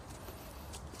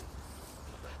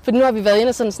 For nu har vi været inde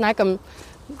og sådan snakke om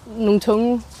nogle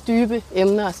tunge, dybe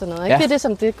emner og sådan noget. Ikke? Ja. Det er det,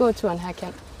 som det gåturen her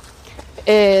kan.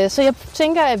 Så jeg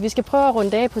tænker, at vi skal prøve at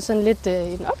runde af på sådan lidt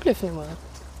en opløftende måde.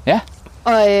 Ja.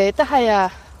 Og der har jeg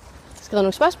skrevet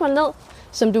nogle spørgsmål ned,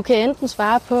 som du kan enten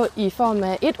svare på i form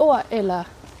af et ord eller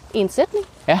en sætning.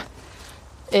 Ja.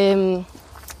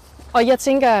 Og jeg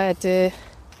tænker, at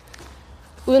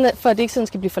for at det ikke sådan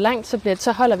skal blive for langt,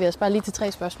 så holder vi os bare lige til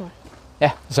 3 spørgsmål.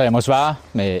 Ja, så jeg må svare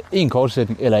med en kort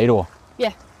sætning eller et ord?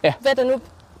 Ja. Ja.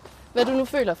 Hvad du nu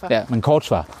føler for. Ja, men kort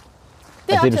svar.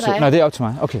 Det er op til dig. Nå, det er op til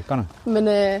mig. Okay, godt nok. Men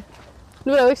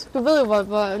nu er der jo ikke, du ved jo,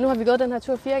 hvor nu har vi gået den her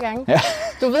tur 4 gange. Ja.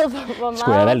 Du ved, hvor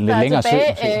meget der er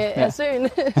tilbage af søen.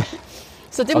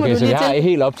 Så det må du lige så jeg til. er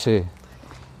helt op til,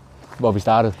 hvor vi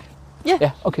startede. Ja.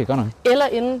 Ja, okay, godt nok. Eller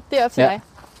inden. Det er op til dig.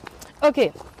 Okay,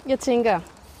 jeg tænker,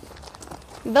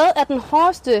 hvad er den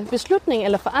hårdeste beslutning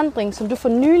eller forandring, som du for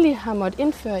nylig har måttet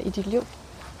indføre i dit liv?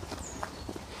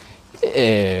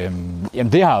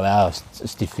 Jamen, det har jo været at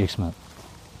stifte virksomhed.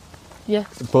 Ja.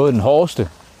 Både den hårdeste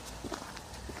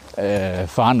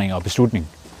forandring og beslutning,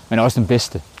 men også den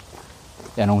bedste,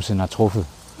 jeg nogensinde har truffet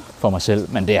for mig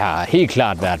selv. Men det har helt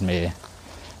klart været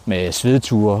med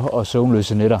svedture og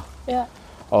søvnløse nætter. Ja.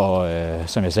 Og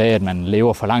som jeg sagde, at man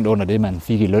lever for langt under det, man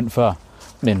fik i løn før.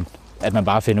 Men at man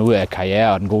bare finder ud af, at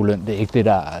karriere og den gode løn, det er ikke det,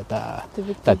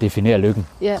 der definerer lykken.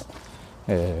 Ja.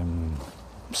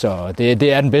 Så det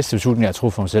er den bedste beslutning, jeg har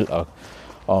truffet for mig selv,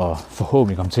 og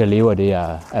forhåbentlig komme til at leve af det,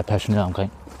 jeg er passioneret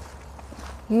omkring.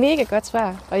 Mega godt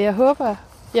svar, og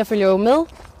jeg følger jo med,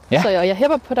 ja. Så jeg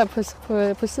hæpper på dig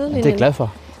på sidelinjen. Ja, det er jeg glad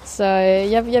for. Så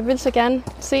jeg vil så gerne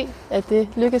se, at det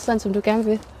lykkes sådan, som du gerne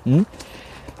vil. Mm.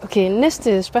 Okay,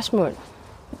 næste spørgsmål.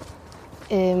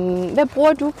 Hvad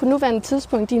bruger du på nuværende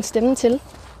tidspunkt din stemme til?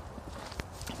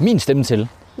 Min stemme til?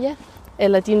 Ja,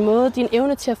 eller din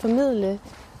evne til at formidle?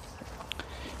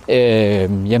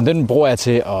 Jamen, den bruger jeg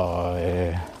til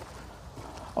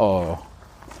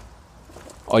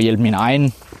at hjælpe min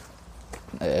egen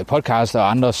podcast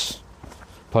og andres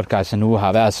podcast, jeg nu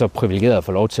har været så privilegeret at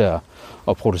få lov til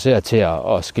at producere, til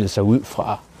at skille sig ud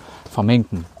fra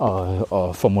mængden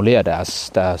og formulere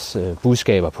deres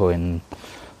budskaber på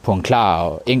en klar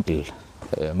og enkel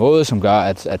måde, som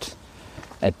gør,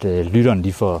 at lytterne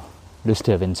de får lyst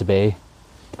til at vende tilbage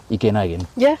igen og igen.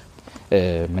 Ja.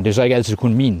 Men det er så ikke altid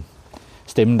kun min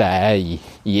stemme, der er i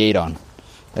æteren.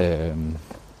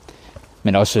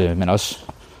 Men også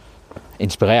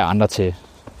inspirere andre til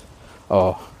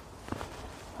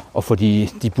at få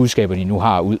de budskaber, de nu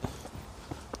har ud.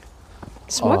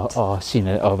 Smukt.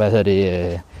 Og hvad hedder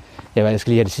det? Jeg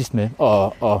skal lige have det sidste med.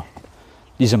 Og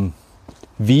ligesom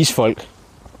vise folk.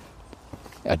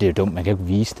 Ja, det er jo dumt, man kan jo ikke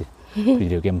vise det, fordi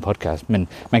det er jo gennem podcast. Men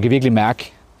man kan virkelig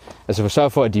mærke, altså sørge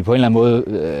for, at de på en eller anden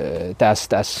måde,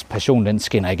 deres passion, den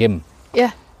skinner igennem.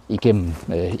 Ja.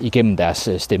 Igennem deres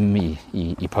stemme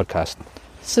i podcasten.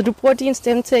 Så du bruger din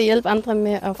stemme til at hjælpe andre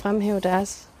med at fremhæve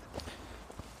deres?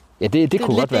 Ja, det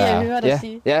kunne godt være. Det er lidt det, jeg hører dig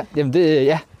sige. Ja, jamen det,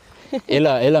 ja.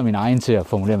 Eller min egen til at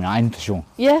formulere min egen passion.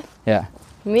 Ja. Ja.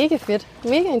 Mega fedt.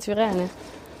 Mega inspirerende.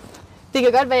 Det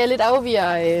kan godt være, at jeg lidt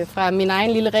afviger fra min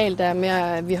egen lille regel der med,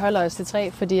 at vi holder os til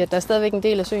 3, fordi at der er stadigvæk en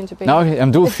del af søen tilbage. Nå, okay.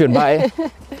 Jamen du fyrer den bare af.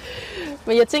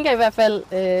 Men jeg tænker i hvert fald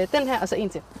den her, og så en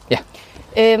til. Ja.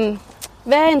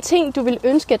 Hvad er en ting, du ville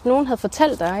ønske, at nogen havde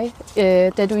fortalt dig,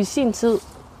 da du i sin tid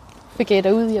begav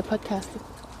dig ud i at podcaste?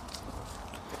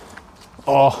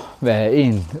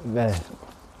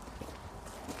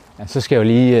 Ja, så skal jeg jo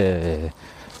lige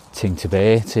tænke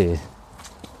tilbage til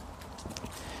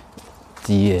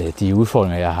de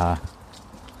udfordringer,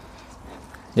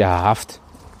 jeg har haft.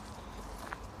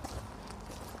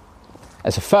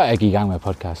 Altså før jeg gik i gang med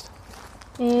podcast.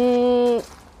 Eller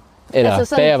altså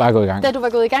sådan, da jeg var gået i gang. Da du var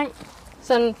gået i gang,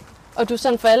 sådan, og du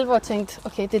sådan for alvor tænkte,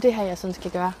 okay, det er det her, jeg sådan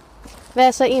skal gøre. Hvad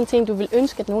er så en ting, du ville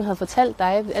ønske, at nogen havde fortalt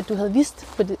dig, at du havde vidst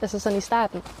på det, altså sådan i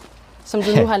starten, som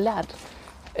du nu har lært?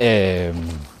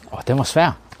 Den var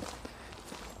svær.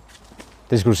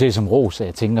 Det skulle du se som ros,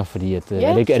 jeg tænker, fordi at,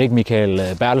 er det ikke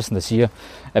Michael Bertelsen, der siger,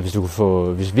 at hvis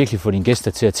du virkelig får dine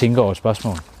gæster til at tænke over et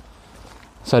spørgsmål,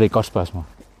 så er det et godt spørgsmål.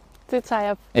 Det tager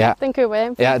jeg. Ja. Den køber jeg.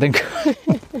 Ja, den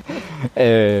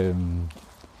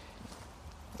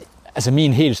altså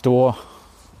min helt store,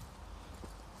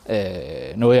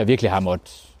 noget jeg virkelig har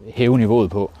måttet hæve niveauet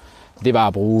på, det var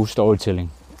at bruge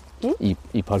storytelling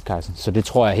i podcasten. Så det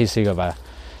tror jeg helt sikkert var,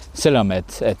 selvom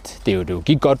at det jo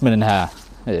gik godt med den her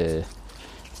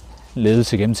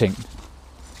ledelse gennemtænkt,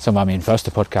 som var min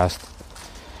første podcast,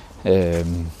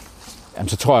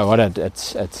 så tror jeg godt,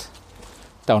 at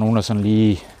der var nogen, der sådan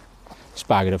lige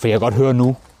sparkede det. For jeg kan godt høre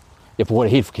nu, jeg bruger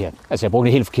det helt forkert. Altså jeg brugte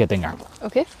det helt forkert dengang.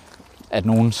 Okay. At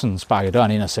nogen sådan sparkede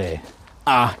døren ind og sagde,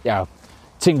 jeg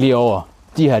tænkte lige over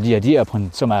de her,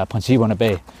 som er principperne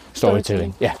bag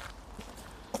storytelling. Ja.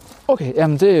 Okay,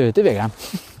 jamen det vil jeg gerne.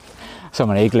 Så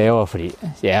man ikke laver, fordi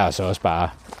og så også bare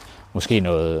måske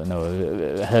noget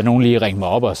havde nogen lige ringet mig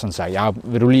op og sådan sagt,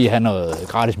 vil du lige have noget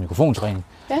gratis mikrofontræning?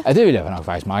 Ja, det vil jeg nok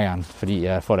faktisk meget gerne, fordi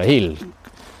jeg får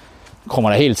krummer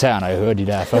der helt tær, når jeg hører de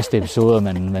der første episoder,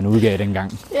 man udgav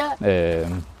dengang. Ja.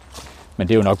 Men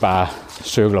det er jo nok bare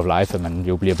circle of life, at man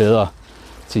jo bliver bedre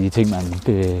til de ting, man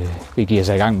begiver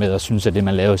sig i gang med, og synes, at det,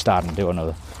 man lavede i starten, det var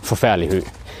noget forfærdeligt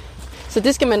højt. Så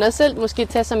det skal man også selv måske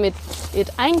tage som et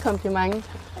egen kompliment,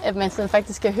 at man sådan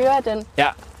faktisk skal høre den, Ja,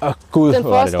 og gud, den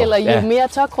forskel, og jo ja. mere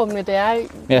tåkrummende det er,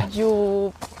 Ja.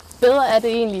 jo bedre er det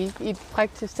egentlig i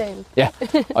praktisk talt. Ja,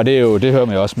 og det hører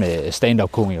man jo også med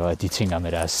stand-up-komikere, at de tænker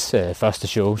med deres første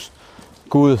shows.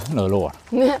 Gud, noget lort.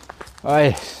 Ja.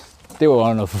 Øj, det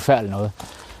var noget forfærdeligt noget.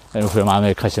 Nu følger jeg meget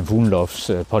med Christian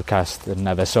Fuglendorffs podcast, den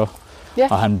er Hvad så? Ja.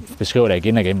 Og han beskriver det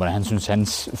igen og igen, hvordan han synes,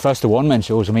 hans første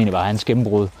one-man-show, som egentlig var hans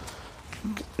gennembrud,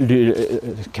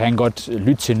 kan han godt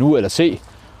lytte til nu eller se,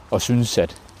 og synes,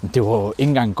 at det var jo ikke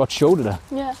engang et godt show, det der.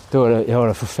 Ja. Jeg var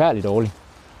da forfærdeligt dårlig.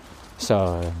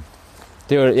 Så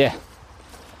det var, ja. Jeg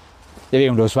ved ikke,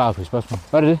 om du har svaret på spørgsmålet.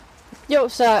 Var det det? Jo,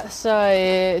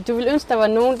 så du ville ønske, der var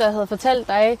nogen, der havde fortalt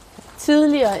dig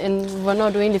tidligere, end hvornår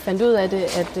du egentlig fandt ud af det,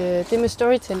 at det med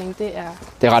storytelling, det er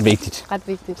ret vigtigt. ret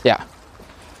vigtigt. Ja.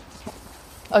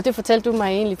 Og det fortalte du mig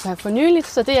egentlig for nyligt,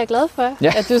 så det er jeg glad for,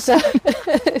 Ja. at du så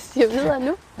siger videre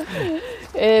nu.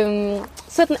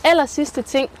 Så den aller sidste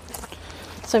ting,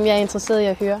 som jeg er interesseret i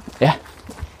at høre, Ja.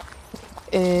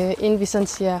 inden vi sådan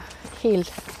siger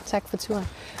helt tak for turen,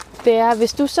 det er,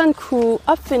 hvis du sådan kunne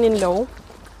opfinde en lov,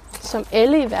 som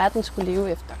alle i verden skulle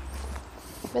leve efter,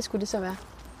 hvad skulle det så være?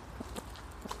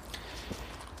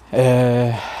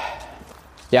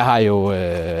 Jeg har jo...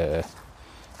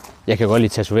 jeg kan godt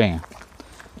lide tatoveringer.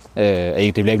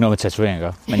 Det bliver ikke noget med tatoveringer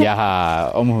at gøre, men jeg har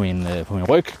om på min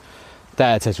ryg, der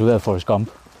er tatoveret Forrest Gump.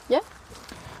 Ja.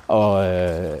 Og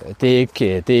det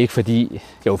er ikke fordi...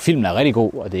 Jo, filmen er rigtig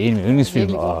god, og det er en af mine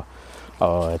yndlingsfilm,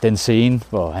 og den scene,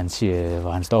 hvor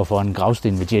han står foran en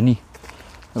gravsten ved Jenny,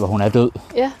 hvor hun er død,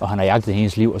 Ja. og han har jagtet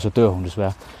hendes liv, og så dør hun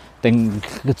desværre. Den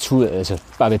altså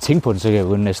bare ved at tænke på den, så kan jeg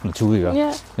jo næsten at tude, ikke? Ja.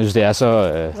 Jeg synes, det er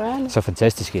så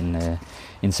fantastisk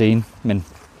en scene. Men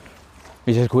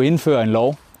hvis jeg skulle indføre en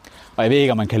lov, og jeg ved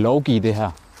ikke, om man kan lovgive det her,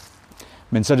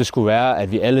 men så det skulle være,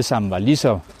 at vi alle sammen var lige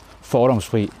så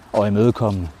fordomsfri og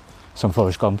imødekommende som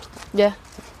Forrest Gump. Ja.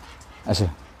 Altså,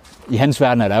 i hans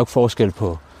verden er der jo ikke forskel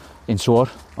på en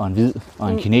sort og en hvid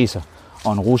og en kineser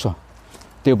og en russer.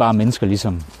 Det er jo bare mennesker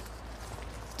ligesom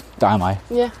dig og mig.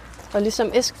 Ja. Og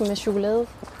ligesom æsken med chokolade.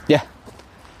 Ja.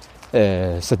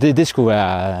 Så det skulle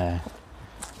være...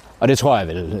 Og det tror jeg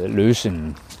vil løse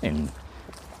en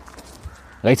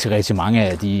rigtig, rigtig mange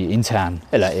af de interne,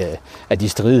 eller af de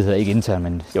stridigheder, ikke interne,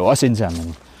 men jo også interne,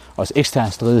 men også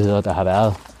eksterne stridigheder, der har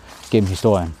været gennem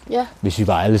historien. Ja. Hvis vi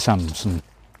bare alle sammen sådan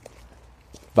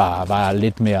var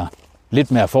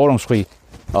lidt mere fordomsfri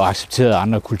og accepterede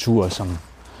andre kulturer,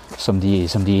 som de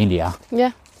egentlig er.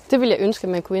 Ja, det vil jeg ønske, at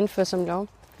man kunne indføre som lov.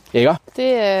 Ikke?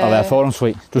 Det, At være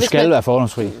fordomsfri. Du skal være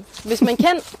fordomsfri. Hvis man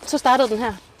kan, så startede den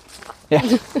her. Ja.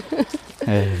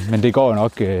 Men det går jo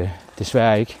nok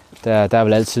desværre ikke. Der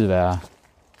vil altid være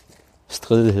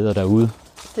stridigheder derude.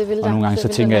 Det vil der. Og nogle gange så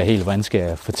tænker jeg helt, hvordan skal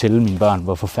jeg fortælle mine børn,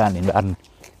 hvor forfærdelig en verden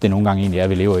det nogle gange egentlig er,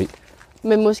 vi lever i.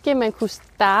 Men måske man kunne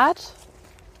starte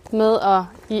med at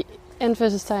i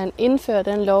anførselstegn indføre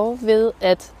den lov ved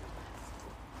at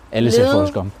Alle ser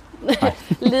Forrest Gump.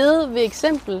 lede ved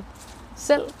eksempel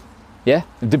selv. Ja,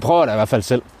 det prøver jeg da i hvert fald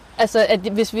selv. Altså, at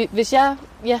hvis jeg...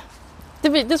 Ja,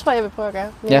 det tror jeg vil prøve at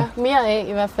gøre. Mere af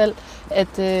i hvert fald.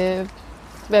 At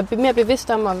være mere bevidst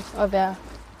om at være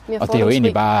mere og det er jo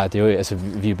egentlig bare... Det er jo, altså,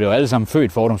 vi bliver jo alle sammen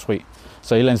født fordomsfri.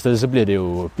 Så et eller andet sted, så bliver det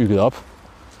jo bygget op.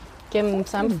 Gennem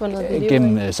samfundet.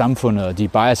 Gennem samfundet og de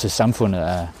biases, samfundet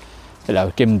er...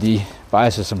 Eller gennem de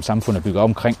biases, som samfundet bygger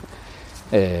omkring.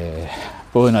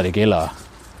 Både når det gælder...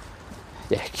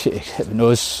 Ja,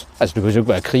 noget... Altså, det kan jo ikke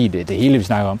være krig, det hele, vi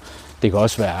snakker om. Det kan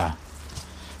også være,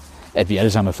 at vi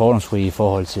alle sammen er fordomsfrie i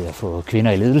forhold til at få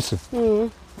kvinder i ledelse.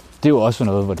 Mm. Det er jo også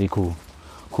noget, hvor det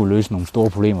kunne løse nogle store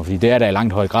problemer, fordi det er der i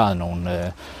langt høj grad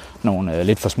nogle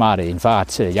lidt for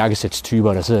smarte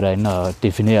jakkesætstyper, der sidder derinde og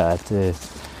definerer,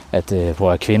 at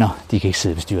hvor kvinder, de kan ikke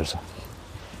sidde i bestyrelser.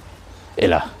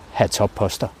 Eller have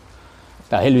topposter.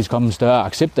 Der er heldigvis kommet en større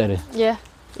accept af det. Ja,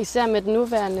 især med den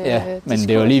nuværende men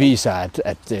det jo lige viser,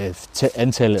 at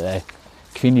antallet af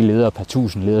kvindelige ledere per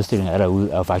 1000 lederstillinger er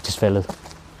derude, er jo faktisk faldet.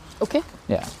 Okay.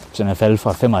 Ja, så den er faldet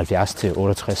fra 75 til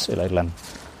 68 eller et eller andet.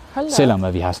 Selvom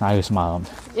at vi har snakket så meget om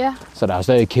det. Ja. Så der er jo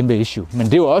stadig et kæmpe issue. Men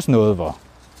det er jo også noget, hvor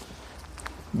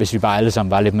hvis vi bare alle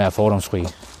sammen var lidt mere fordomsfrie,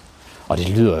 og det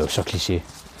lyder jo så kliché,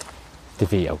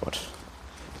 det ved jeg jo godt.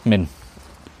 Men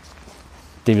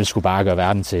det vil sgu bare gøre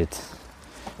verden til et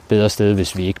bedre sted,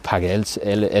 hvis vi ikke pakker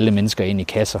alle mennesker ind i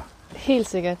kasser. Helt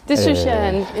sikkert. Det synes jeg er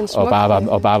en smuk...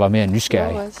 Og bare var mere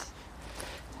nysgerrig.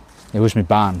 Jeg husker mit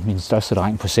barn, min største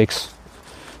dreng på 6,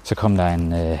 så kom der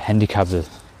en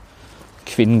handicappet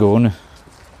kvinde gående.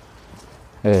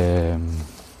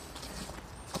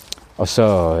 Og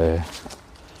så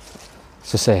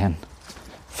sagde han,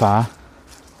 far,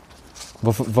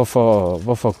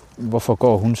 hvorfor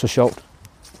går hun så sjovt?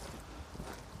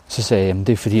 Så sagde jeg, det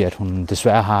er fordi, at hun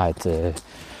desværre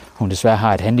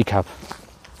har et handicap,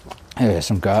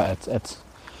 som gør,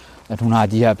 at hun har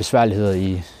de her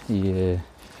besværligheder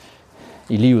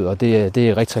i livet, og det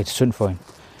er rigtig, rigtig synd for hende.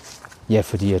 Ja,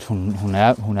 fordi at hun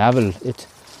er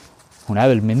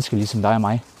vel et menneske, ligesom dig og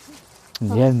mig.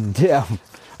 Ja, det er hun.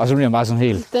 Og så bliver jeg bare sådan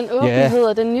helt... Den åbenhed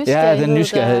og den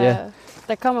nysgerrighed,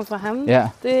 der kommer fra ham. Ja.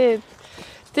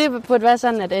 Det burde være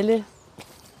sådan, at alle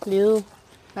levede.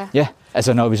 Ja,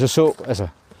 altså når vi så... Altså,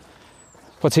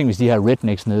 prøv at tænke, hvis de her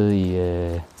rednecks nede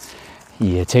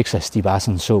i Texas, de bare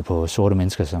sådan så på sorte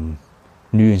mennesker som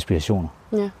nye inspirationer.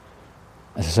 Ja.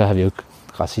 Altså så har vi jo ikke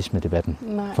racisme-debatten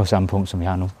på samme punkt, som vi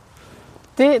har nu.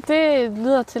 Det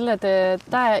lyder til, at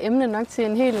der er emne nok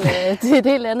til til et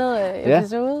helt andet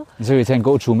episode. Ja, så kan vi tage en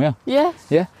god tur mere.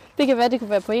 Ja. Det kan være, det kunne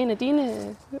være på en af dine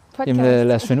podcasts. Jamen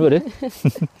lad os finde ud af det.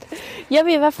 Jeg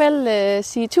vil i hvert fald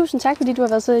sige tusind tak, fordi du har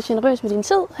været så generøs med din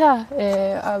tid her,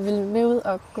 og vil med ud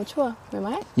og gå tur med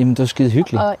mig. Jamen det var skide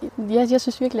hyggeligt. Og ja, jeg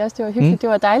synes virkelig også, det var hyggeligt. Det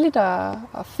var dejligt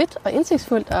og fedt og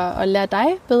indsigtsfuldt at lære dig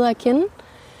bedre at kende.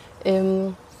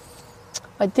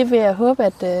 Og det vil jeg håbe,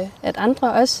 at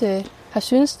andre også har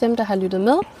synes, dem der har lyttet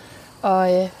med,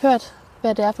 og hørt,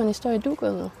 hvad det er for en historie, du er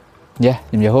gået med. Ja,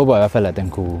 jamen jeg håber i hvert fald, at den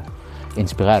kunne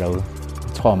inspirere derude.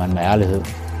 Jeg tror, man med ærlighed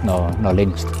når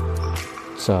længst.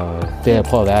 Så det har jeg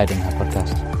prøvet at være i den her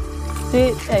podcast.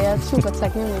 Det er jeg super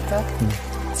taknemmelig for.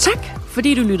 Tak,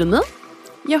 fordi du lyttede med.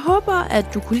 Jeg håber, at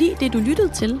du kunne lide det, du lyttede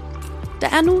til. Der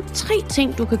er nu 3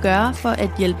 ting, du kan gøre for at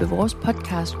hjælpe vores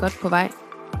podcast godt på vej.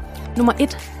 Nummer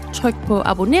 1. Tryk på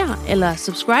abonner eller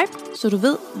subscribe, så du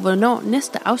ved, hvornår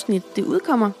næste afsnit det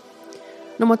udkommer.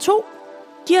 Nummer 2.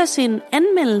 Giv os en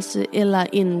anmeldelse eller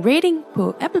en rating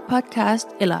på Apple Podcast,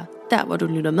 eller der, hvor du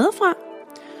lytter med fra.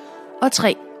 Og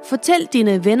 3. Fortæl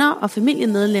dine venner og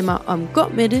familiemedlemmer om Gå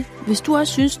med det, hvis du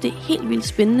også synes, det er helt vildt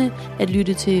spændende at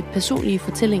lytte til personlige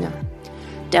fortællinger.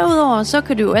 Derudover så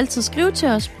kan du jo altid skrive til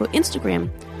os på Instagram.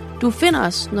 Du finder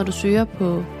os, når du søger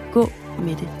på Gå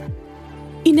med det.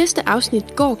 I næste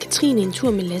afsnit går Katrine en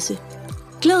tur med Lasse.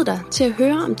 Glæd dig til at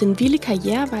høre om den vilde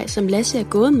karrierevej, som Lasse er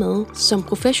gået med som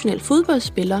professionel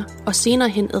fodboldspiller og senere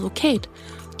hen advokat,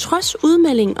 trods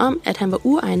udmeldingen om, at han var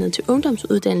uegnet til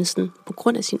ungdomsuddannelsen på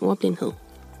grund af sin ordblindhed.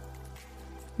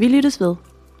 Vi lyttes ved.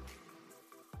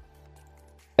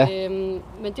 Ja.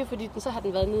 Men det er fordi, så har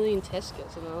den været nede i en taske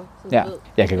og sådan noget. Ja,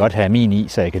 jeg kan godt have min i,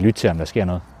 så jeg kan lytte til, om der sker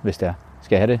noget, hvis det er.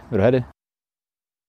 Skal jeg have det? Vil du have det?